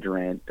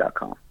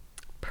 IamRickyDuran.com.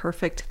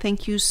 Perfect.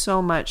 Thank you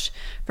so much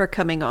for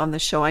coming on the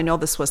show. I know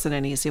this wasn't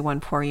an easy one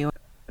for you.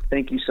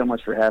 Thank you so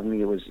much for having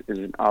me. It was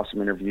an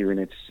awesome interview, and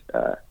it's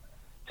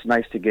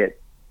nice to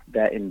get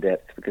that in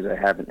depth because I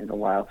haven't in a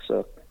while.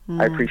 So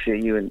I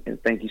appreciate you,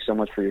 and thank you so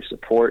much for your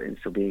support and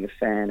for being a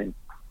fan,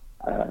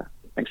 and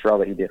thanks for all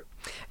that you do.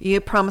 You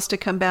promised to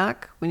come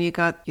back when you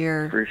got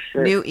your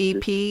new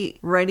EP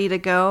ready to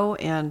go,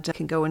 and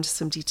can go into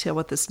some detail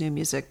with this new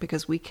music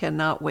because we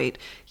cannot wait.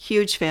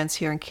 Huge fans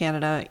here in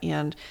Canada,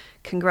 and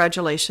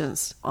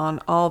congratulations on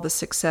all the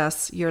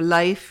success, your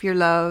life, your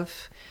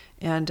love,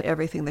 and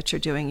everything that you're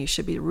doing. You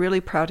should be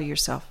really proud of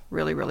yourself,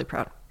 really, really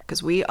proud,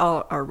 because we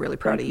all are really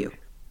proud of you.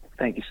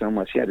 Thank you so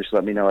much. Yeah, just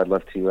let me know. I'd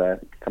love to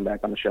come back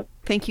on the show.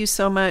 Thank you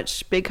so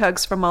much. Big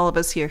hugs from all of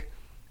us here.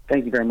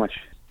 Thank you very much.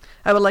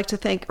 I would like to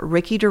thank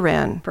Ricky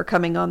Duran for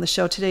coming on the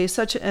show today.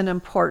 Such an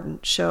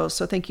important show.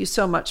 So thank you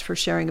so much for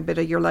sharing a bit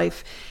of your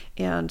life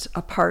and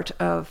a part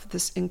of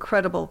this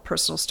incredible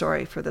personal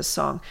story for this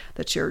song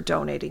that you're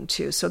donating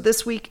to. So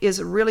this week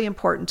is really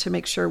important to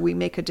make sure we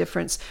make a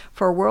difference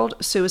for World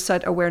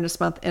Suicide Awareness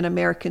Month and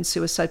American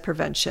suicide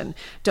prevention.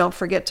 Don't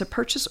forget to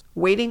purchase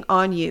Waiting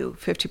on You.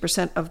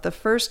 50% of the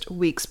first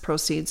week's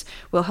proceeds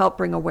will help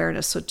bring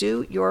awareness. So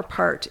do your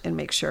part and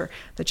make sure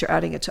that you're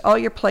adding it to all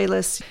your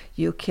playlists.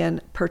 You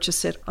can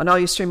purchase it on all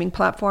your streaming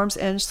platforms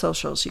and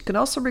socials. You can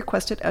also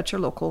request it at your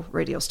local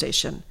radio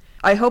station.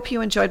 I hope you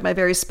enjoyed my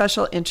very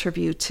special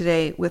interview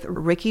today with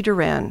Ricky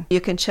Duran.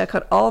 You can check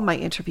out all my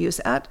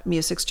interviews at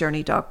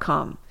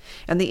musicsjourney.com.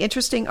 And the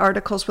interesting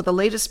articles with the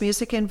latest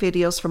music and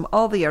videos from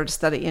all the artists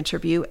that I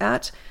interview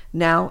at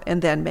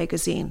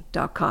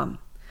nowandthenmagazine.com.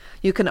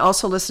 You can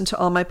also listen to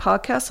all my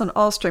podcasts on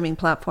all streaming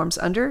platforms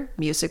under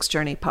Music's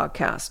Journey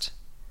Podcast.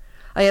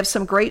 I have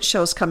some great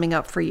shows coming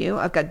up for you.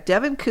 I've got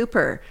Devin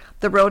Cooper,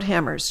 The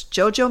Roadhammers,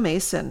 JoJo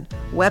Mason,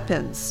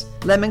 Weapons,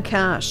 Lemon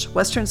Cash,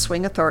 Western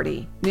Swing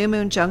Authority, New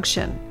Moon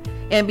Junction,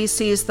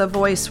 NBC's The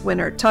Voice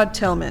winner Todd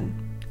Tillman,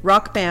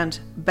 rock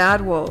band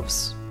Bad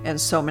Wolves, and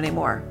so many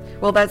more.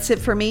 Well, that's it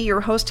for me, your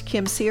host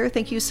Kim Sear.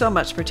 Thank you so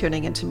much for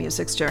tuning into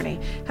Music's Journey.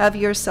 Have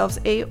yourselves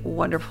a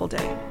wonderful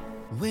day.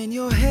 When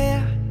your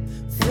hair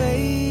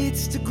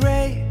fades to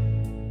gray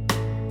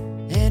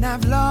and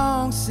I've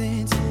long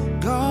since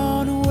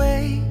gone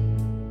away,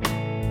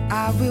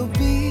 I will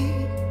be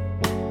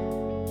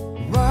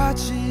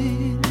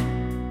watching,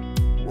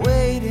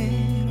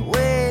 waiting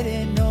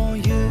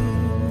on you.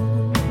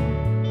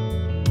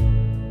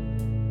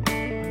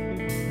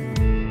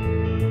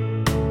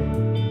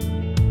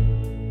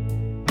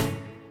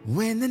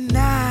 When the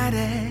night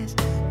has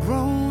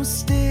grown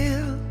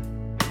still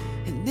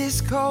and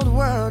this cold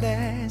world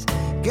has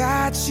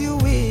got you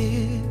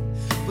ill,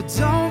 but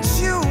don't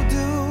you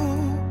do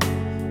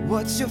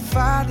what your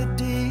father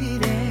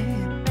did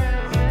and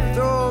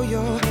throw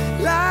your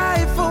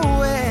life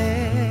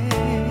away.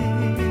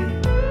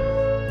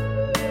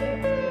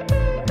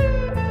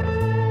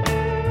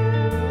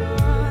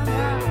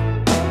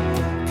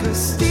 'Cause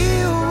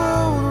steel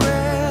road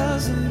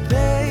rails and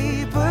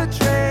paper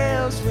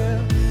trails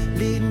will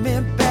lead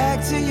me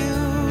back to you.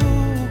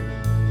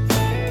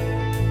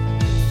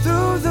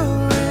 Through the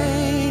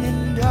rain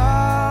and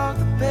all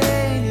the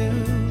pain, you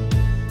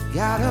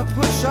gotta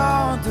push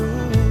on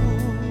through.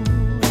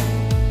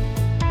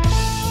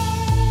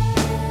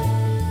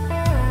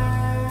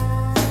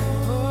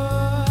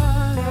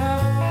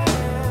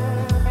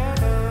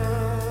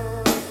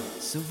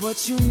 So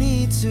what you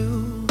need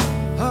to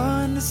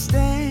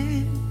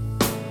understand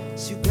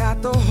is you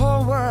got the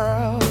whole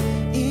world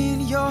in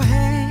your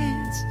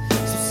hands.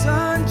 So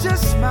son,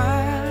 just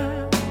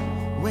smile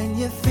when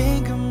you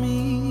think of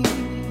me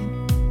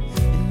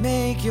and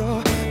make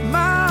your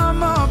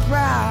mama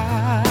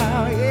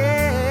proud,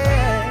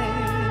 yeah.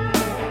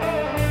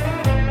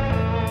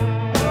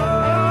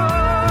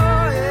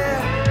 Oh, yeah.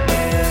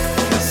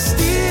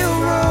 Steel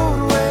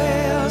road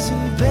rails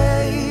and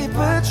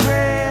paper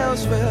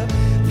trails will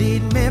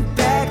lead me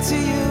back to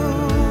you.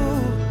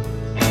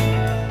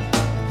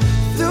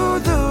 Through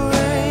the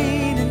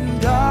rain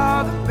and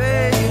all the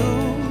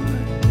pain,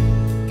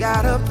 you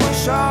gotta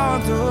push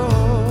on through.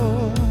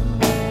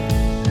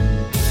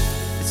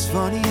 It's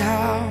funny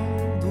how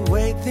the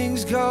way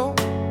things go,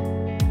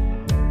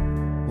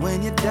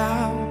 when you're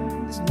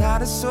down, there's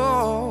not a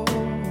soul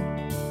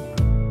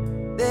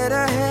there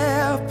to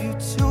help you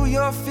to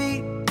your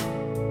feet.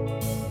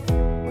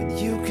 When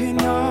you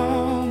can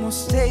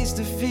almost taste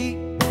defeat,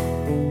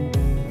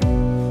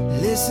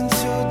 listen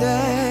to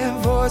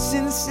that voice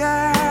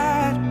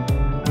inside.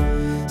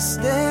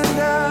 Stand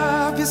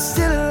up, you're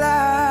still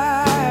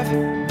alive.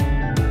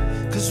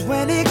 'Cause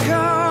when it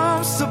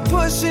comes to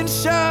push and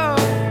shove,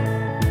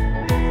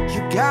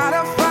 you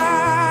gotta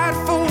fight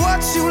for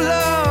what you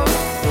love.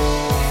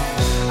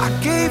 I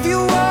gave you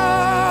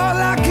all,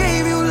 I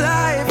gave you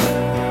life.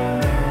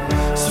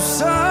 So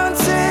son,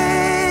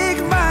 take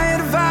my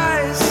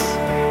advice.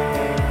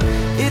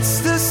 It's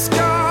the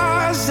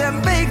scars that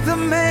make the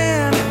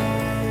man.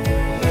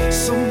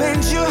 So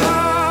bend your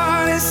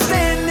heart and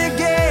stand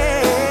again.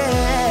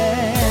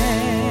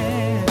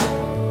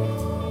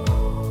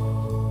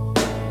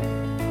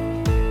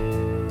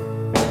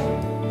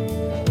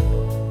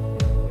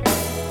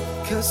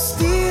 'Cause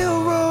steel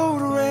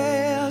road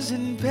rails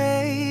and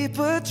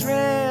paper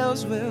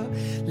trails will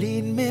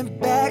lead me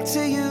back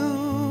to you.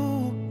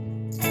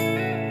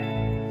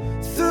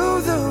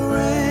 Through the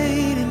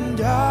rain and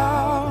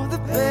all the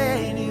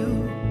pain, you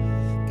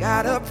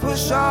gotta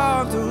push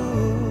on through.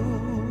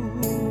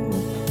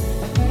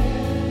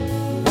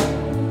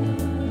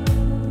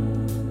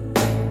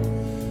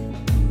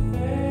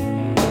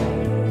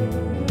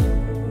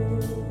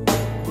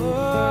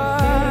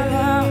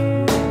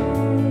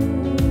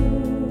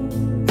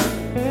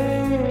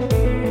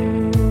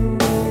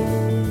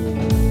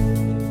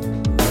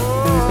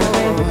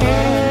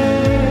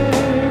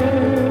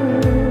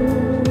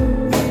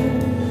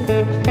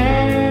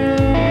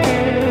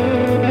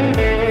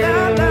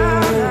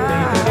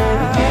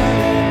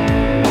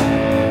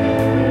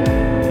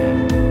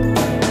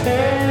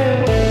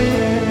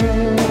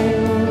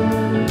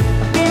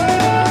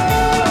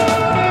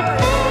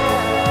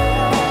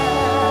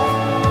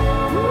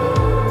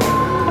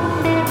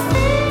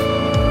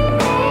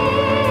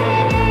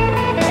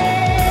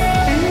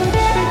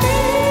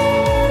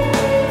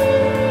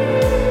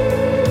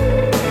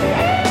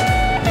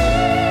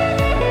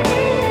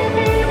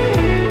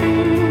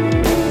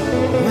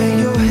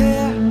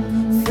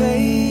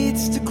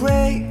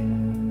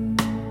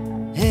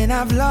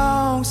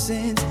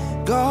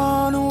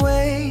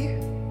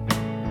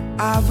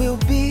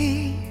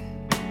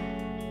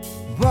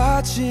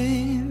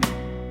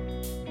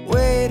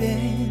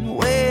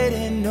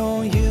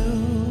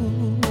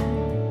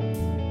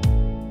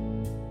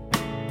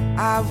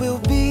 will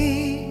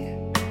be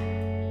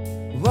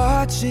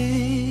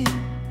watching